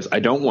Good Place, I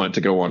don't want it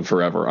to go on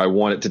forever. I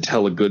want it to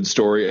tell a good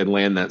story and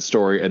land that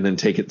story and then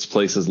take its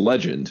place as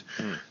legend.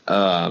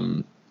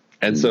 And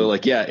so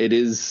it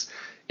is.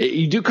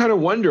 You do kind of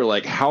wonder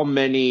how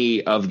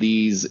many of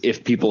these,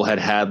 if people had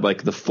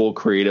the full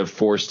creative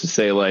force to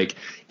say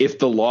if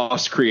the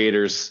Lost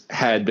creators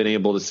had been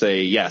able to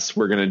say, yes,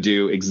 we're going to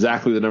do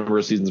exactly the number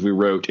of seasons we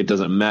wrote, it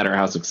doesn't matter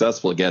how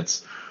successful it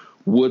gets,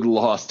 would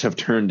Lost have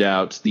turned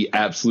out the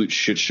absolute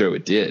shit show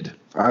it did?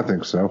 I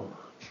think so.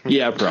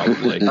 Yeah,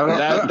 probably.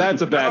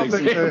 That's a bad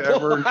example. I don't think they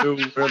ever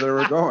knew where they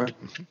were going.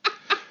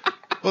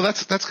 Well,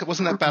 that's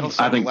wasn't that Battlestar Galactica?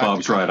 I think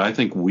Bob's right. I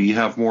think we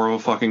have more of a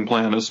fucking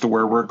plan as to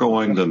where we're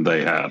going than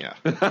they had. Yeah.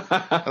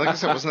 Like I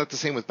said, wasn't that the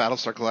same with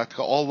Battlestar Galactica?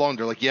 All along,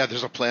 they're like, yeah,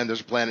 there's a plan,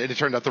 and it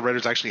turned out the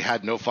writers actually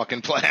had no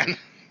fucking plan.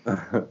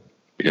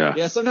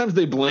 Yeah, sometimes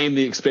they blame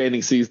the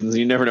expanding seasons, and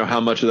you never know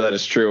how much of that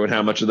is true and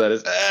how much of that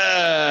is,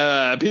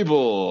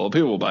 people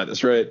buy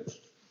this, right?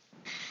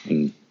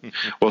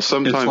 Well,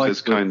 sometimes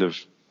there's kind of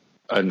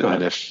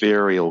an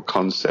ethereal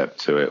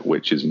concept to it,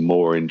 which is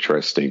more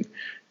interesting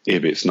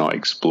if it's not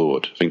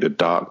explored. I think the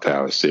Dark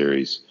Tower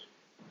series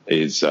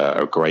is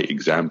a great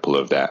example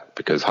of that,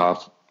 because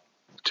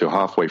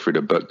halfway through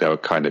the book, they were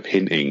kind of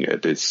hinting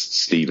at this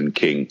Stephen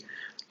King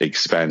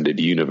expanded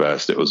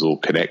universe that was all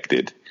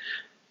connected.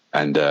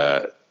 And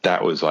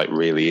that was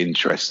really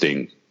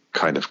interesting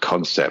kind of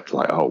concept,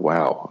 like, oh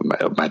wow,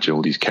 imagine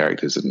all these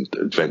characters and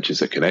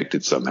adventures are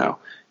connected somehow,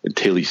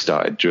 until he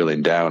started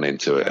drilling down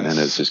into it. And then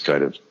it's just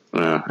kind of,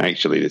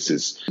 actually this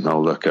is,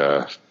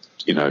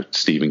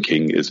 Stephen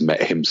King has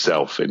met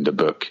himself in the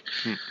book.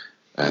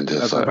 And it's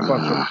that's like a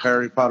bunch of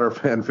Harry Potter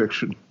fan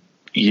fiction.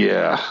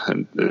 Yeah,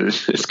 and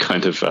it's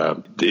kind of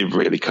it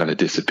really kind of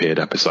disappeared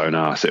up its own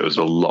arse. It was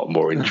a lot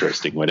more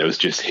interesting when it was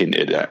just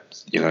hinted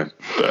at,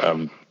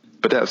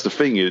 but that's the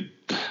thing.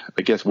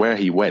 I guess where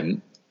he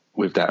went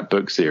with that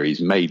book series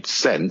made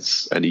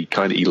sense, and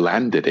he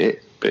landed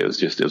it, but it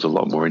was a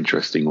lot more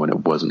interesting when it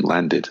wasn't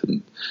landed.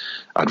 And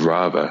I'd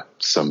rather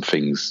some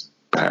things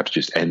perhaps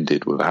just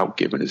ended without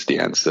giving us the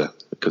answer,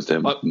 because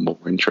they're more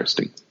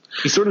interesting.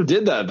 He sort of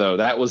did that, though.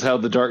 That was how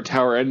The Dark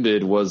Tower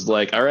ended, was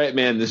like, all right,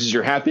 man, this is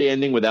your happy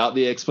ending without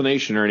the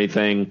explanation or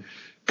anything.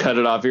 Cut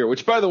it off here.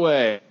 Which, by the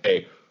way,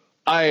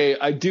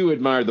 I do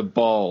admire the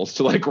balls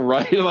to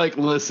write,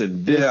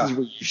 listen, this is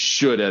where you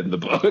should end the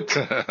book.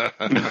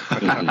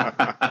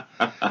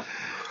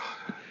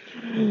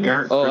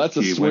 That's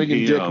a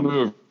swinging dick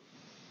move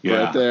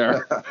right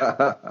there.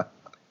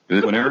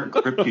 When Eric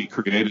Kripke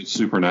created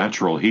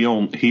Supernatural,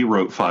 he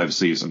wrote 5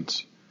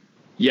 seasons.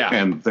 Yeah.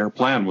 And their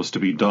plan was to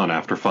be done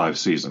after 5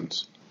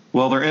 seasons.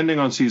 Well, they're ending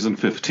on season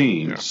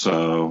 15,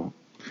 so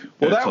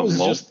that was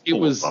just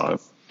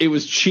it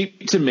was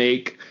cheap to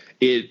make.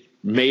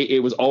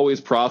 It was always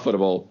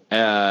profitable,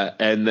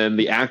 and then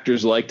the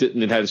actors liked it,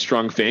 and it had a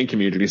strong fan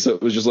community. So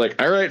it was just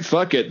like, all right,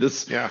 fuck it.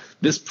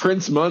 This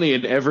prints money,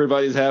 and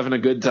everybody's having a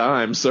good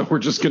time. So we're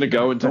just gonna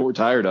go until we're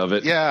tired of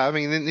it. Yeah, I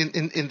mean,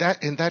 in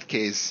that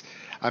case,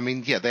 I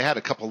mean, yeah, they had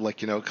a couple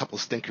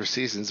stinker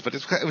seasons, but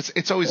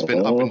it's always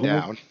been up and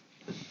down.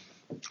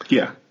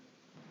 Yeah.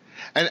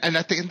 And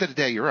at the end of the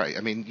day, you're right. I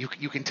mean,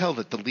 you can tell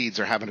that the leads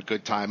are having a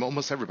good time.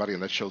 Almost everybody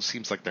on that show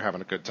seems like they're having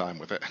a good time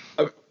with it.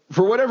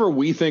 For whatever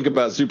we think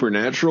about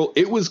Supernatural,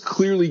 it was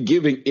clearly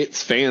giving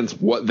its fans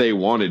what they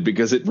wanted,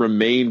 because it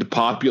remained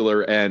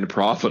popular and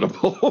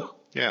profitable.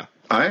 Yeah.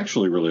 I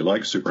actually really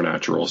like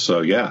Supernatural, so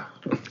yeah.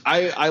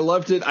 I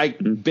loved it. I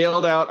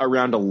bailed out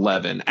around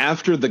 11.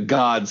 After the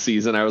God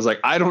season, I was like,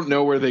 I don't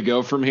know where they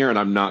go from here, and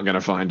I'm not going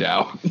to find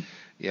out.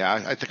 Yeah,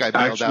 I think I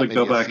bailed actually out.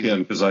 Go back in,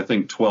 because I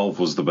think 12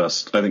 was the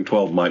best. I think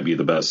 12 might be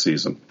the best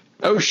season.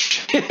 Oh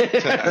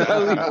shit! That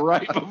was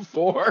right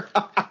before.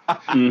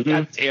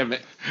 God damn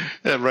it!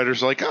 And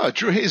writers are like, "Oh,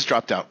 Drew Hayes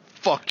dropped out.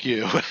 Fuck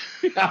you." I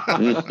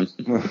guess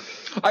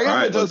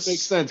it does make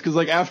sense, because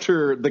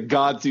after the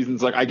God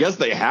seasons, I guess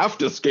they have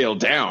to scale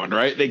down,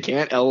 right? They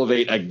can't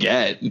elevate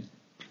again.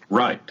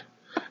 Right,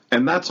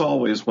 and that's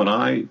always when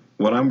I'm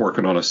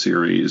working on a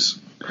series.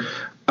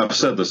 I've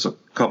said this a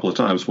couple of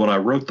times. When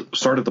I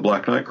started the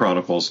Black Knight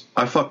Chronicles,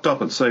 I fucked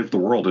up and saved the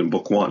world in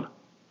book 1.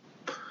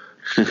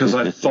 Because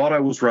I thought I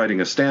was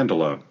writing a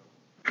standalone.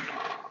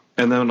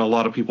 And then a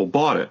lot of people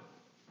bought it.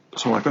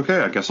 So I'm like, okay,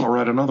 I guess I'll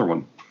write another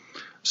one.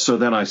 So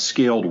then I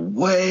scaled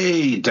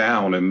way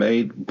down and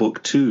made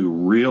book 2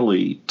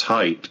 really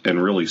tight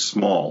and really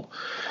small.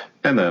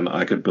 And then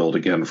I could build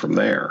again from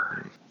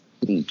there.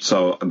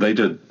 So they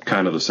did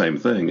kind of the same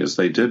thing, is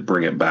they did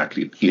bring it back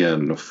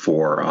in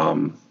for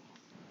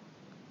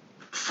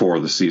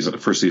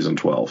season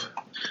 12.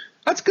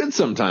 That's good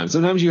sometimes.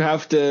 Sometimes you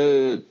have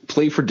to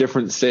play for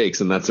different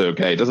stakes, and that's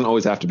okay. It doesn't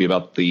always have to be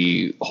about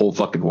the whole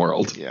fucking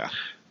world. Yeah.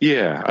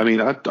 Yeah, I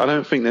mean, I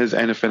don't think there's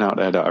anything out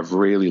there that I've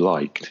really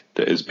liked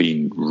that has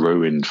been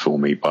ruined for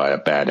me by a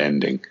bad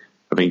ending.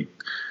 I mean,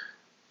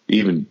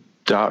 even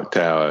Dark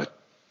Tower,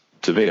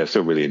 to me, I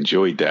still really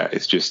enjoyed that.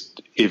 It's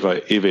just, if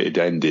it had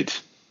ended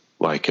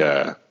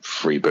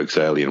 3 books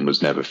early and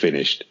was never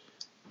finished,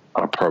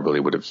 I probably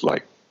would have,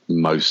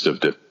 most of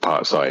the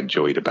parts I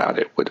enjoyed about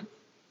it would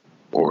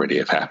already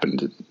have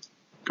happened.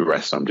 The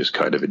rest I'm just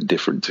kind of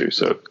indifferent to.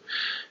 So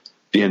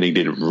the ending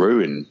didn't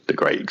ruin the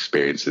great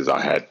experiences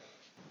I had.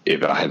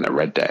 If I hadn't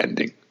read that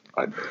ending,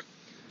 I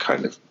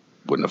kind of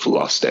wouldn't have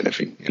lost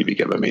anything, if you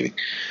get my meaning.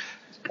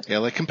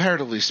 Yeah,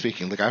 comparatively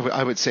speaking,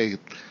 I would say,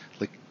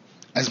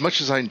 as much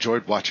as I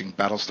enjoyed watching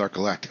Battlestar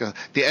Galactica,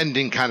 the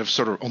ending kind of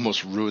sort of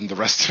almost ruined the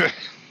rest of it.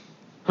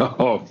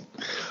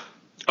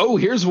 Oh,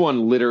 here's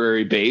one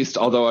literary based,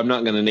 although I'm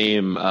not going to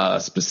name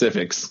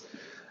specifics.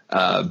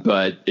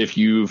 But if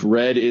you've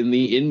read in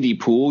the indie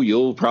pool,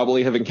 you'll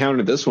probably have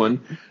encountered this one.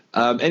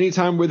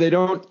 Anytime where they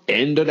don't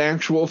end an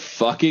actual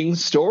fucking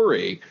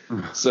story.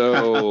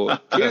 So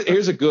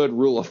here's a good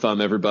rule of thumb,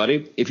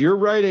 everybody. If you're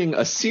writing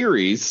a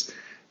series,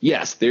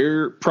 yes,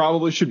 there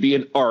probably should be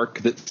an arc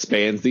that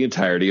spans the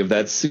entirety of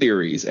that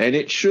series. And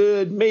it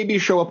should maybe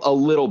show up a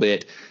little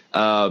bit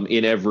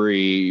in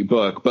every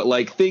book.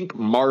 But think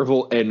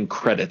Marvel end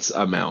credits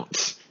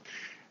amount.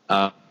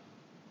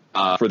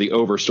 For the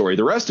overstory.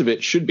 The rest of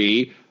it should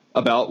be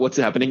about what's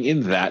happening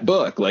in that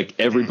book.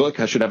 Every book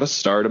should have a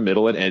start, a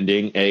middle, and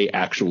ending, a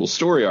actual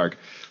story arc.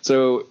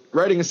 So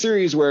writing a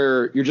series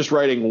where you're just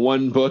writing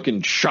one book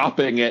and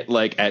chopping it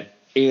at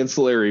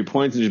ancillary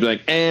points and just be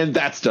like, and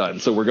that's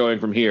done, so we're going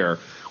from here,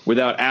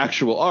 without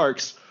actual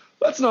arcs,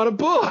 that's not a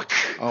book.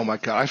 Oh my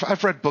God.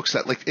 I've read books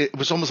that it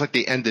was almost like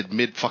they ended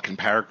mid fucking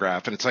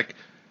paragraph, and it's like,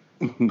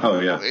 Oh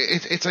yeah.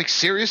 It's like,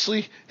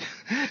 seriously,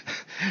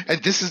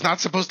 and this is not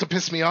supposed to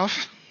piss me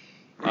off.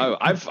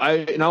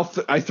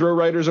 I throw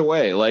writers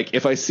away. Like,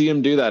 if I see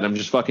them do that, I'm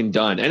just fucking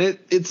done. And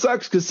it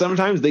sucks because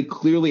sometimes they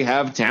clearly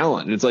have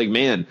talent, and it's like,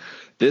 man,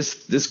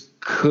 this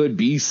could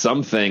be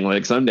something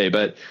like someday.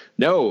 But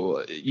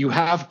no, you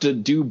have to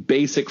do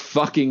basic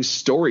fucking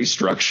story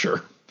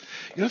structure.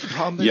 You know what the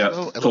problem is,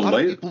 though? A lot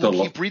of people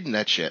will keep reading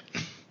that shit.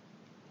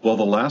 Well,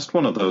 the last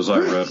one of those I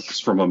read was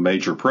from a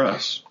major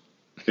press.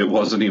 It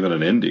wasn't even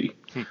an indie.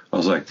 I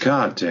was like,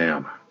 God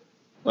damn.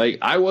 Like,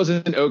 I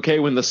wasn't okay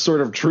when the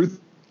Sword of Truth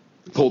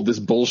pulled this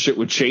bullshit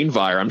with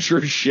Chainfire. I'm sure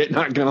as shit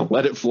not gonna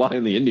let it fly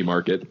in the indie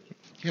market.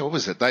 Yeah, what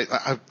was it? I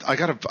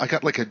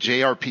got like a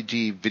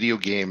JRPG video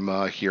game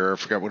here. I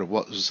forgot what it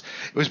was.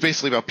 It was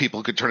basically about people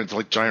who could turn into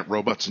like giant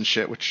robots and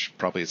shit, which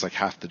probably is like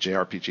half the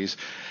JRPGs.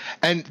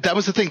 And that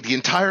was the thing. The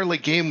entire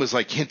like game was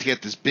like hinting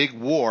at this big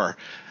war.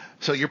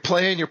 So you're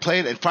playing,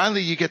 and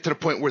finally you get to the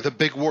point where the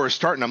big war is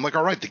starting. I'm like,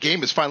 all right, the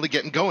game is finally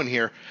getting going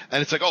here.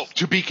 And it's like, oh,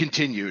 to be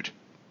continued.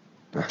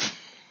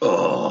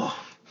 Oh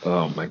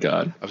my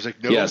God. I was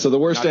like, no. Yeah, so the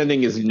worst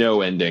ending is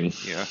no ending.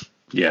 Yeah.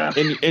 Yeah.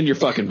 In your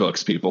fucking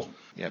books, people.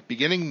 Yeah,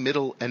 beginning,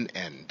 middle, and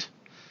end.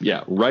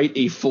 Yeah, write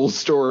a full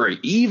story.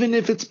 Even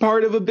if it's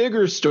part of a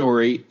bigger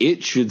story,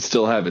 it should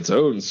still have its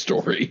own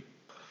story.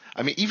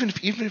 I mean, even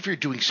if you're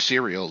doing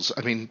serials,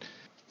 I mean,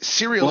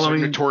 serials are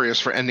notorious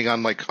for ending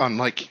on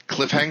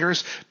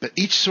cliffhangers, but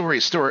each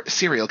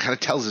serial kind of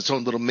tells its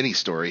own little mini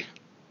story.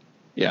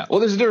 Yeah, well,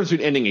 there's a difference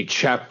between ending a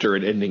chapter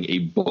and ending a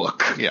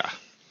book. Yeah.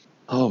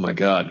 Oh my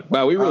God!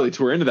 Wow, we really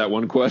tore into that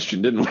one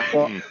question, didn't we?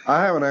 Well,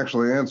 I haven't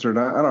actually answered.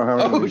 I don't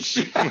have. Oh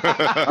shit!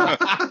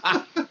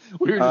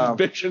 We were just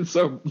bitching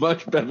so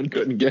much, Bevan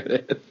couldn't get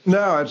it. No,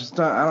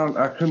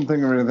 I couldn't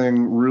think of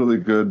anything really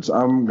good. So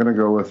I'm gonna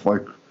go with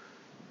like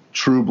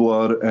True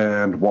Blood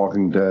and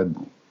Walking Dead.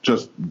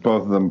 Just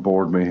both of them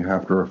bored me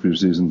after a few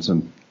seasons,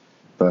 and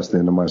that's the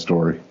end of my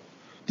story.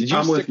 Did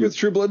you stick with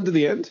True Blood to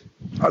the end?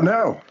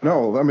 No.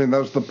 I mean, that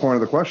was the point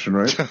of the question,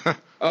 right?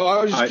 Oh,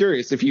 I was just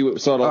curious if you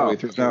saw it all the way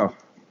through. No,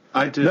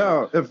 I did.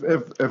 No,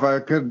 if I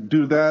could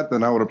do that,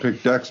 then I would have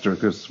picked Dexter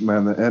because,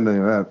 man, the ending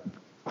of that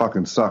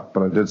fucking sucked.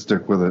 But I did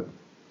stick with it.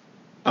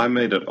 I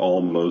made it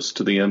almost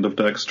to the end of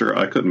Dexter.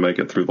 I couldn't make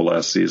it through the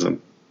last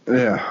season.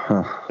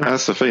 Yeah,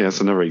 that's the thing.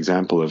 That's another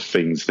example of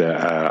things that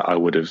I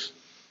would have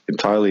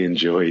entirely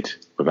enjoyed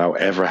without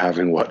ever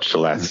having watched the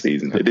last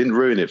season. It didn't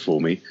ruin it for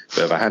me,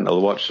 but if I hadn't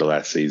watched the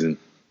last season,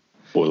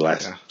 or the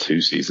last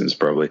 2 seasons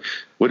probably,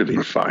 would have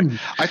been fine.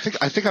 I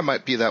think I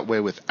might be that way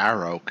with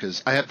Arrow,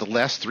 because I have the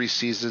last 3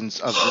 seasons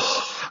of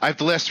this. I have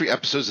the last 3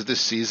 episodes of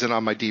this season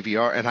on my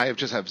DVR, and I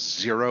just have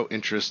zero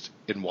interest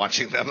in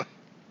watching them.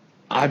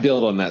 I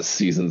built on that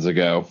seasons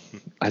ago.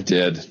 I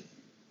did.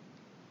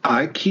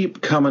 I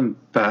keep coming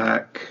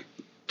back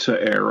to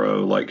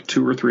Arrow like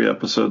 2 or 3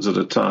 episodes at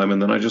a time,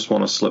 and then I just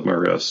want to slip my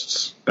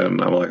wrists,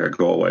 and I'm like, I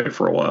go away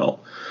for a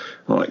while.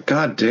 I'm like,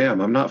 God damn,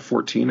 I'm not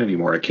 14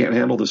 anymore. I can't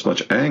handle this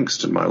much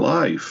angst in my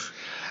life.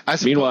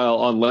 Meanwhile,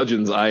 on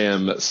Legends, I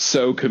am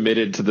so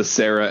committed to the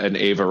Sarah and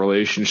Ava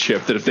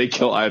relationship that if they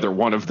kill either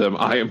one of them,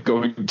 I am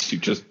going to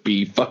just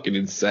be fucking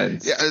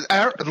incensed.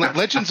 Yeah,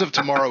 Legends of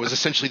Tomorrow is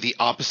essentially the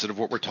opposite of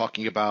what we're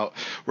talking about,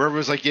 where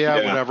everyone's like,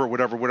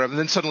 whatever. And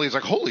then suddenly it's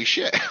like, holy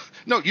shit.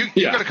 No, you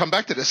got to come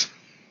back to this.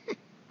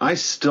 I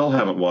still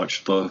haven't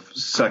watched the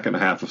second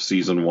half of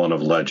season 1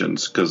 of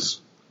Legends because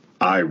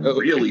I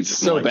really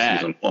didn't like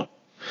season 1.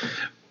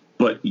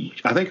 But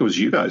I think it was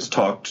you guys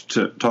talked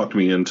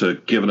me into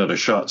giving it a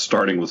shot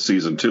starting with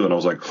season 2, and I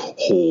was like,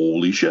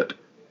 holy shit.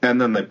 And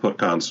then they put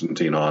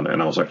Constantine on,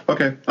 and I was like,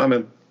 okay, I'm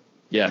in.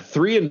 Yeah,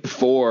 3 and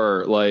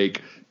 4,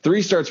 like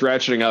 3 starts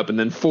ratcheting up, and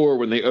then 4,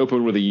 when they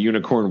open with a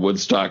unicorn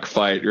Woodstock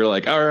fight, you're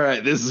like, all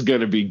right, this is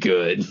going to be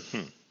good.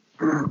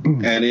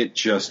 And it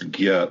just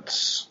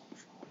gets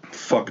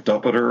fucked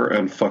up at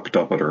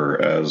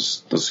her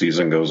as the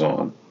season goes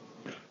on.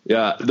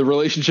 Yeah, the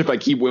relationship I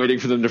keep waiting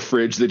for them to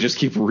fridge, they just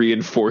keep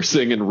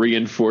reinforcing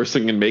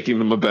and making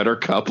them a better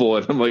couple.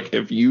 And I'm like,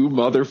 if you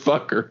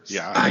motherfuckers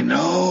I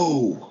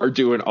know are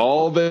doing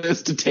all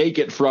this to take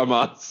it from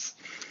us.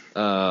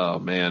 Oh,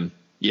 man.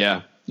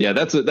 Yeah,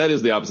 that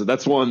is the opposite.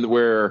 That's one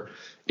where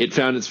it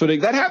found its footing.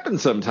 That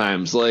happens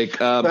sometimes.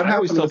 Like, I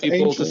always tell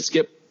people to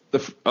skip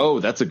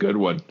that's a good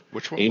one.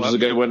 Which one? Angel's a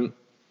good one.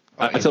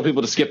 I tell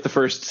people to skip the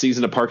first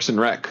season of Parks and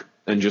Rec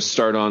and just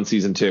start on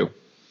season 2.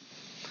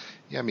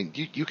 Yeah, I mean,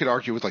 you could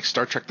argue with like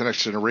Star Trek: The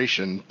Next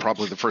Generation,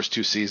 probably the first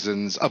 2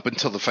 seasons up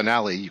until the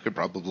finale. You could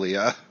probably.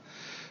 I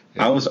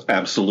was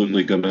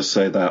absolutely going to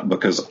say that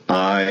because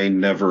I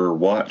never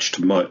watched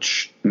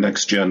much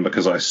Next Gen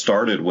because I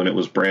started when it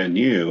was brand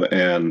new,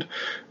 and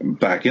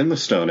back in the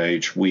Stone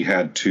Age, we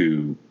had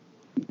to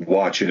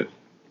watch it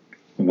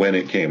when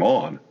it came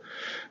on.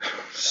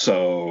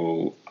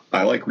 So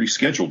I like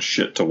rescheduled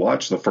shit to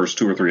watch the first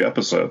 2 or 3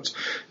 episodes,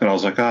 and I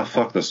was like,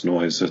 fuck this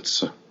noise.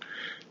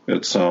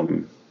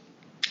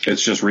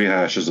 It's just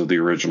rehashes of the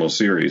original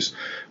series,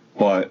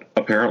 but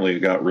apparently it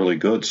got really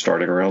good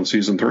starting around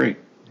season 3.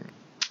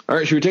 All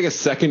right, should we take a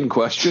second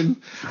question?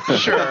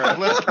 Sure.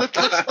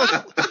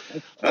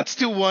 Let's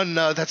do one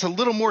that's a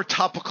little more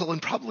topical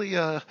and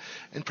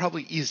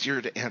probably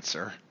easier to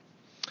answer.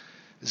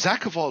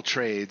 Zach of All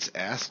Trades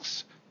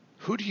asks,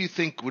 who do you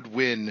think would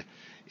win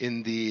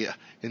in the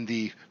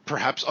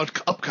perhaps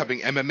upcoming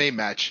MMA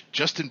match,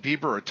 Justin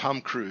Bieber or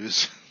Tom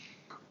Cruise?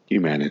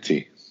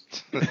 Humanity.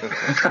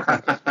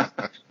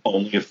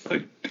 Only if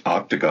the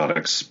octagon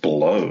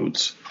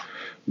explodes,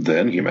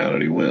 then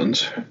humanity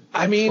wins.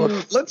 I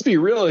mean, let's be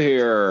real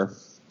here.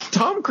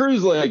 Tom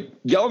Cruise, like,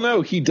 y'all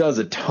know he does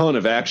a ton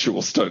of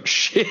actual stunt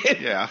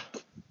shit. Yeah.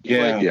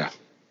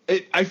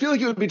 I feel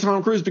like it would be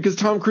Tom Cruise because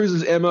Tom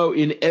Cruise's MO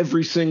in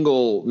every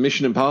single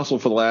Mission Impossible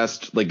for the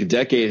last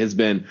decade has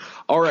been,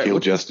 all right,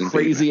 what's this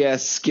crazy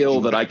ass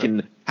skill that I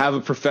can have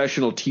a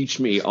professional teach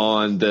me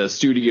on the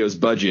studio's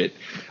budget?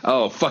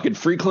 Oh, fucking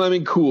free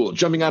climbing, cool.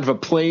 Jumping out of a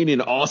plane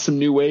in awesome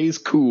new ways,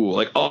 cool.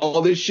 Like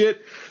all this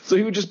shit. So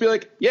he would just be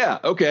like, yeah,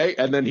 okay.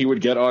 And then he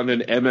would get on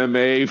an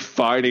MMA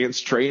finance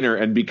trainer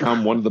and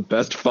become one of the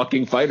best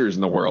fucking fighters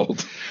in the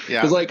world. Yeah.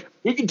 Because, like,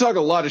 we can talk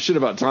a lot of shit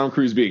about Tom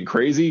Cruise being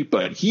crazy,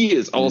 but he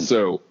is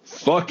also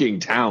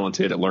fucking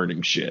talented at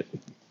learning shit.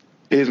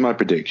 Here's my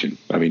prediction.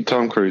 I mean,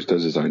 Tom Cruise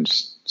does his own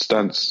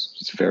stunts.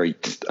 He's very,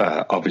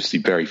 obviously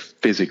very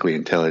physically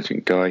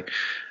intelligent guy.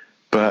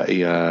 But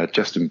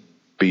Justin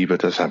Bieber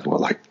does have,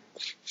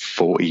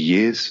 40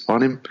 years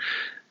on him.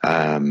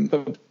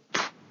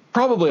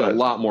 Probably a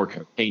lot more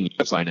cocaine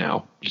use by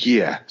now.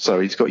 Yeah,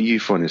 so he's got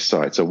youth on his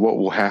side. So what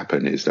will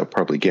happen is they'll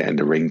probably get in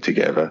the ring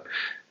together,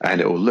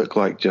 and it will look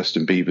like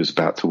Justin Bieber's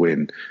about to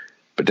win.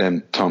 But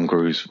then Tom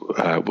Cruise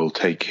will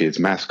take his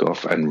mask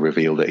off and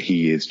reveal that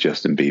he is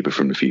Justin Bieber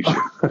from the future.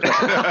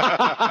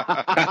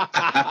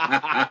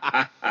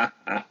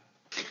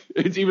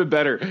 It's even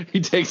better.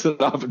 He takes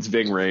it off. It's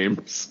Ving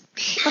Rhames.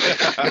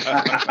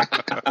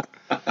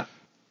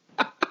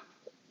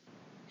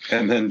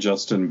 And then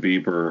Justin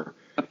Bieber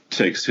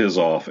takes his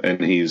off, and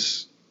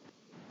he's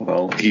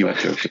he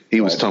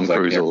was Tom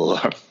Cruise all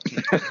along.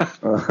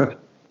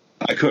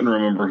 I couldn't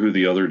remember who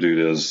the other dude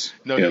is.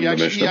 No, he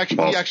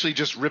actually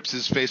just rips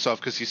his face off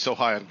because he's so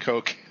high on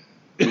coke.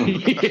 I'll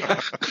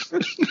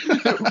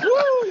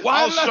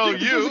show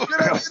you.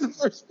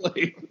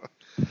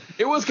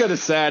 It was kind of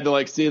sad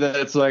to see that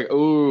it's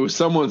ooh,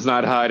 someone's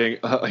not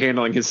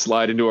handling his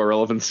slide into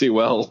irrelevancy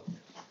well.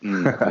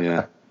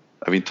 Yeah.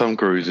 I mean, Tom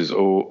Cruise is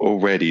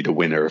already the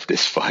winner of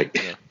this fight,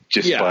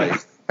 just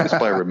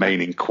by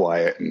remaining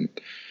quiet and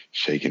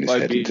shaking his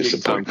head in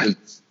disappointment.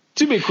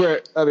 To be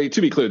clear,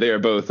 they are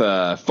both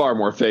far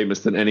more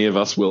famous than any of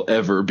us will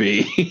ever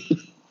be.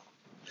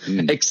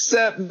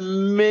 Except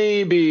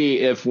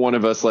maybe if one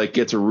of us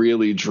gets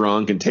really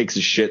drunk and takes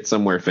a shit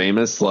somewhere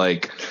famous, I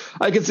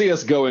could see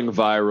us going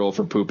viral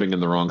for pooping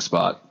in the wrong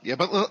spot. Yeah,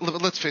 but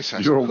let's face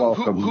it. You're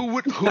welcome. Who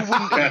wouldn't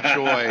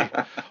enjoy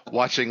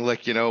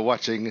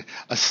watching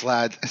a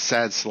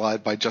sad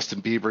slide by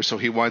Justin Bieber? So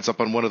he winds up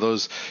on one of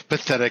those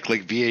pathetic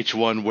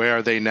VH1 Where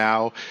Are They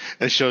Now?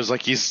 And it shows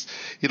he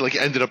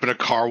ended up in a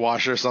car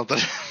wash or something.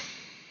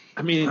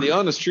 I mean, the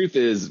honest truth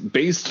is,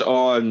 based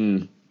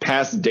on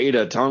past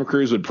data, Tom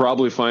Cruise would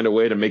probably find a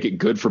way to make it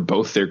good for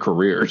both their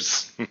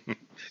careers.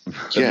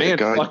 The man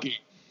fucking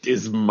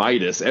is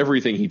Midas.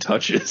 Everything he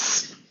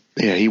touches.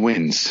 Yeah, he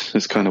wins.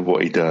 That's kind of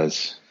what he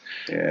does.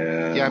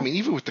 Yeah, I mean,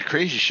 even with the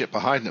crazy shit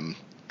behind him,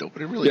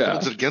 nobody really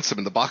holds it against him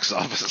in the box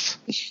office.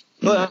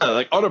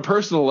 On a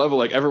personal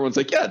level, everyone's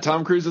yeah,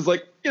 Tom Cruise is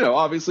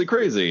obviously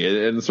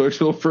crazy and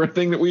social for a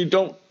thing that we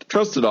don't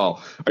trust at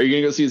all. Are you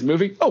going to go see his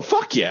movie? Oh,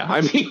 fuck yeah.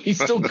 I mean,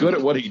 he's still good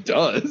at what he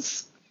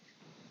does.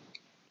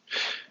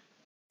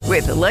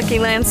 With the Lucky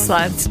Land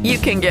Slots, you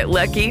can get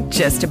lucky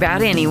just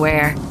about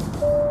anywhere.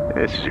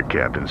 This is your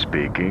captain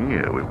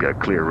speaking. We've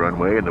got clear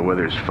runway and the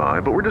weather's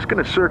fine, but we're just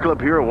going to circle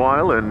up here a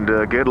while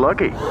and get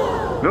lucky.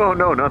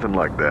 No, nothing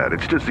like that.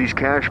 It's just these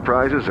cash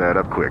prizes add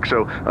up quick.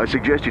 So I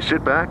suggest you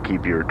sit back,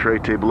 keep your tray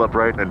table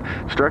upright, and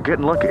start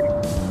getting lucky.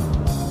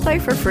 Play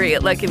for free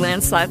at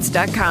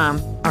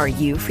LuckyLandSlots.com. Are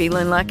you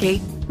feeling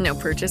lucky? No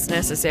purchase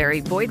necessary.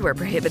 Void where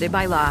prohibited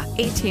by law.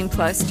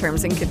 18+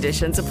 terms and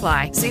conditions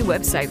apply. See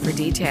website for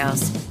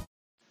details.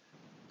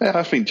 Yeah,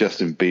 I think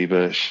Justin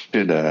Bieber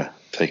should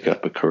take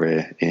up a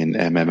career in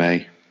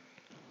MMA.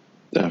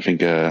 I think,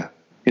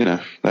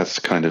 that's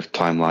the kind of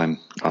timeline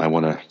I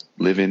want to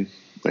live in,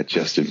 where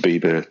Justin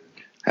Bieber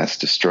has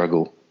to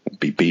struggle and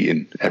be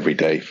beaten every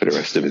day for the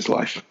rest of his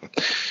life.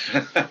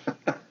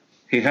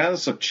 He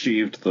has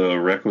achieved the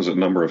requisite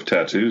number of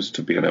tattoos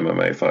to be an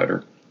MMA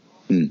fighter.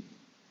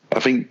 I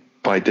think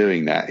by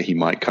doing that, he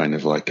might kind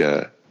of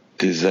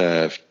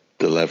deserve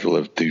the level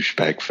of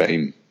douchebag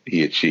fame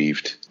he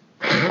achieved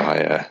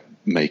by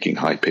making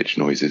high-pitched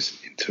noises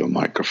into a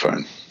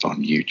microphone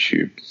on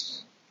YouTube.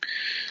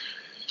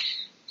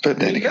 But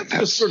then again,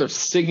 that's just sort of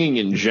singing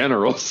in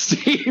general,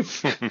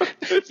 Steve.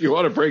 If you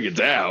want to break it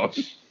down.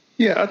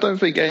 Yeah, I don't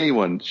think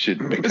anyone should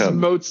become... This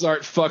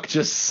Mozart fuck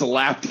just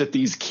slapped at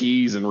these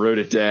keys and wrote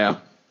it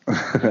down.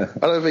 I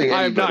don't think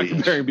I'm not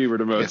comparing Bieber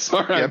to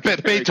Mozart. Yeah,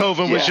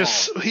 Beethoven was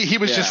just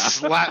just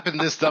slapping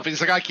this stuff.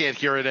 He's I can't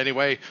hear it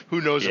anyway.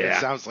 Who knows if it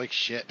sounds like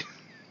shit.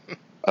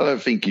 I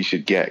don't think you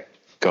should get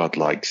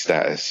godlike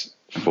status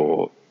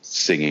for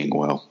singing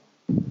well.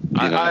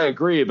 I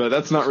agree, but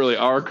that's not really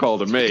our call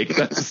to make.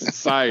 That's a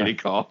society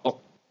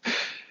call.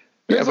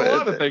 There's a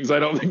lot of things I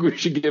don't think we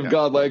should give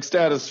godlike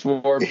status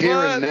for. Here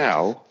and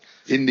now,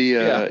 in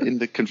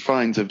the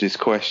confines of this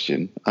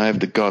question, I have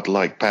the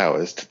godlike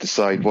powers to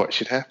decide what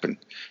should happen.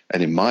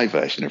 And in my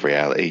version of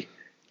reality,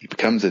 he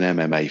becomes an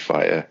MMA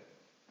fighter,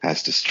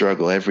 has to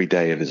struggle every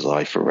day of his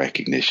life for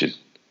recognition.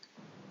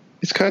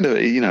 It's kind of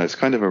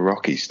a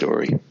Rocky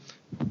story.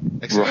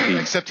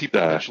 Except he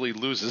potentially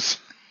loses.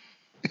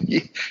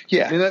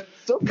 Yeah. I mean, that's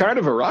still kind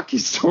of a Rocky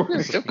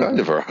story. Still kind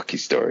of a Rocky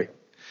story.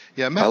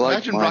 Yeah, I like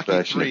imagine my Rocky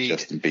version 3 of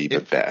Justin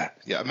Bieber better.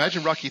 Yeah,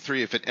 imagine Rocky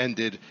 3 if it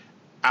ended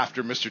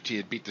after Mr. T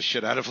had beat the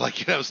shit out of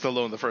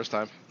Stallone the first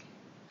time.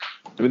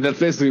 I mean, that's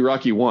basically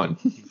Rocky 1.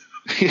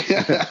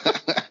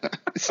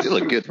 It's still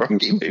a good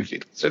Rocky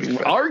movie. It's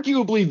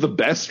arguably the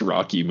best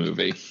Rocky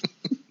movie.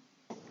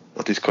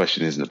 Well, this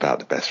question isn't about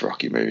the best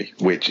Rocky movie,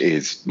 which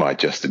is my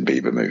Justin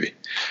Bieber movie.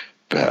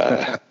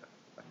 But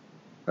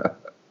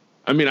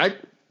I mean,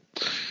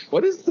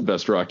 what is the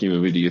best Rocky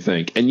movie, do you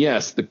think? And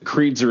yes, the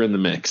Creeds are in the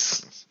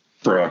mix.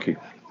 Rocky.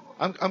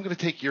 I'm going to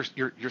take your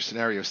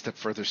scenario a step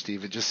further,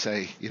 Steve, and just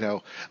say,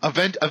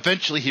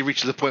 eventually he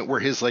reaches the point where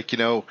his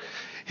opponents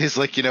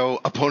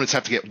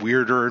have to get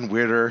weirder and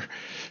weirder.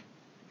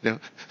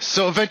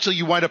 So eventually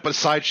you wind up at a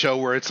sideshow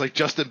where it's like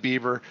Justin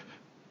Bieber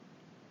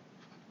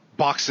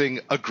boxing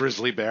a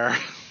grizzly bear.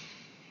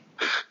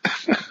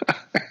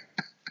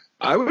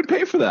 I would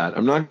pay for that.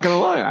 I'm not gonna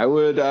lie.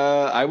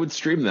 I would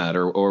stream that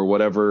or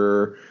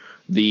whatever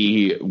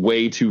the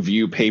way to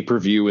view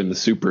pay-per-view in the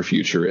super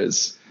future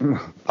is.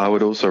 I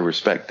would also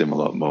respect him a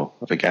lot more.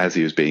 I think as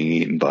he was being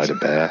eaten by the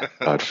bear,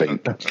 I'd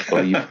think,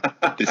 well,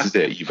 this is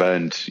it. You've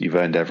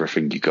earned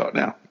everything you got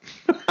now.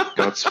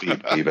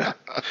 Godspeed, Bieber.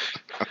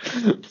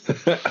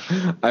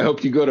 I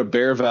hope you go to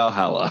Bear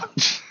Valhalla.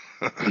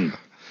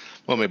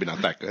 Well, maybe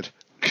not that good.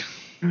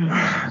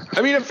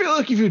 I mean, I feel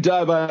like if you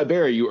die by a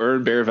bear, you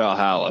earn Bear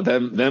Valhalla.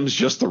 Them's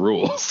just the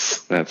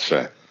rules. That's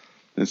fair.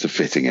 It's a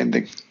fitting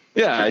ending.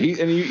 Yeah,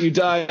 you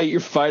die. You're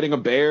fighting a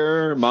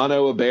bear,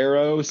 mono a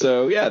barrow.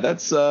 So yeah,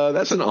 that's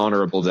an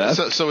honorable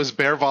death. So is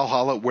Bear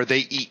Valhalla where they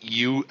eat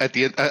you at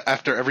the end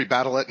after every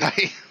battle at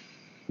night?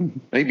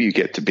 Maybe you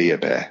get to be a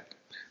bear.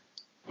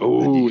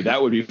 Oh,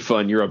 that would be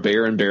fun. You're a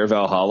bear in Bear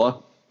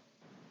Valhalla.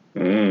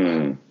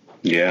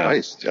 Yeah, I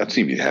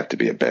assume you'd have to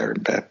be a bear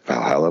in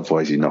Valhalla,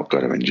 otherwise you're not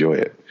going to enjoy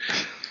it.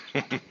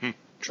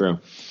 True.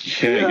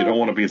 Yeah, you don't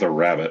want to be the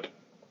rabbit.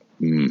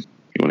 You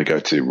want to go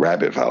to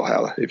Rabbit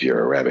Valhalla if you're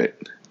a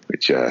rabbit,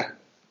 which I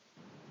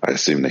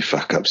assume they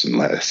fuck up some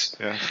lettuce.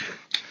 Yeah.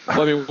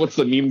 Well, I mean, what's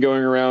the meme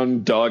going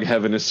around? Dog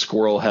heaven is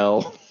squirrel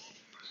hell.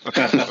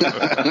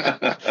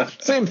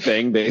 Same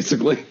thing,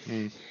 basically.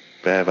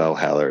 Bear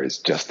Valhalla is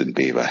Justin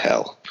Bieber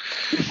hell.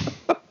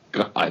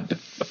 God.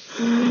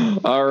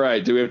 All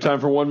right. Do we have time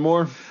for one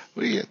more?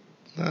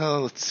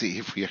 Let's see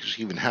if we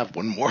actually even have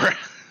one more.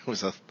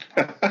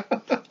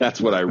 That's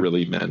what I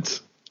really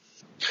meant.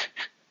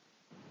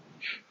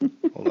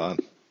 Hold on.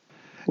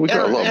 We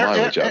got a lot of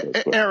mileage out of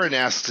it. Aaron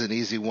asks an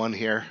easy one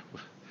here.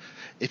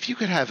 If you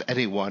could have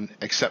anyone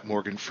except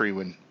Morgan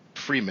Freeman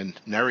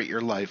narrate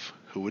your life,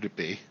 who would it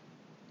be?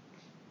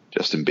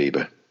 Justin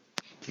Bieber.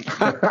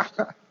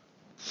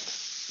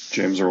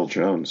 James Earl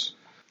Jones.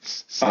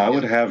 I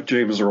would have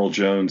James Earl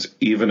Jones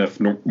even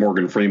if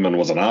Morgan Freeman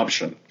was an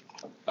option.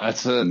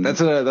 That's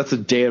a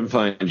damn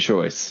fine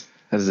choice.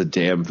 That is a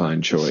damn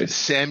fine choice.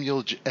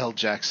 Samuel L.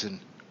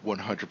 Jackson,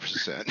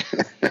 100%.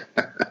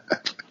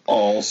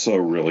 Also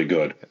really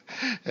good.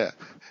 Yeah.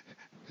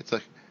 It's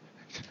like,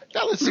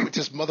 now let's see what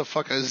this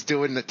motherfucker is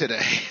doing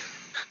today.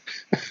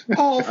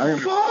 Oh,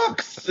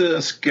 fuck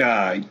this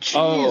guy.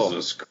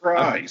 Jesus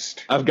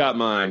Christ. I've got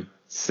mine.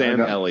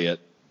 Sam Elliott.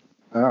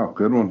 Oh,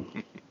 good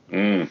one.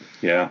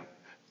 Yeah.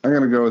 I'm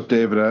going to go with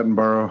David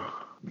Attenborough.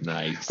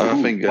 Nice.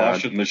 I think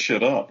washing the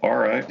shit up. All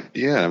right.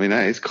 Yeah, I mean,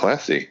 that is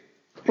classy.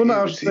 Well, no,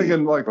 I was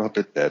thinking like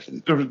Robert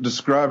Devon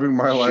describing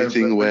my life.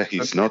 Shitting where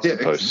he's not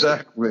supposed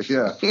exactly, to. Exactly,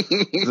 yeah.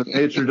 It's a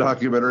nature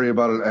documentary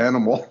about an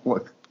animal.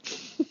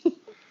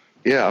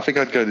 Yeah, I think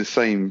I'd go the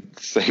same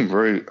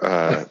route.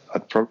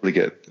 I'd probably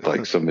get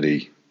like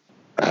somebody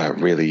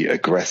really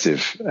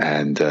aggressive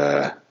and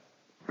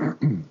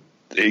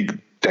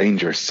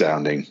dangerous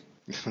sounding.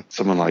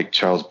 Someone like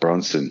Charles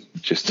Bronson,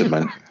 just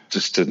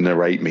to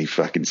narrate me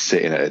fucking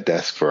sitting at a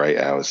desk for 8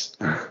 hours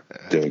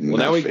doing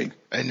nothing.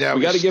 Now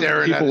we got to give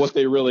people what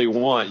they really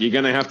want. You're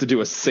going to have to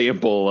do a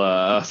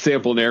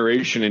sample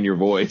narration in your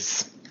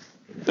voice.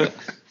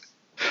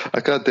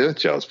 I can't do it,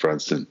 Charles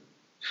Bronson.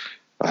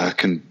 I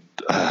can.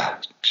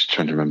 Just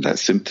trying to remember that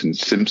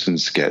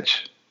Simpsons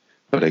sketch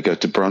where they go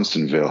to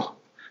Bronsonville.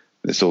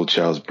 It's all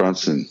Charles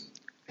Bronson.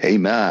 Hey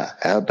Ma,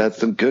 how about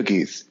some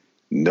cookies?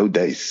 No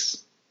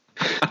dice.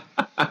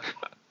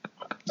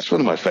 It's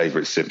one of my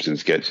favorite Simpsons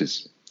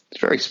sketches.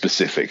 It's very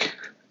specific.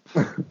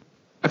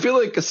 I feel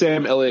like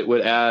Sam Elliott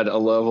would add a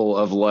level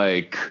of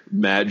like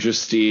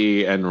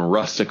majesty and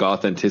rustic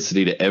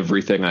authenticity to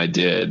everything I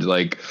did.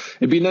 Like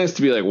it'd be nice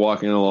to be like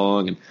walking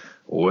along and,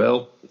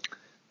 well,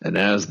 And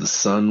as the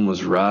sun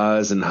was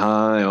rising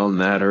high on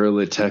that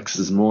early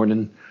Texas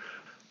morning,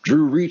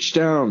 Drew reached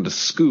down to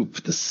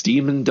scoop the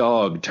steaming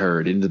dog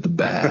turd into the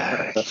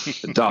bag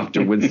that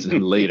Dr. Winston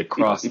had laid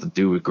across the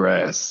dewy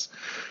grass.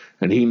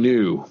 And he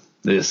knew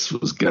this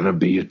was going to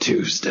be a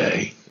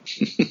Tuesday.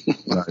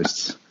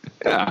 Nice.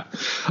 Yeah.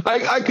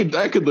 I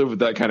could live with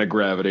that kind of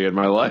gravity in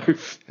my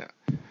life. Yeah.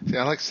 See,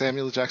 I like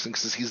Samuel L. Jackson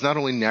because he's not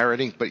only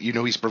narrating, but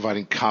he's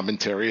providing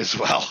commentary as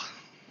well.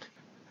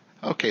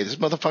 Okay, this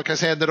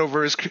motherfucker's handing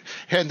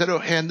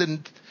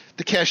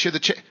the cashier the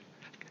check.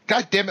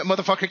 God damn it,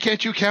 motherfucker,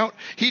 can't you count?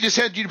 He just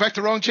handed you back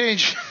the wrong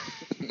change.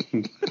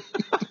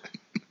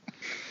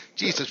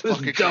 Jesus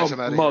fucking Christ, I'm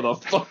out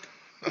of here.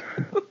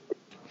 Motherfucker.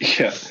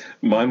 Yeah,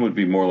 mine would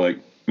be like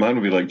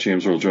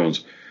James Earl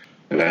Jones.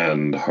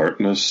 And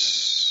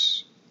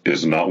Harkness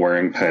is not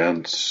wearing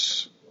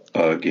pants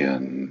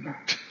again.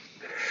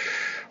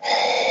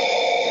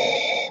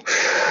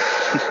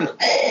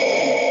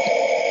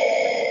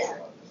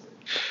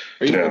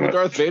 Are you doing the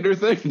Darth Vader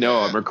thing? No,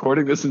 I'm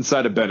recording this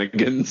inside of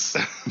Bennigan's.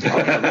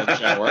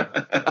 Shower.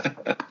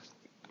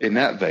 In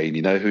that vein,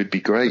 you know who'd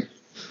be great?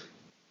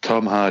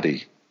 Tom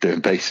Hardy, doing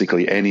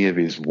basically any of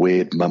his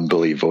weird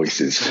mumbly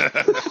voices.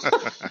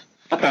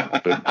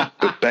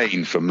 but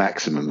Bane for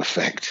maximum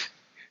effect.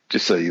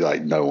 Just so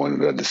no one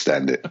would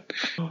understand it.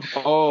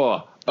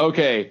 Oh,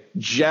 okay.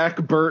 Jack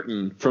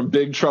Burton from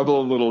Big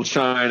Trouble in Little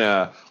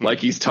China, like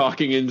he's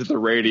talking into the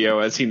radio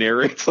as he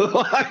narrates the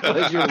line.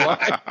 Like you're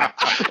lying.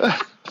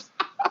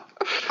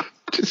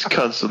 Just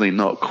constantly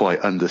not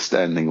quite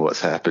understanding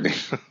what's happening.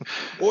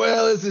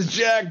 Well, this is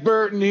Jack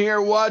Burton here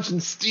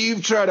watching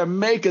Steve try to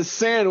make a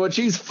sandwich.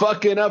 He's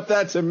fucking up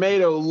that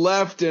tomato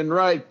left and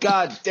right.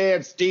 God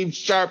damn, Steve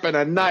sharpen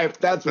a knife.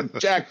 That's what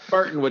Jack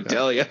Burton would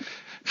tell you.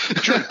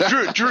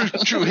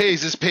 Drew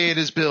Hayes is paying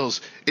his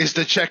bills. Is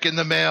the check in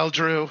the mail,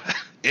 Drew?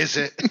 Is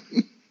it?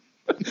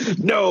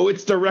 No,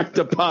 it's direct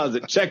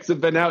deposit. Checks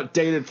have been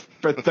outdated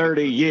for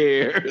 30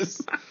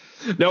 years.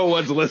 No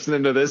one's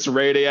listening to this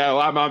radio.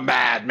 I'm a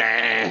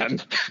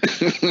madman.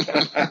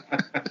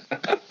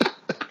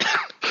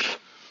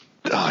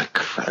 Oh,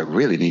 crap. It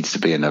really needs to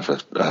be another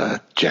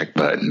Jack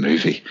Burton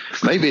movie.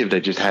 Maybe if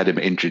they just had him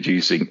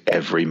introducing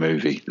every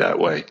movie that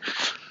way.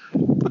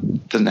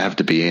 Doesn't have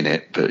to be in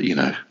it, but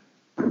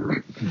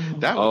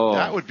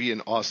That would be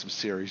an awesome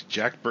series.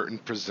 Jack Burton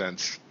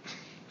Presents.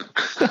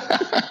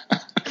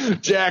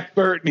 Jack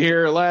Burton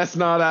here. Last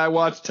night I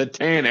watched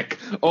Titanic.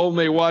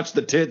 Only watched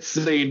the tits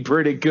scene.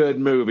 Pretty good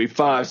movie.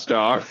 5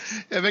 stars.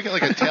 Yeah, make it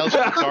like a Tales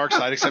from the Dark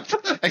Side,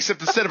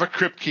 except instead of a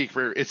Crypt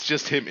Keeper, it's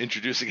just him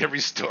introducing every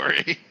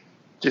story.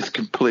 Just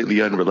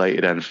completely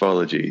unrelated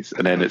anthologies.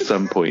 And then at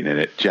some point in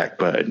it, Jack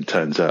Burton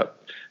turns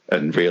up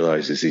and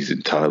realizes he's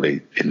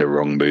entirely in the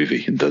wrong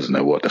movie and doesn't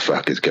know what the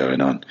fuck is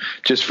going on.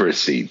 Just for a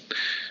scene.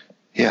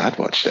 Yeah, I'd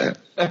watch that.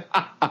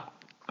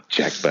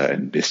 Jack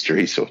Burton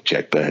Mysteries or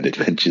Jack Burton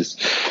Adventures.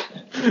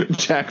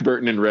 Jack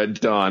Burton and Red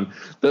Dawn.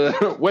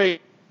 Wait,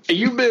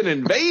 you've been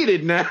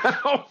invaded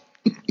now.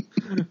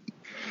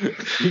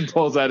 He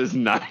pulls out his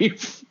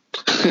knife.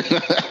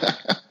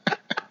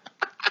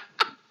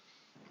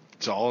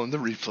 It's all in the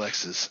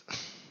reflexes.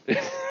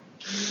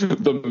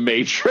 The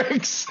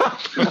Matrix.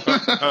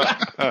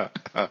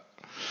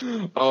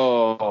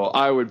 Oh,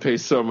 I would pay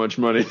so much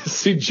money to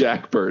see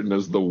Jack Burton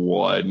as the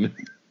one.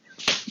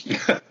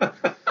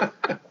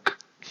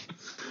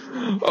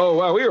 Oh,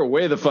 wow, we are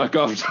way the fuck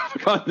off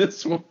topic on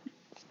this one.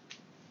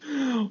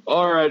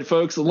 All right,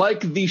 folks,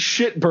 like the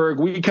shitberg,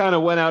 we kind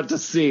of went out to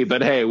sea,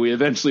 but hey, we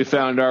eventually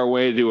found our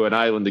way to an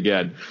island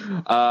again.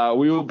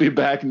 We will be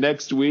back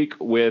next week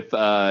with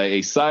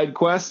a side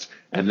quest,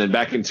 and then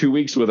back in 2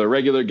 weeks with a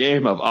regular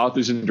game of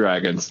Authors and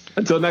Dragons.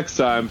 Until next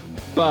time,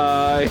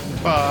 bye.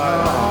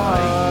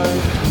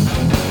 Bye.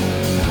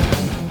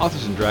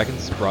 Authors and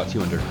Dragons is brought to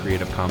you under a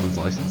Creative Commons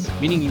license,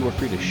 meaning you are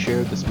free to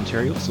share this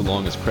material so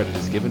long as credit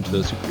is given to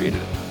those who created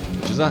it,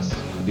 which is us,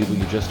 the people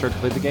you just heard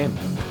play the game.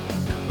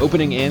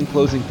 Opening and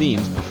closing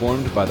themes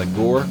performed by the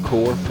Gore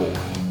Core 4.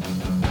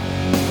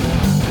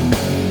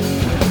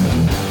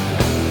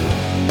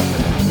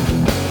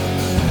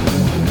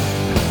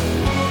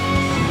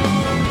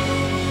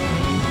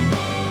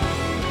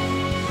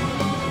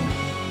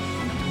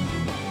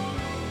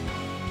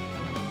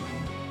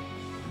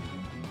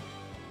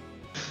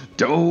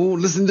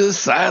 Don't listen to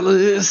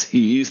Silas.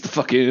 He's the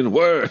fucking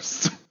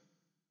worst.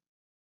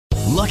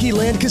 Lucky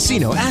Land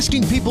Casino,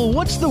 asking people,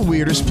 what's the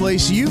weirdest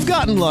place you've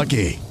gotten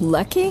lucky?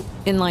 Lucky?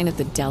 In line at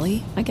the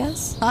deli, I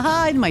guess?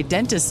 Aha, in my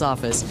dentist's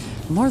office.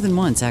 More than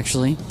once,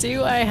 actually.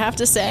 Do I have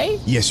to say?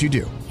 Yes, you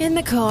do. In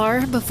the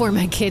car before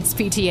my kids'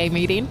 PTA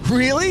meeting.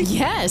 Really?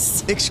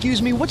 Yes.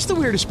 Excuse me, what's the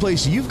weirdest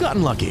place you've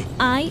gotten lucky?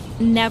 I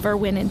never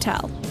win and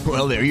tell.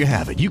 Well, there you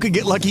have it. You can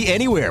get lucky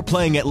anywhere,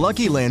 playing at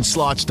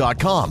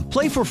LuckyLandSlots.com.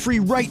 Play for free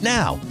right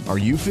now. Are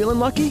you feeling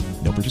lucky?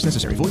 No purchase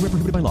necessary. Void where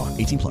prohibited by law.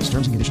 18+.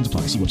 Terms and conditions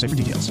apply. See website for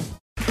details.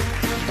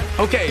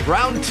 Okay,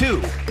 round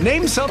 2.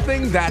 Name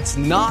something that's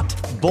not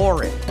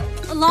boring.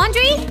 A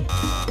laundry?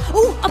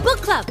 Ooh, a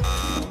book club.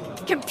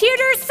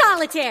 Computer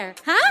solitaire,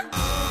 huh?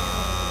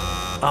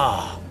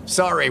 Ah,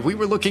 sorry, we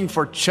were looking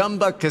for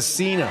Chumba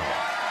Casino.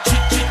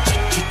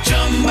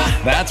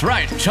 That's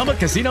right.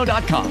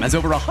 ChumbaCasino.com has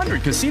over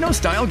 100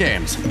 casino-style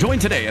games. Join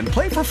today and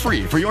play for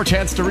free for your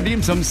chance to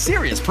redeem some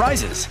serious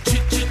prizes.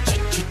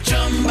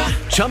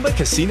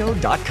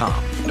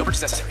 ChumbaCasino.com. No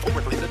purchase necessary. Void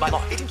where prohibited by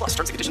law. 18+ terms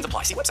and conditions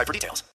apply. See website for details.